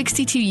you are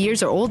 62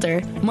 years or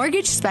older,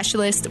 mortgage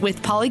specialist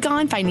with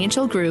Polygon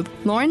Financial Group,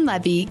 Lauren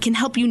Levy, can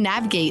help you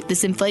navigate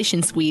this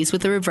inflation squeeze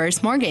with a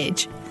reverse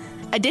mortgage.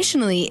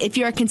 Additionally, if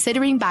you are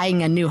considering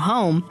buying a new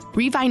home,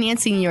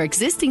 refinancing your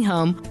existing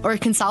home, or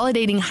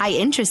consolidating high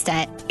interest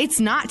debt, it's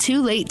not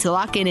too late to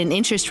lock in an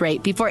interest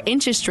rate before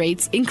interest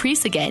rates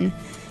increase again.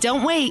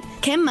 Don't wait.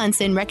 Kim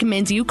Munson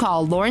recommends you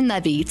call Lauren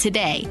Levy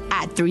today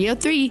at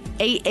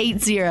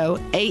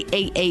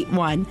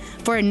 303-880-8881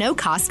 for a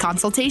no-cost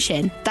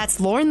consultation. That's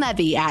Lauren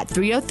Levy at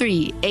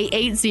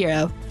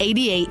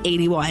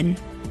 303-880-8881.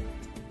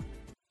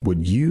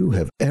 Would you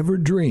have ever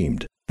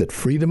dreamed that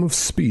freedom of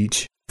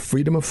speech,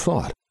 freedom of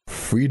thought,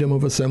 freedom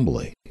of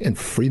assembly, and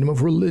freedom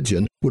of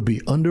religion would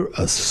be under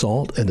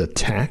assault and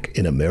attack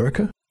in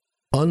America?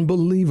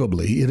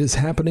 Unbelievably, it is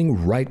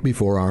happening right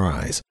before our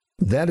eyes.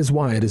 That is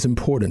why it is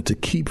important to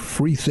keep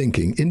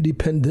free-thinking,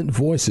 independent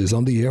voices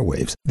on the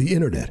airwaves, the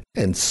internet,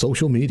 and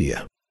social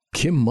media.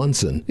 Kim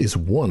Munson is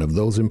one of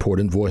those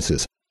important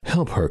voices.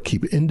 Help her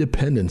keep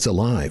independence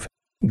alive.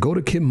 Go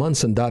to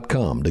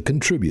KimMunson.com to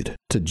contribute,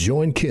 to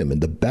join Kim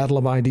in the battle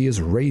of ideas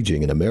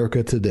raging in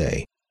America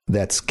today.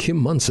 That's Kim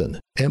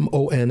Munson,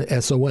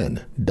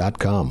 MONSON.com.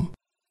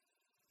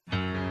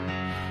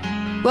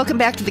 Welcome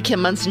back to the Kim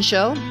Munson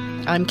Show.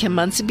 I'm Kim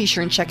Munson. Be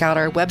sure and check out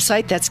our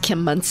website. That's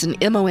Kim Munson,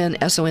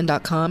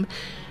 MONSON.com.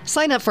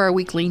 Sign up for our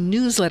weekly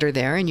newsletter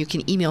there, and you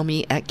can email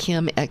me at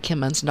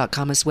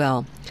kim@kimmunson.com as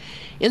well.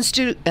 In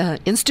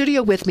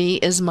studio with me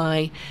is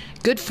my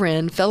good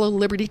friend, fellow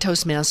Liberty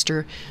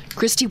Toastmaster,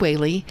 Christie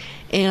Whaley.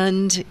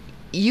 And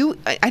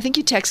I think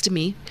you texted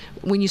me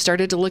when you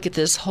started to look at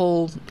this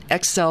whole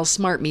Xcel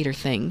smart meter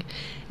thing,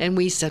 and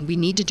we said we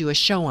need to do a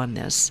show on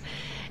this.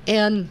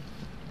 And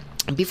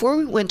before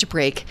we went to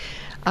break,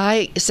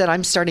 I said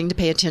I'm starting to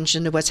pay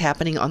attention to what's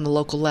happening on the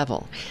local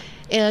level.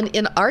 And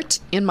in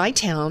my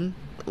town,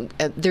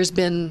 there's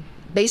been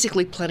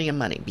basically plenty of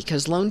money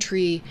because Lone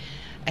Tree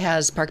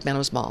has Park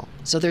Meadows Mall.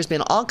 So there's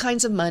been all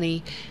kinds of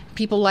money.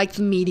 People like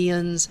the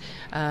medians.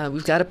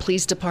 We've got a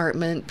police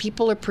department.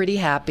 People are pretty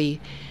happy.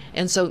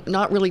 And so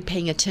not really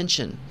paying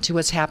attention to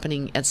what's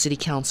happening at City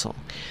Council.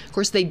 Of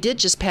course, they did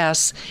just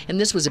pass, and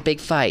this was a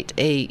big fight,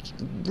 a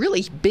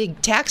really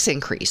big tax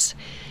increase.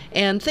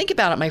 And think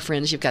about it, my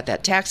friends. You've got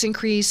that tax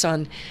increase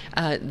on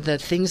the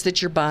things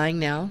that you're buying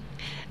now,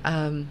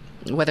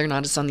 whether or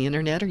not it's on the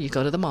internet or you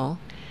go to the mall.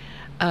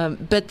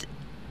 But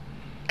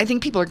I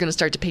think people are going to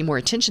start to pay more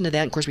attention to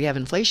that. Of course, we have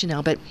inflation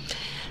now. But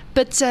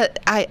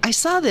I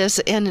saw this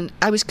and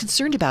I was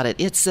concerned about it.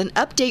 It's an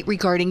update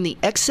regarding the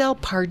Xcel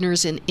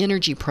Partners in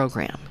Energy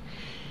program.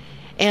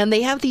 And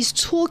they have these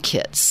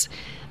toolkits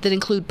that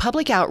include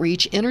public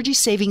outreach, energy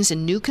savings,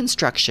 and new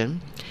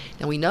construction.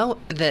 And we know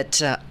that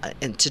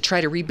to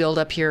try to rebuild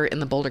up here in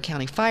the Boulder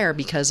County fire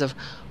because of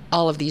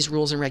all of these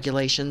rules and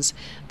regulations,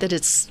 that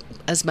it's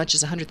as much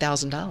as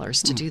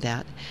 $100,000 to do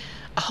that.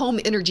 Home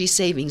energy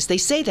savings, they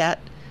say that,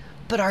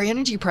 but our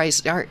energy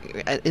price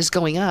is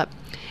going up.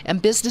 And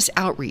business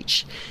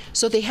outreach.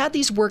 So they had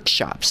these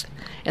workshops,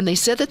 and they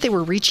said that they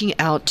were reaching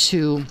out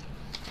to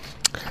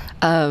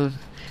the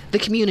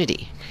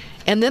community.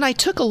 And then I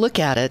took a look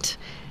at it,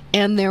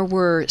 and there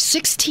were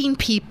 16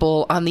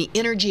 people on the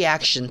Energy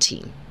Action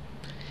Team.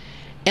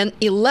 And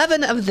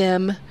 11 of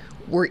them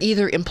were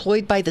either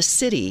employed by the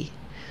city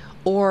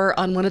or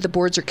on one of the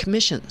boards or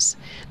commissions.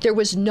 There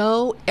was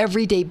no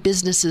everyday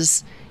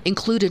businesses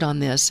included on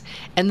this.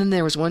 And then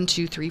there was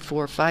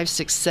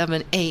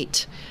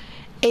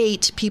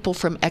 8 people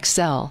from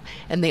Xcel,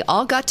 and they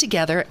all got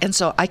together. And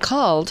so I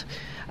called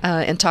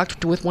and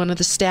talked with one of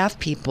the staff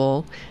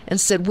people and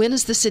said, when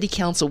is the city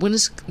council? When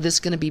is this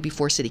going to be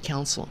before city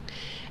council?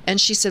 And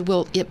she said,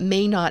 well, it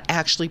may not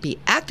actually be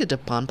acted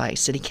upon by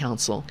city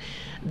council,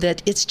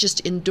 that it's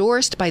just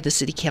endorsed by the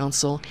city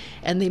council,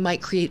 and they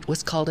might create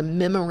what's called a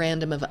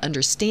memorandum of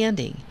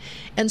understanding.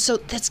 And so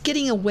that's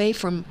getting away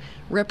from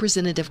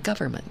representative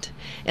government.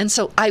 And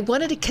so I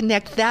wanted to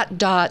connect that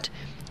dot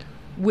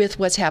with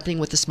what's happening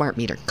with the smart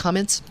meter.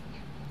 Comments?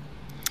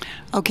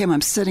 Oh, Kim,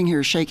 I'm sitting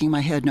here shaking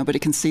my head. Nobody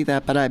can see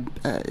that, but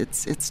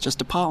it's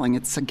just appalling.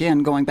 It's,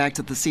 again, going back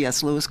to the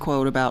C.S. Lewis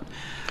quote about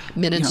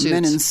men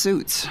in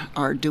suits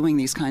are doing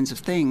these kinds of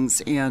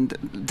things, and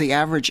the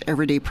average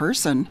everyday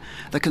person,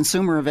 the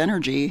consumer of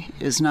energy,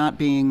 is not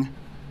being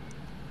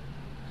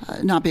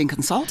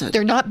consulted.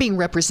 They're not being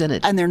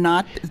represented. And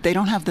they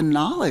don't have the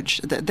knowledge.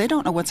 They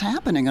don't know what's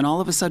happening, and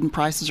all of a sudden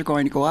prices are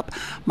going to go up.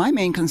 My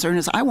main concern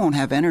is I won't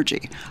have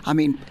energy. I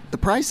mean, the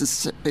price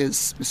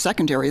is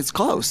secondary. It's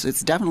close.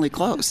 It's definitely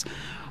close.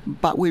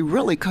 But we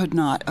really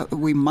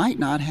we might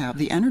not have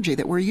the energy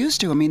that we're used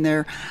to. I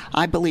mean,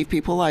 I believe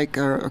people like,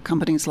 or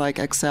companies like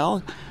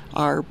Xcel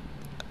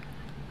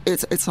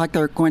it's like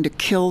they're going to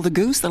kill the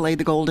goose that laid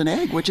the golden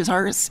egg, which is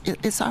our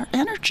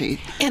energy.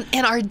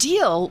 And our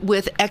deal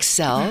with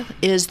Xcel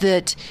is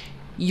that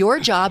your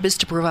job is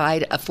to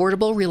provide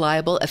affordable,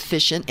 reliable,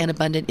 efficient, and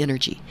abundant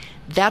energy.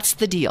 That's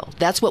the deal.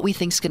 That's what we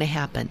think is going to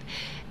happen.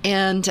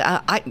 And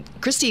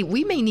Christie,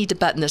 we may need to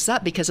button this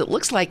up because it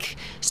looks like,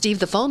 Steve,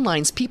 the phone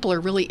lines, people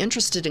are really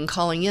interested in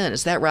calling in.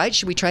 Is that right?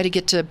 Should we try to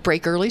get to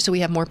break early so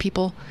we have more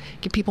people,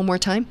 give people more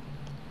time?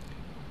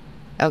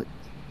 Oh.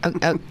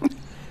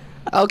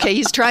 Okay,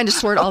 he's trying to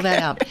sort all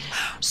that out.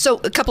 So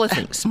a couple of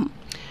things.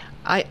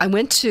 I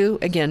went to,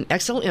 again,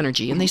 Xcel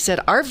Energy, and they said,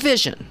 our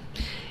vision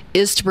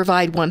is to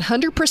provide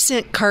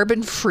 100%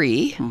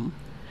 carbon-free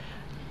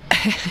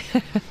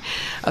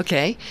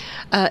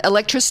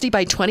electricity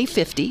by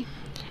 2050,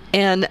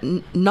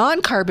 and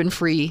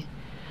non-carbon-free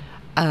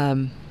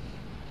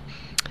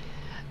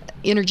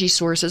energy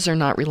sources are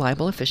not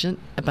reliable, efficient,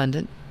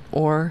 abundant,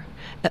 or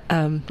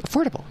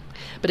affordable.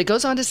 But it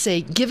goes on to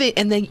say,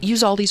 and they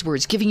use all these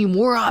words, giving you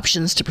more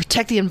options to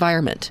protect the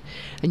environment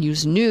and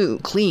use new,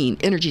 clean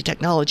energy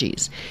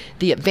technologies.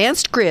 The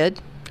advanced grid,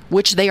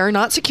 which they are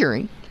not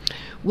securing,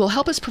 will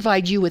help us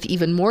provide you with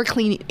even more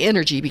clean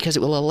energy because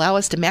it will allow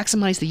us to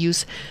maximize the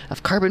use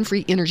of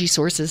carbon-free energy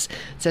sources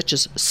such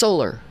as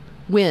solar,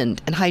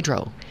 wind, and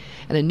hydro.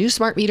 And a new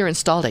smart meter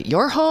installed at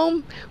your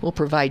home will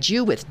provide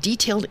you with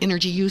detailed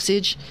energy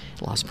usage.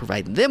 It'll also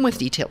provide them with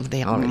detailed,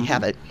 they already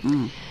have it,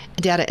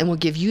 data, and will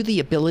give you the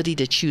ability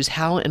to choose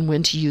how and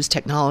when to use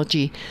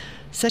technology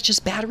such as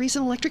batteries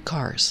and electric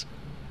cars.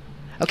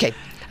 Okay,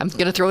 I'm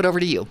going to throw it over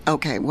to you.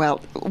 Okay, well,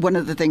 one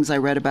of the things I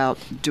read about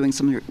doing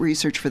some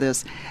research for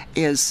this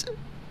is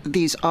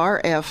these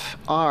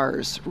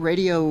RFRs,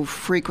 radio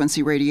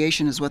frequency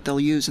radiation, is what they'll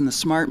use in the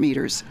smart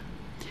meters.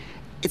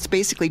 It's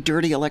basically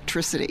dirty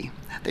electricity.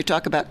 They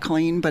talk about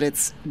clean, but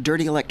it's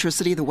dirty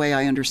electricity the way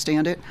I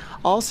understand it.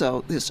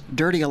 Also, this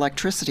dirty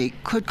electricity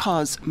could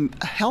cause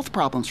health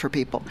problems for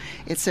people.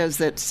 It says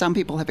that some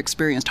people have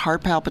experienced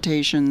heart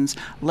palpitations,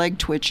 leg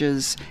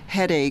twitches,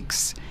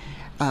 headaches,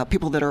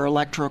 people that are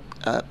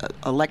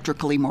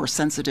electrically more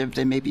sensitive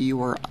than maybe you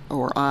or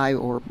I,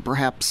 or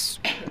perhaps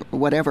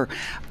whatever.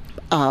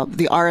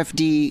 The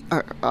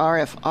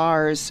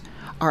RFRs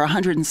are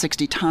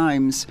 160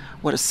 times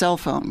what a cell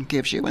phone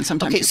gives you. And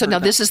sometimes so now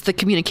this is the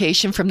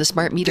communication from the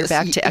smart meter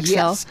back to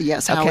Xcel?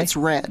 Yes, how it's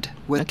read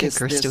with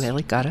Christie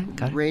Whaley, got it.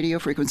 Radio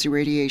frequency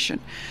radiation.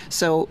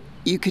 So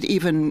you could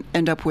even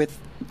end up with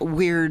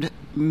weird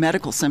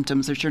medical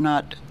symptoms that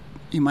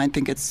you might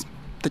think it's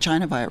the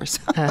China virus.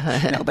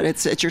 No, but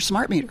it's your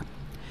smart meter.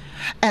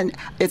 And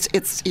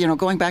it's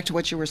going back to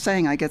what you were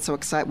saying, I get so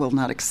excited. Well,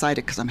 not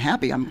excited because I'm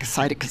happy. I'm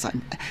excited because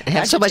I'm I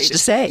have so much to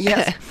say.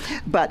 Yes.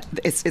 But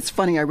it's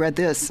funny. I read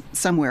this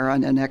somewhere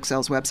on an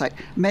Xcel's website.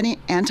 Many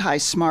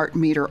anti-smart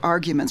meter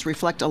arguments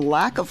reflect a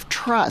lack of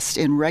trust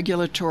in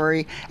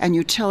regulatory and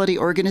utility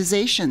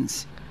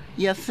organizations.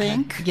 You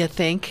think? You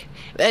think?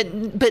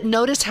 But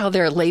notice how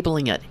they're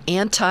labeling it.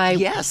 Anti.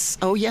 Yes.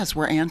 Oh, yes,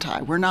 we're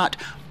anti. We're not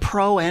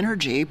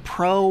pro-energy,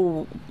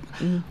 reliable,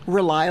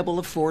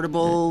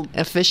 affordable,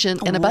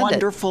 efficient, and abundant.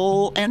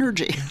 Wonderful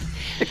energy.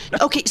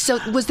 Okay, so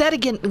was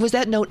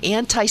that note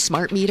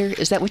anti-smart meter?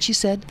 Is that what you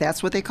said?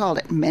 That's what they called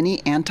it.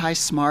 Many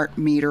anti-smart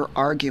meter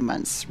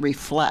arguments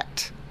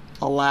reflect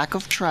a lack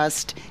of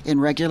trust in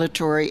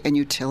regulatory and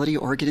utility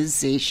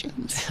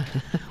organizations.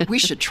 We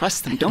should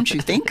trust them, don't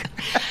you think?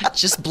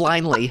 Just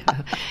blindly.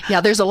 Yeah,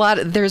 there's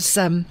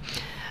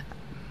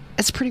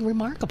it's pretty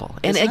remarkable.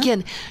 And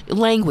again,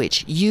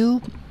 language.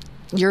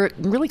 You're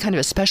really kind of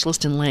a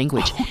specialist in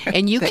language,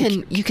 and you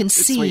can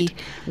see sweet.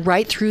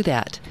 Right through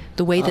that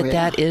the way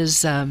that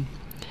is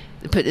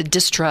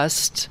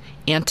distrust,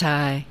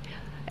 anti,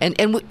 and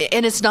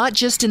it's not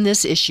just in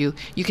this issue.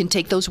 You can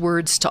take those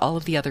words to all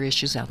of the other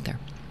issues out there.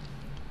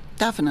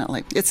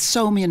 Definitely, it's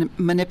so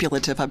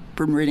manipulative. I've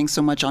been reading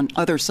so much on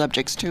other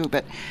subjects too,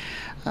 but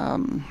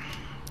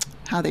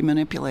how they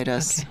manipulate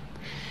us.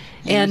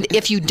 Okay. And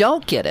if you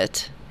don't get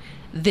it,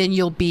 then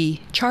you'll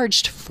be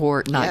charged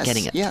for not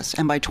getting it. Yes,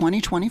 and by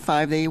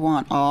 2025, they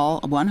want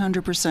all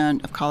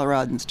 100% of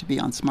Coloradans to be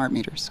on smart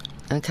meters.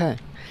 Okay.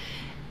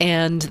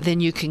 And then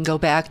you can go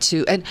back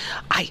to, and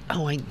I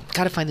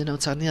got to find the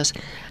notes on this.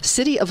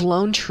 City of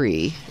Lone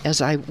Tree,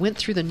 as I went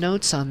through the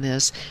notes on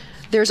this,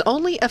 there's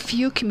only a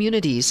few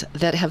communities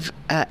that have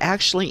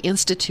actually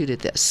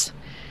instituted this.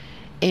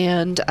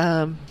 And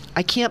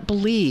I can't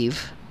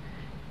believe...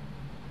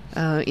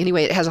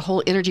 anyway, it has a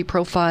whole energy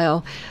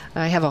profile.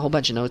 I have a whole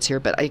bunch of notes here,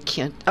 but I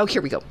can't. Oh,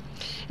 here we go.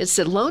 It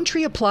said Lone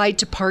Tree applied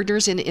to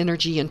Partners in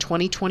Energy in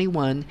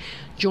 2021,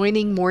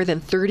 joining more than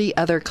 30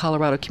 other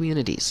Colorado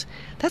communities.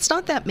 That's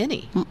not that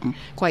many,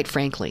 quite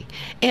frankly.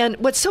 And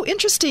what's so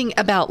interesting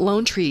about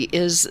Lone Tree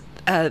is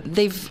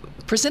they've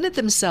presented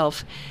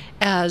themselves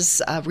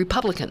as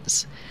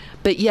Republicans.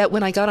 But yet,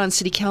 when I got on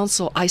City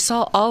Council, I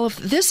saw all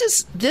of this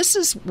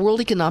is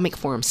World Economic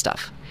Forum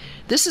stuff.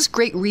 This is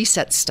Great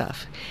Reset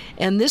stuff.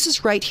 And this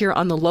is right here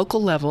on the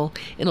local level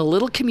in a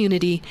little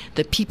community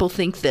that people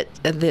think that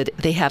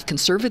they have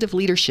conservative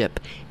leadership,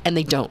 and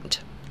they don't.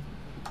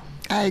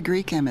 I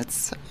agree, Kim.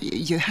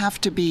 You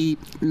have to be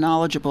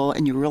knowledgeable,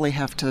 and you really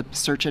have to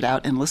search it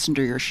out and listen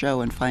to your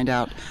show and find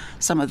out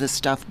some of this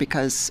stuff,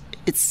 because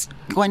it's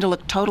going to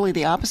look totally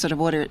the opposite of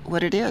what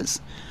it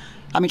is.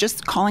 I mean,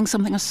 just calling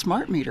something a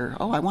smart meter.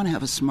 Oh, I want to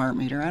have a smart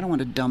meter. I don't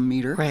want a dumb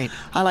meter. Right.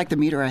 I like the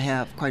meter I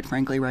have, quite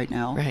frankly, right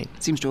now. Right.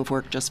 It seems to have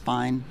worked just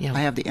fine. Yeah. I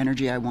have the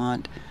energy I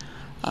want.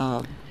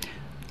 And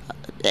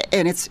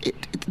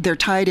they're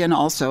tied in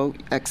also,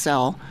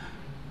 Xcel,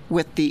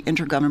 with the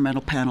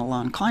Intergovernmental Panel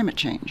on Climate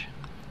Change.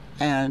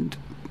 And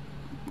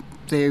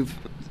I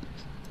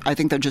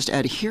think they're just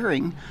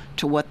adhering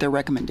to what their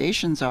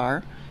recommendations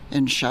are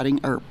in shutting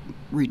or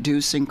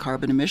reducing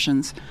carbon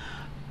emissions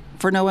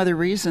for no other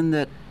reason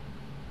that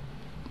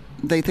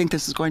they think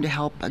this is going to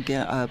help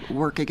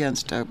work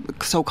against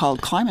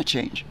so-called climate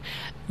change,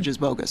 which is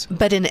bogus.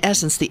 But in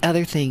essence, the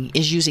other thing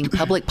is using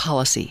public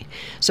policy.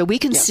 So we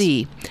can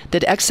see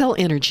that Xcel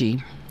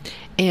Energy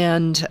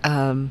and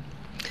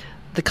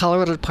the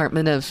Colorado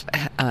Department of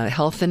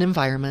Health and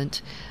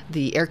Environment,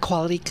 the Air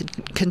Quality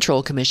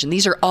Control Commission,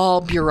 these are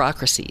all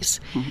bureaucracies.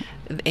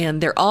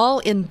 And they're all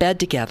in bed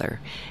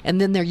together.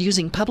 And then they're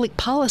using public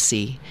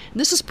policy.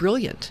 And this is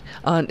brilliant.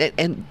 And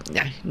in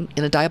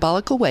a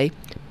diabolical way,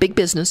 big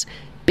business,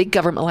 big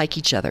government like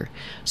each other.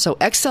 So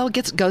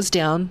Xcel goes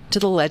down to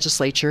the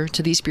legislature,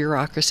 to these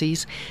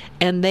bureaucracies,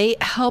 and they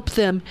help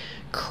them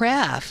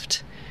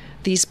craft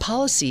these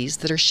policies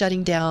that are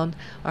shutting down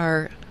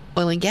our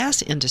oil and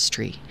gas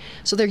industry.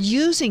 So they're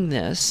using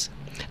this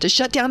to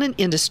shut down an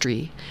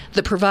industry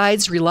that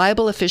provides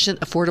reliable, efficient,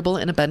 affordable,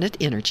 and abundant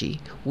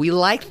energy. We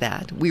like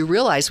that. We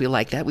realize we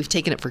like that. We've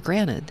taken it for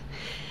granted.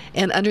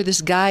 And under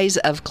this guise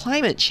of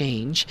climate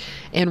change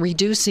and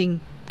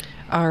reducing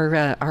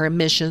our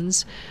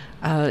emissions,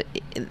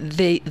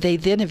 they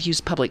then have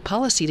used public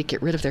policy to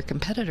get rid of their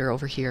competitor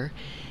over here.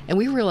 And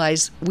we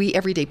realize we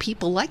everyday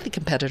people like the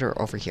competitor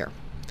over here.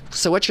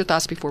 So what's your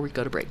thoughts before we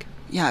go to break?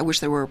 Yeah, I wish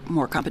there were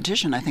more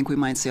competition. I think we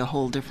might see a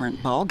whole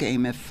different ball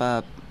game if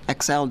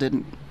Xcel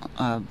didn't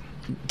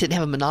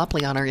have a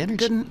monopoly on our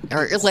energy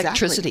or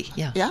electricity.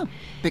 Yeah,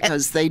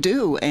 because they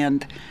do,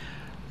 and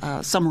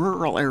some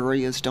rural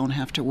areas don't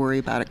have to worry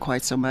about it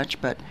quite so much,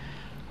 but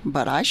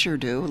I sure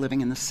do,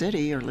 living in the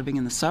city or living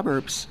in the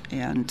suburbs,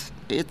 and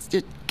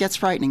it gets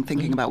frightening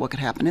thinking about what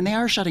could happen. And they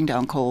are shutting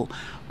down coal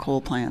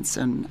plants,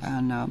 and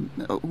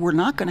we're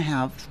not going to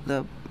have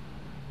the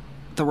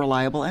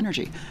reliable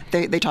energy.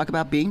 They talk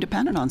about being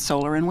dependent on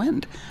solar and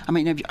wind. I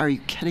mean, are you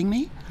kidding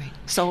me? Right.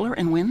 Solar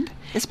and wind?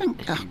 It's been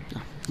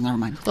never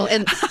mind. Well,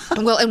 and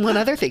one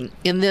other thing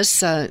in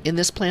this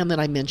plan that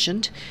I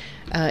mentioned,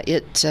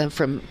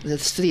 from the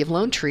city of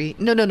Lone Tree.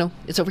 No,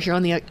 it's over here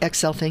on the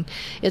Xcel thing.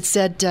 It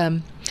said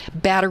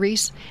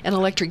batteries and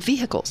electric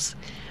vehicles,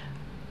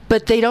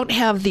 but they don't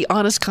have the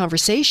honest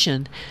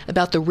conversation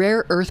about the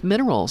rare earth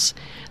minerals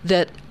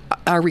that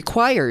are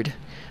required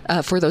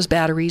for those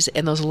batteries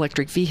and those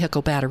electric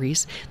vehicle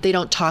batteries. They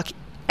don't talk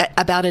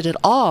about it at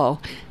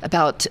all,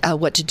 about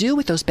what to do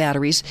with those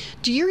batteries.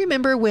 Do you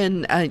remember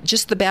when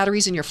just the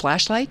batteries in your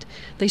flashlight,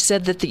 they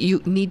said that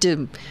you need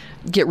to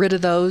get rid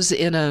of those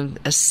in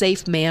a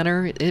safe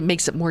manner? It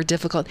makes it more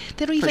difficult.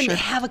 They don't even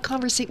have a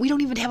conversation. We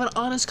don't even have an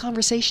honest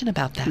conversation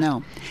about that.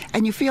 No.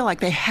 And you feel like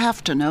they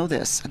have to know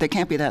this. They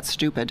can't be that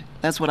stupid.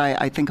 That's what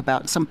I think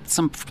about. Some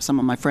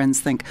of my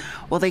friends think,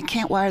 well, they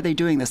can't. Why are they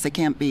doing this? They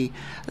can't be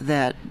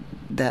that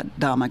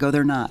dumb. I go,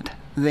 they're not.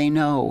 They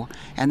know,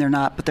 and they're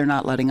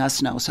not letting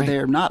us know. So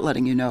they're not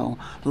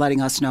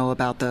letting us know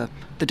about the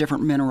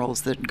different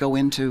minerals that go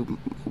into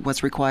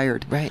what's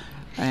required. Right.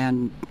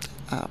 And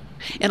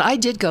I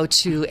did go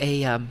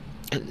to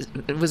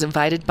was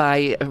invited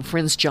by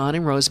friends John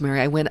and Rosemary.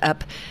 I went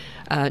up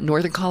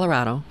northern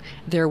Colorado.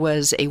 There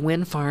was a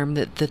wind farm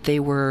that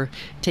they were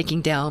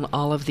taking down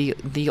all of the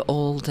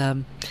old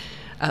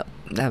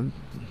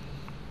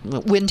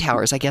wind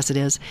towers, I guess it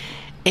is.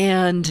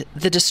 And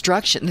the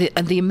destruction,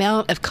 the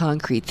amount of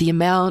concrete, the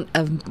amount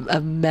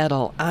of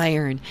metal,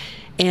 iron,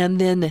 and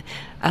then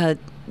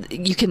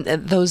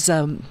those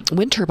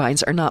wind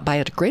turbines are not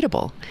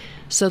biodegradable.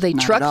 So they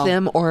truck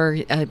them or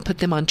put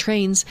them on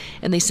trains,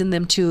 and they send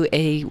them to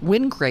a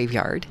wind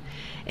graveyard.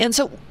 And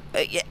so,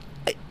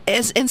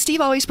 and Steve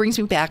always brings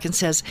me back and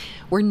says,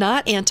 we're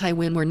not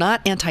anti-wind, we're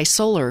not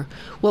anti-solar.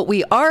 What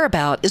we are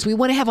about is we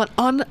want to have an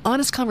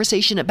honest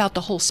conversation about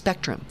the whole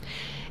spectrum.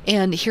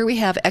 And here we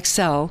have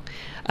Xcel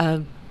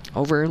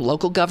over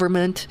local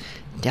government,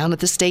 down at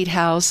the State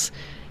House,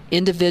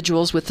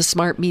 individuals with the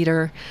smart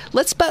meter.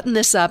 Let's button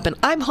this up. And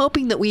I'm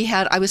hoping that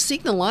I was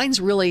seeing the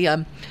lines really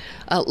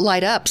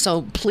light up.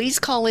 So please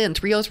call in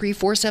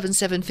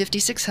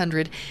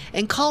 303-477-5600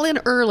 and call in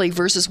early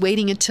versus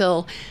waiting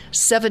until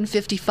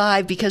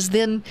 7:55, because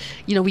then,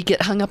 we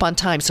get hung up on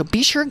time. So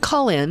be sure and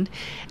call in.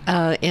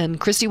 And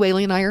Christie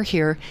Whaley and I are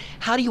here.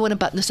 How do you want to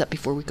button this up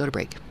before we go to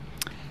break?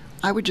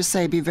 I would just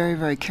say be very,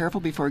 very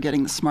careful before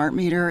getting the smart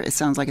meter. It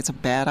sounds like it's a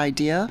bad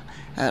idea,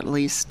 at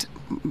least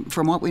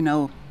from what we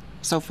know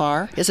so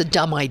far. It's a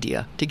dumb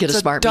idea to get a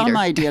smart meter. It's a dumb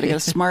idea to get a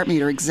smart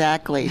meter,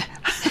 exactly.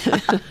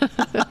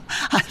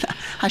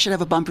 I should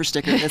have a bumper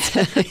sticker that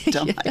says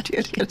dumb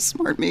idea to get a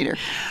smart meter.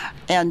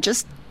 And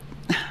just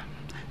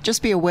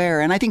be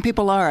aware. And I think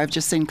people are. I've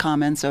just seen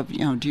comments of,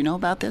 do you know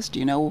about this? Do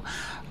you know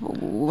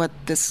what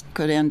this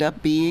could end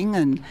up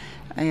being?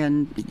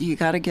 And you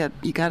got to get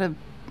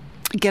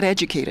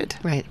educated.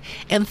 Right.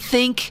 And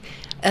think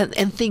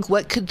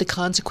what could the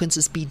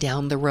consequences be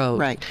down the road.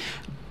 Right.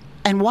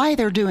 And why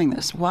they're doing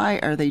this. Why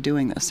are they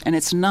doing this? And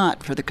it's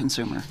not for the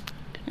consumer.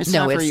 It's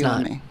not for you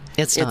and me.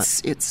 It's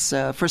not. It's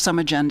for some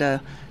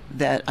agenda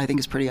that I think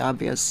is pretty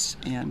obvious,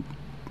 and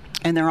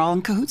they're all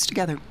in cahoots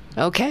together.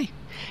 Okay.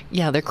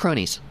 Yeah, they're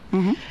cronies.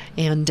 Mm-hmm.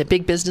 And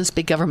big business,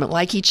 big government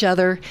like each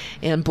other.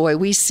 And boy,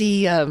 we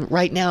see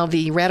right now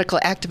the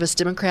radical activist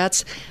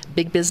Democrats,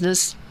 big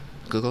business,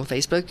 Google,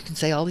 Facebook, you can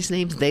say all these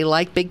names. They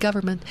like big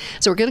government.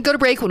 So we're going to go to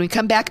break. When we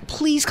come back,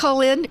 please call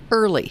in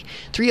early.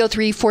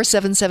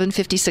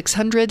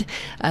 303-477-5600.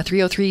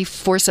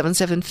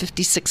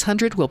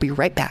 303-477-5600. We'll be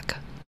right back.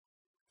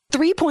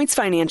 3 Points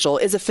Financial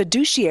is a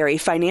fiduciary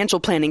financial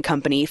planning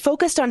company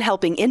focused on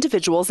helping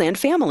individuals and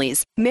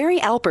families. Mary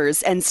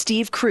Alpers and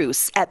Steve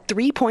Cruz at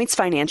 3 Points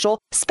Financial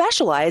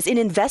specialize in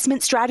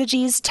investment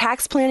strategies,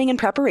 tax planning and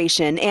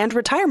preparation, and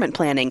retirement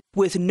planning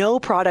with no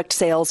product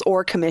sales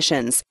or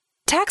commissions.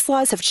 Tax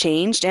laws have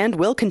changed and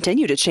will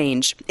continue to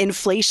change.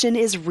 Inflation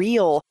is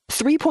real.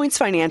 3 Points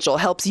Financial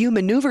helps you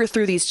maneuver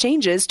through these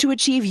changes to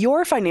achieve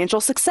your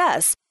financial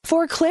success.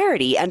 For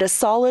clarity and a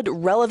solid,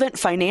 relevant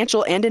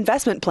financial and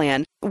investment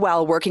plan,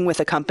 while working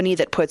with a company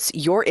that puts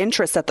your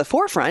interests at the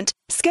forefront,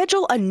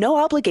 schedule a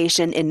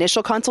no-obligation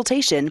initial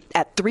consultation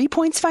at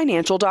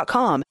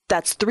 3pointsfinancial.com.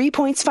 That's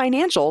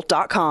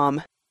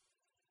 3pointsfinancial.com.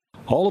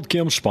 All of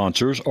Kim's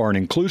sponsors are an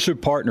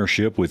inclusive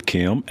partnership with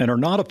Kim and are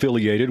not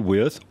affiliated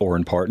with or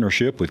in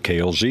partnership with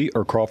KLZ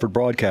or Crawford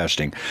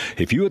Broadcasting.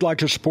 If you would like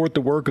to support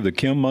the work of the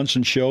Kim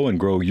Munson Show and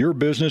grow your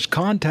business,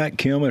 contact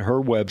Kim at her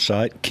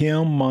website,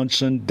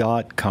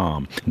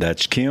 kimmunson.com.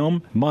 That's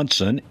Kim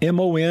Munson,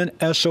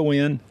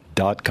 MONSON.com.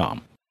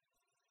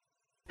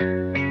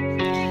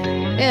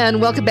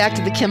 And welcome back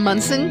to the Kim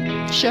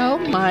Munson Show.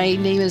 My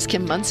name is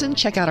Kim Munson.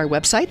 Check out our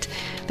website.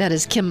 That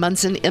is Kim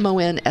Munson,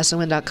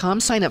 MONSON.com.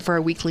 Sign up for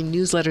our weekly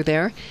newsletter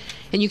there.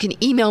 And you can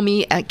email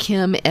me at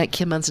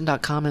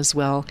kim@kimmunson.com as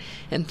well.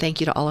 And thank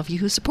you to all of you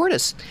who support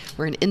us.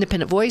 We're an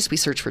independent voice. We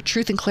search for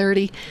truth and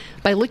clarity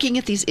by looking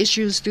at these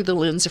issues through the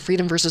lens of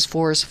freedom versus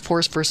force,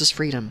 force versus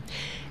freedom.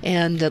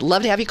 And I'd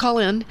love to have you call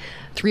in.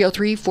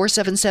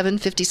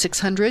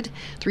 303-477-5600,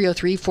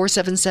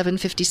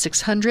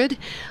 303-477-5600.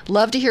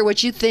 Love to hear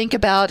what you think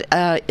about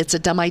it's a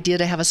dumb idea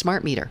to have a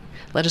smart meter.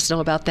 Let us know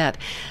about that.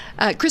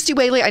 Christie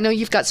Whaley, I know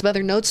you've got some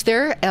other notes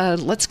there.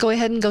 Let's go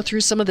ahead and go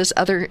through some of this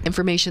other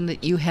information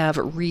that you have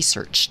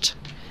researched.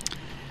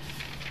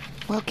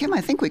 Well, Kim, I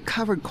think we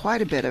covered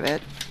quite a bit of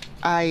it.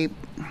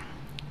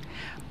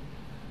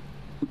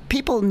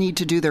 People need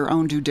to do their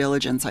own due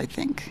diligence, I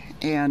think.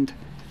 And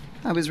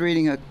I was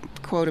reading a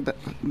quote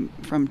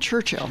from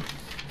Churchill,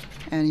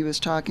 and he was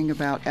talking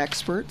about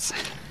experts.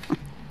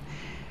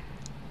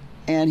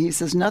 And he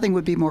says, nothing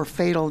would be more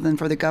fatal than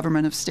for the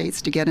government of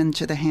states to get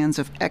into the hands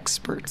of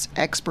experts.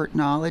 Expert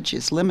knowledge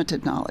is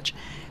limited knowledge,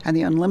 and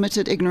the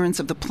unlimited ignorance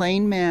of the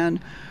plain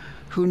man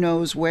who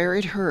knows where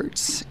it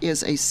hurts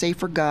is a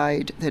safer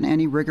guide than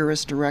any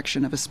rigorous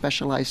direction of a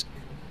specialized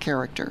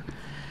character.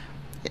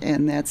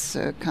 And that's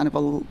kind of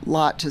a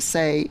lot to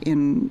say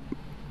in...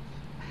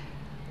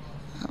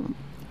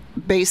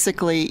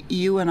 Basically,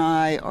 you and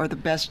I are the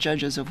best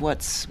judges of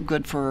what's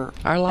good for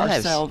our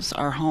lives, ourselves,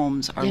 our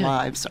homes, our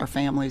lives, our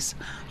families,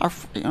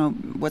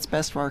 what's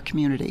best for our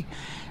community.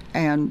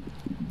 And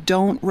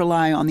don't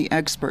rely on the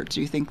experts.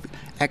 You think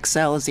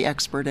Xcel is the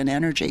expert in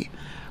energy.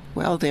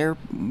 Well, they're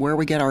where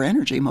we get our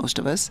energy, most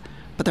of us,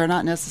 but they're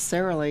not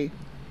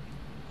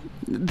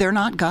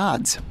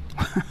gods.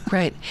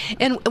 Right.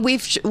 And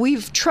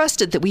we've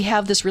trusted that we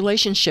have this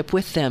relationship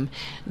with them.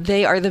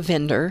 They are the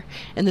vendor,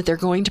 and that they're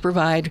going to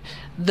provide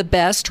the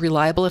best,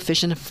 reliable,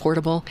 efficient,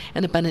 affordable,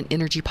 and abundant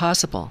energy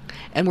possible.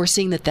 And we're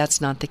seeing that that's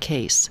not the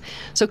case.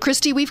 So,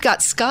 Christie, we've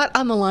got Scott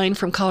on the line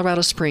from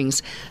Colorado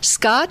Springs.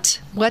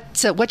 Scott,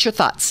 what's your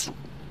thoughts?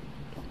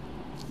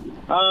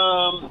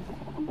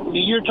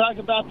 You're talking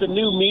about the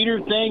new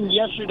meter thing.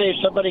 Yesterday,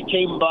 somebody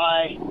came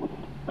by.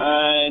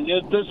 And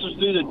this was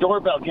through the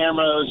doorbell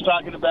camera. I was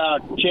talking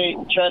about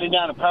shutting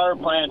down a power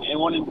plant and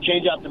wanting to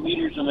change out the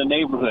meters in the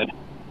neighborhood.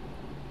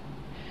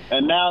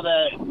 And now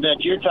that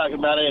you're talking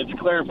about it, it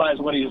clarifies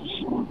what he's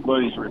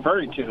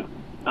referring to.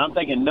 I'm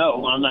thinking,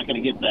 no, I'm not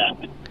going to get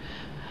that.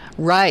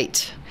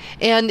 Right.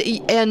 And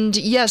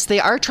yes,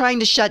 they are trying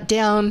to shut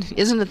down.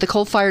 Isn't it the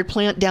coal-fired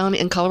plant down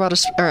in Colorado,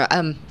 or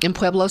in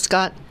Pueblo,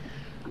 Scott?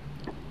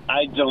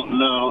 I don't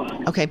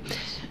know. Okay.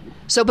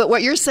 So, but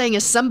what you're saying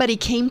is somebody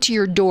came to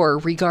your door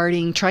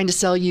regarding trying to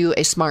sell you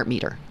a smart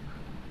meter.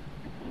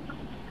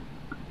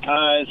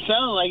 It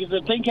sounded like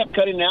the thing kept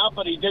cutting out,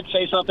 but he did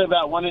say something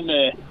about wanting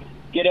to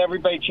get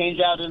everybody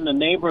changed out in the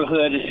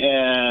neighborhood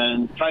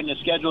and trying to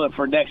schedule it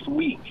for next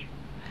week.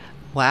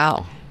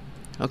 Wow.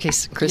 Okay,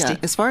 Christie? Yeah,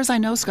 as far as I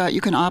know, Scott,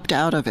 you can opt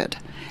out of it.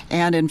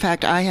 And in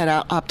fact, I had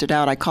opted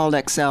out. I called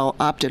Xcel,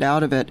 opted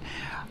out of it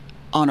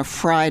on a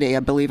Friday, I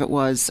believe it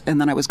was,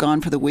 and then I was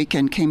gone for the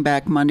weekend, came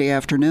back Monday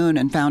afternoon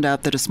and found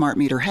out that a smart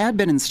meter had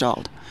been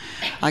installed.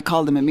 I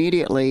called them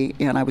immediately,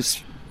 and I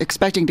was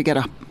expecting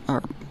to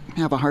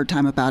have a hard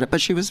time about it,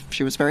 but she was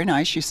very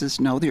nice. She says,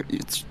 no,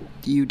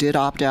 you did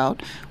opt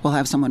out. We'll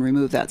have someone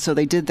remove that. So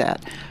they did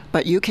that.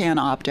 But you can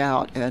opt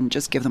out and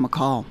just give them a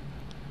call.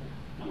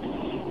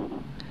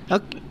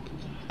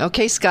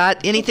 Okay,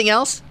 Scott, anything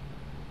else?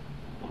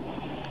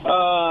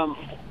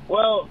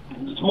 Well,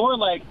 it's more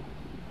like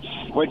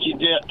what you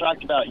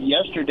talked about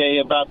yesterday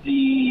about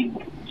the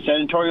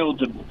senatorial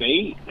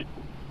debate.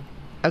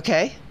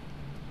 Okay.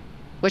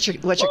 What's your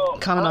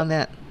comment on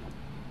that?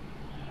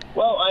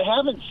 Well, I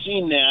haven't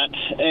seen that,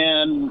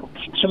 and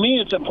to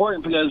me it's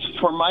important because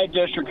for my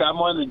district, I'm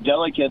one of the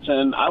delegates,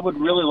 and I would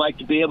really like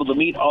to be able to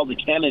meet all the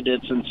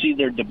candidates and see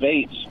their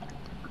debates.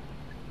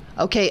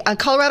 Okay,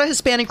 Colorado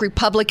Hispanic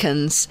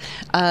Republicans,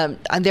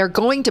 they're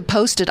going to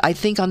post it, I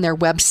think, on their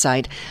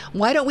website.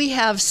 Why don't we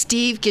have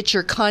Steve get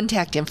your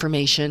contact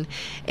information,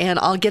 and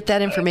I'll get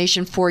that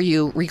information for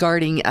you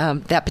regarding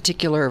that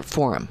particular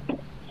forum.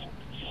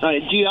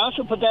 Do you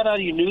also put that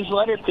on your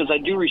newsletter? Because I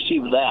do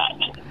receive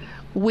that.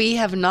 We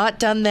have not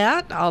done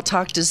that. I'll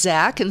talk to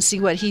Zach and see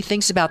what he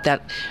thinks about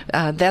that.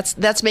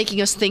 That's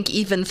making us think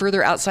even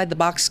further outside the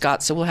box,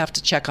 Scott, so we'll have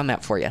to check on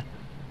that for you.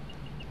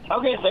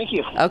 Okay, thank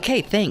you.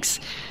 Okay, thanks.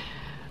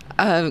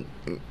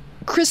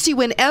 Christie,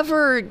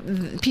 whenever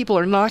people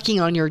are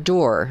knocking on your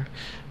door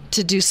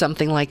to do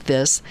something like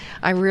this,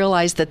 I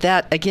realize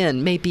that,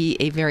 again, may be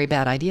a very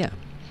bad idea,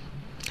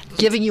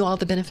 giving you all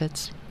the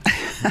benefits.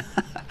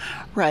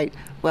 Right.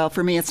 Well,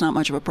 for me, it's not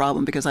much of a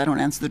problem because I don't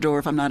answer the door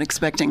if I'm not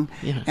expecting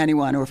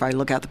anyone, or if I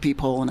look out the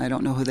peephole and I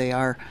don't know who they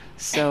are.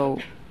 So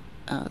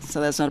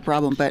that's not a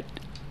problem. But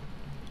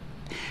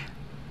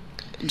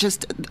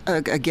just,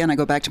 again, I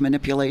go back to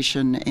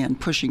manipulation and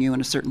pushing you in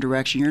a certain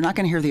direction. You're not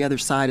going to hear the other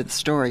side of the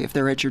story if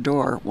they're at your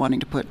door wanting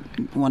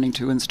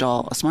to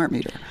install a smart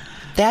meter.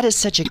 That is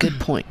such a good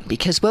point,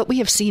 because what we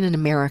have seen in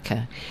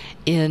America,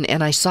 and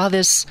I saw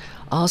this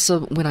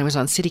also when I was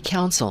on city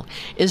council,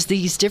 is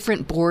these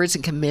different boards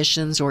and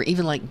commissions, or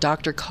even like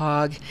Dr.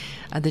 Cog,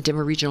 the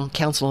Denver Regional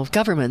Council of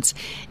Governments,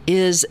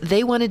 is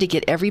they wanted to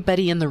get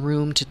everybody in the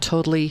room to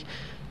totally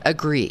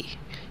agree.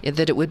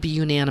 that it would be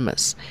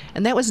unanimous.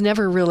 And that was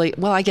never really,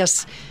 well, I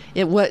guess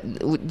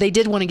they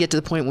did want to get to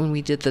the point when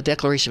we did the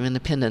Declaration of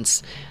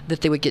Independence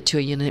that they would get to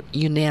a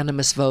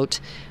unanimous vote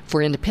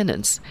for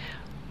independence.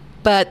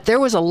 But there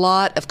was a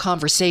lot of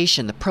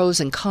conversation, the pros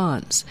and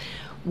cons.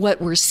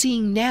 What we're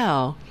seeing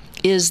now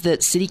is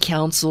that city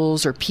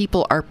councils or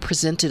people are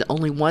presented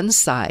only one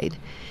side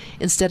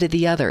instead of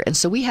the other. And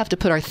so we have to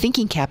put our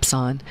thinking caps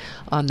on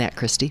that,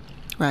 Christie.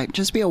 Right.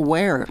 Just be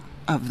aware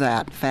of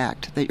that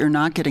fact, that you're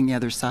not getting the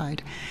other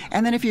side.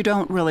 And then if you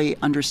don't really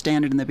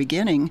understand it in the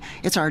beginning,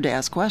 it's hard to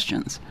ask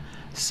questions.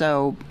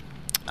 So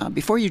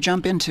before you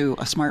jump into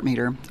a smart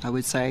meter, I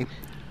would say,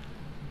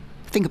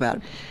 think about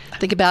it.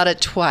 Think about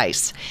it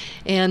twice.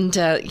 And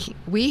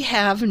we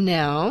have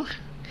now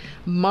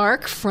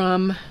Mark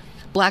from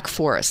Black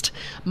Forest.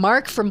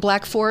 Mark from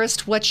Black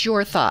Forest, what's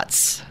your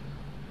thoughts?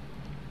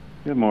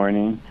 Good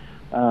morning.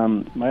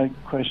 My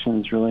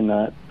question is really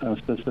not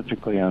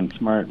specifically on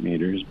smart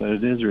meters, but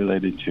it is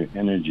related to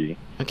energy.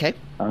 Okay.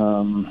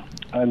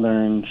 I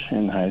learned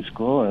in high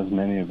school, as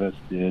many of us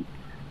did,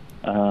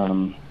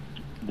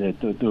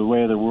 that the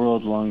way of the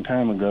world a long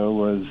time ago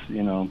was,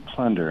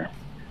 plunder.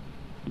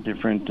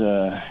 Different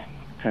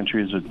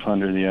countries would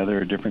plunder the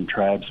other, or different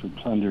tribes would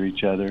plunder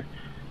each other.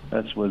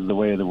 That was the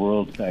way of the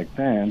world back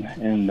then,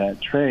 and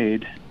that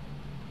trade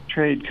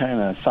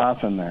kind of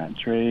softened that.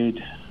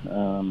 Trade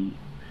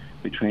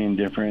between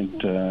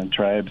different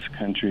tribes,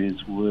 countries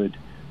would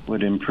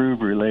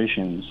improve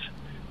relations.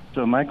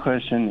 So my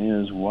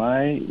question is,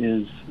 why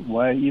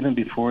even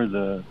before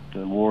the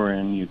war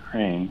in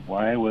Ukraine,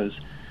 why was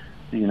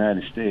the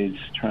United States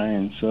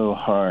trying so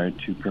hard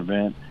to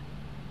prevent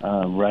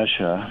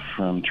Russia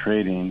from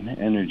trading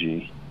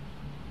energy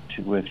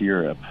with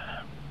Europe?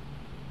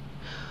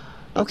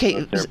 Okay.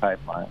 With their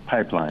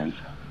pipelines.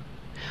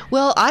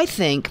 Well, I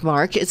think,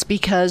 Mark, it's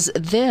because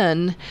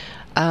then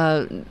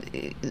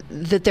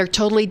that they're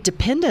totally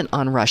dependent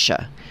on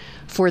Russia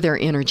for their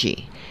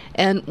energy.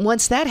 And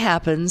once that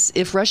happens,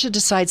 if Russia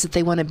decides that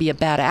they want to be a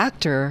bad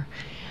actor,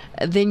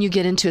 then you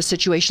get into a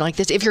situation like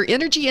this. If you're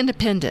energy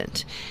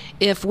independent,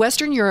 if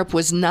Western Europe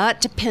was not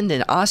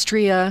dependent,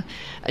 Austria,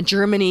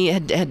 Germany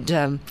had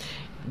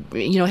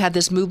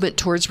this movement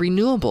towards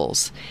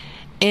renewables,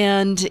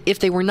 and if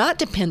they were not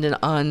dependent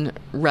on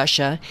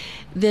Russia,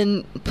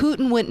 then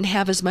Putin wouldn't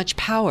have as much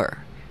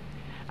power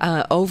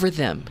over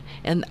them.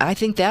 And I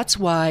think that's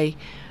why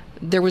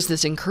there was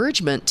this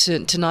encouragement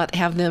to not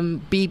have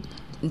them be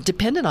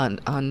dependent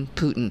on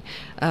Putin.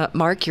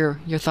 Mark, your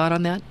thought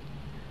on that?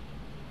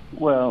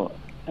 Well,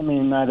 I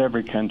mean, not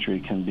every country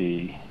can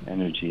be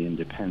energy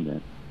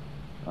independent.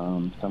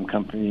 Some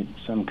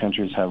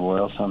countries have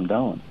oil, some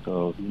don't.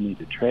 So you need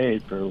to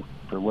trade for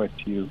what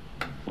you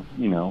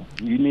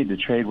need to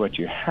trade what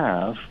you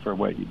have for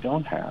what you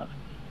don't have.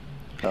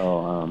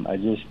 So I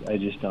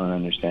just don't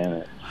understand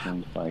it. It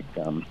seems like,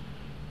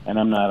 and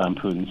I'm not on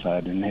Putin's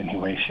side in any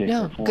way, shape,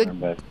 or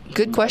form.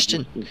 Good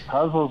question. It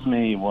puzzles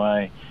me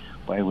why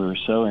we were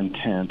so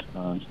intent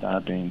on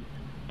stopping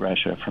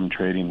Russia from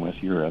trading with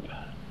Europe.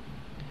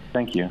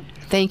 Thank you.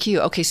 Thank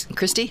you. Okay,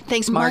 Christie.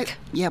 Thanks, Mark.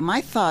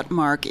 My thought,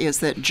 Mark, is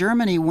that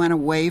Germany went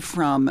away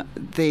from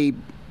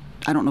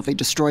I don't know if they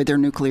destroyed their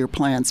nuclear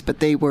plants, but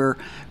they were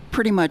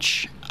pretty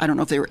much, I don't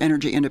know if they were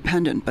energy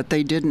independent, but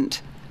they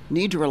didn't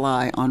need to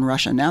rely on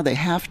Russia. Now they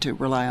have to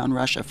rely on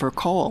Russia for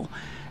coal.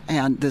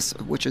 And this,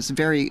 which is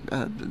very,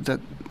 the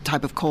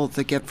type of coal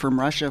they get from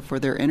Russia for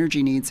their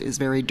energy needs is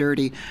very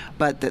dirty,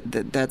 but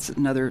that's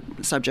another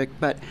subject.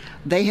 But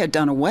they had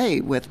done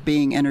away with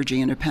being energy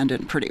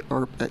independent,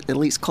 or at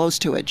least close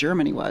to it.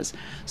 Germany was.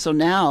 So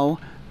now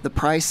the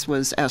price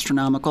was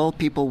astronomical.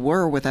 People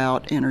were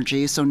without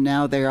energy, so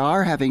now they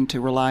are having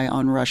to rely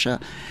on Russia.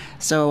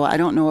 So I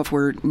don't know if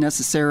we're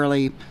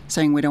necessarily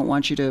saying we don't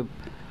want you to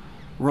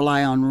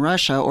rely on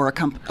Russia or a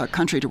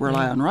country to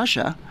rely on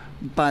Russia.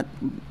 But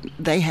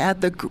they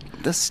had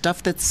the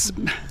stuff that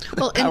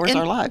powers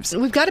our lives.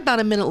 We've got about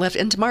a minute left.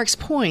 And to Mark's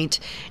point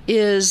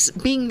is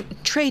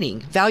trading,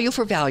 value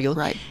for value.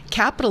 Right.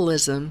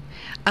 Capitalism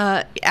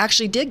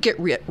actually did get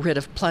rid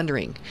of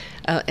plundering.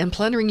 And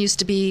plundering used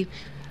to be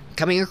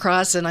coming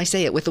across, and I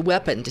say it, with a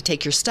weapon to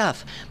take your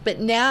stuff. But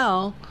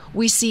now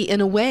we see, in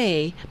a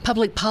way,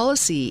 public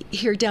policy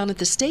here down at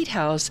the State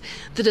House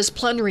that is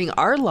plundering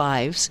our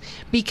lives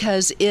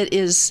because it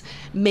is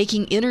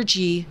making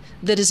energy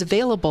that is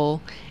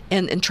available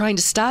and trying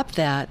to stop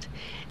that.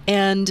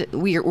 And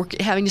we're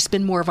having to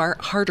spend more of our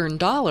hard-earned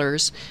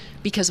dollars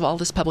because of all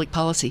this public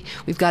policy.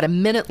 We've got a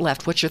minute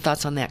left. What's your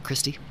thoughts on that,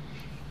 Christie?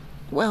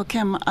 Well,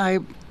 Kim,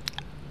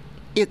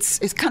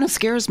 it kind of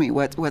scares me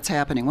what's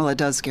happening. Well, it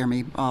does scare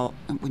me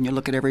when you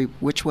look at every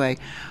which way.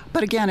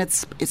 But again,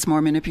 it's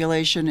more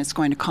manipulation. It's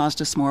going to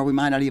cost us more. We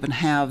might not even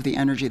have the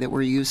energy that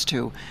we're used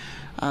to.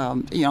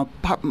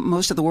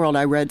 Most of the world,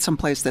 I read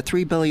someplace that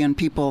 3 billion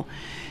people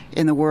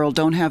in the world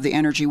don't have the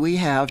energy we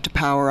have to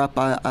power up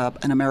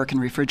an American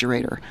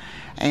refrigerator.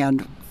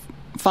 And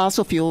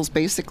fossil fuels,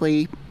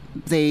 basically,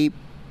 they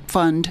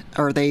fund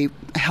or they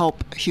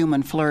help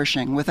human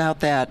flourishing. Without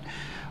that,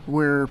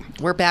 we're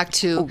back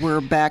to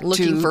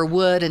looking for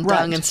wood and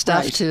dung and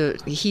stuff to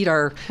heat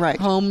our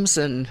homes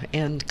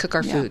and cook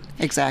our food.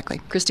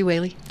 Exactly. Christie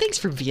Whaley, thanks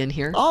for being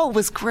here. Oh, it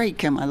was great,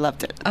 Kim. I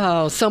loved it.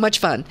 Oh, so much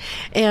fun.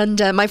 And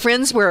my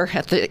friends, we're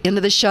at the end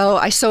of the show.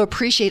 I so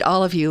appreciate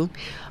all of you.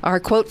 Our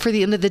quote for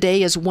the end of the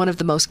day is, one of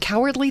the most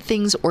cowardly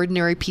things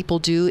ordinary people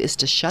do is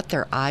to shut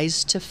their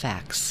eyes to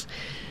facts.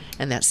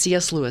 And that's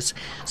C.S. Lewis.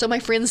 So my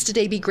friends,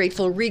 today be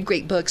grateful, read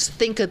great books,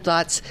 think good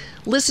thoughts,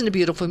 listen to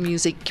beautiful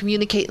music,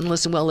 communicate and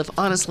listen well, live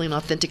honestly and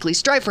authentically,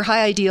 strive for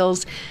high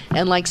ideals,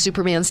 and like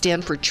Superman,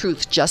 stand for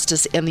truth,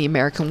 justice, and the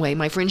American way.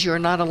 My friends, you are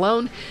not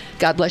alone.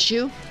 God bless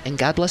you, and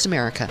God bless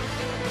America.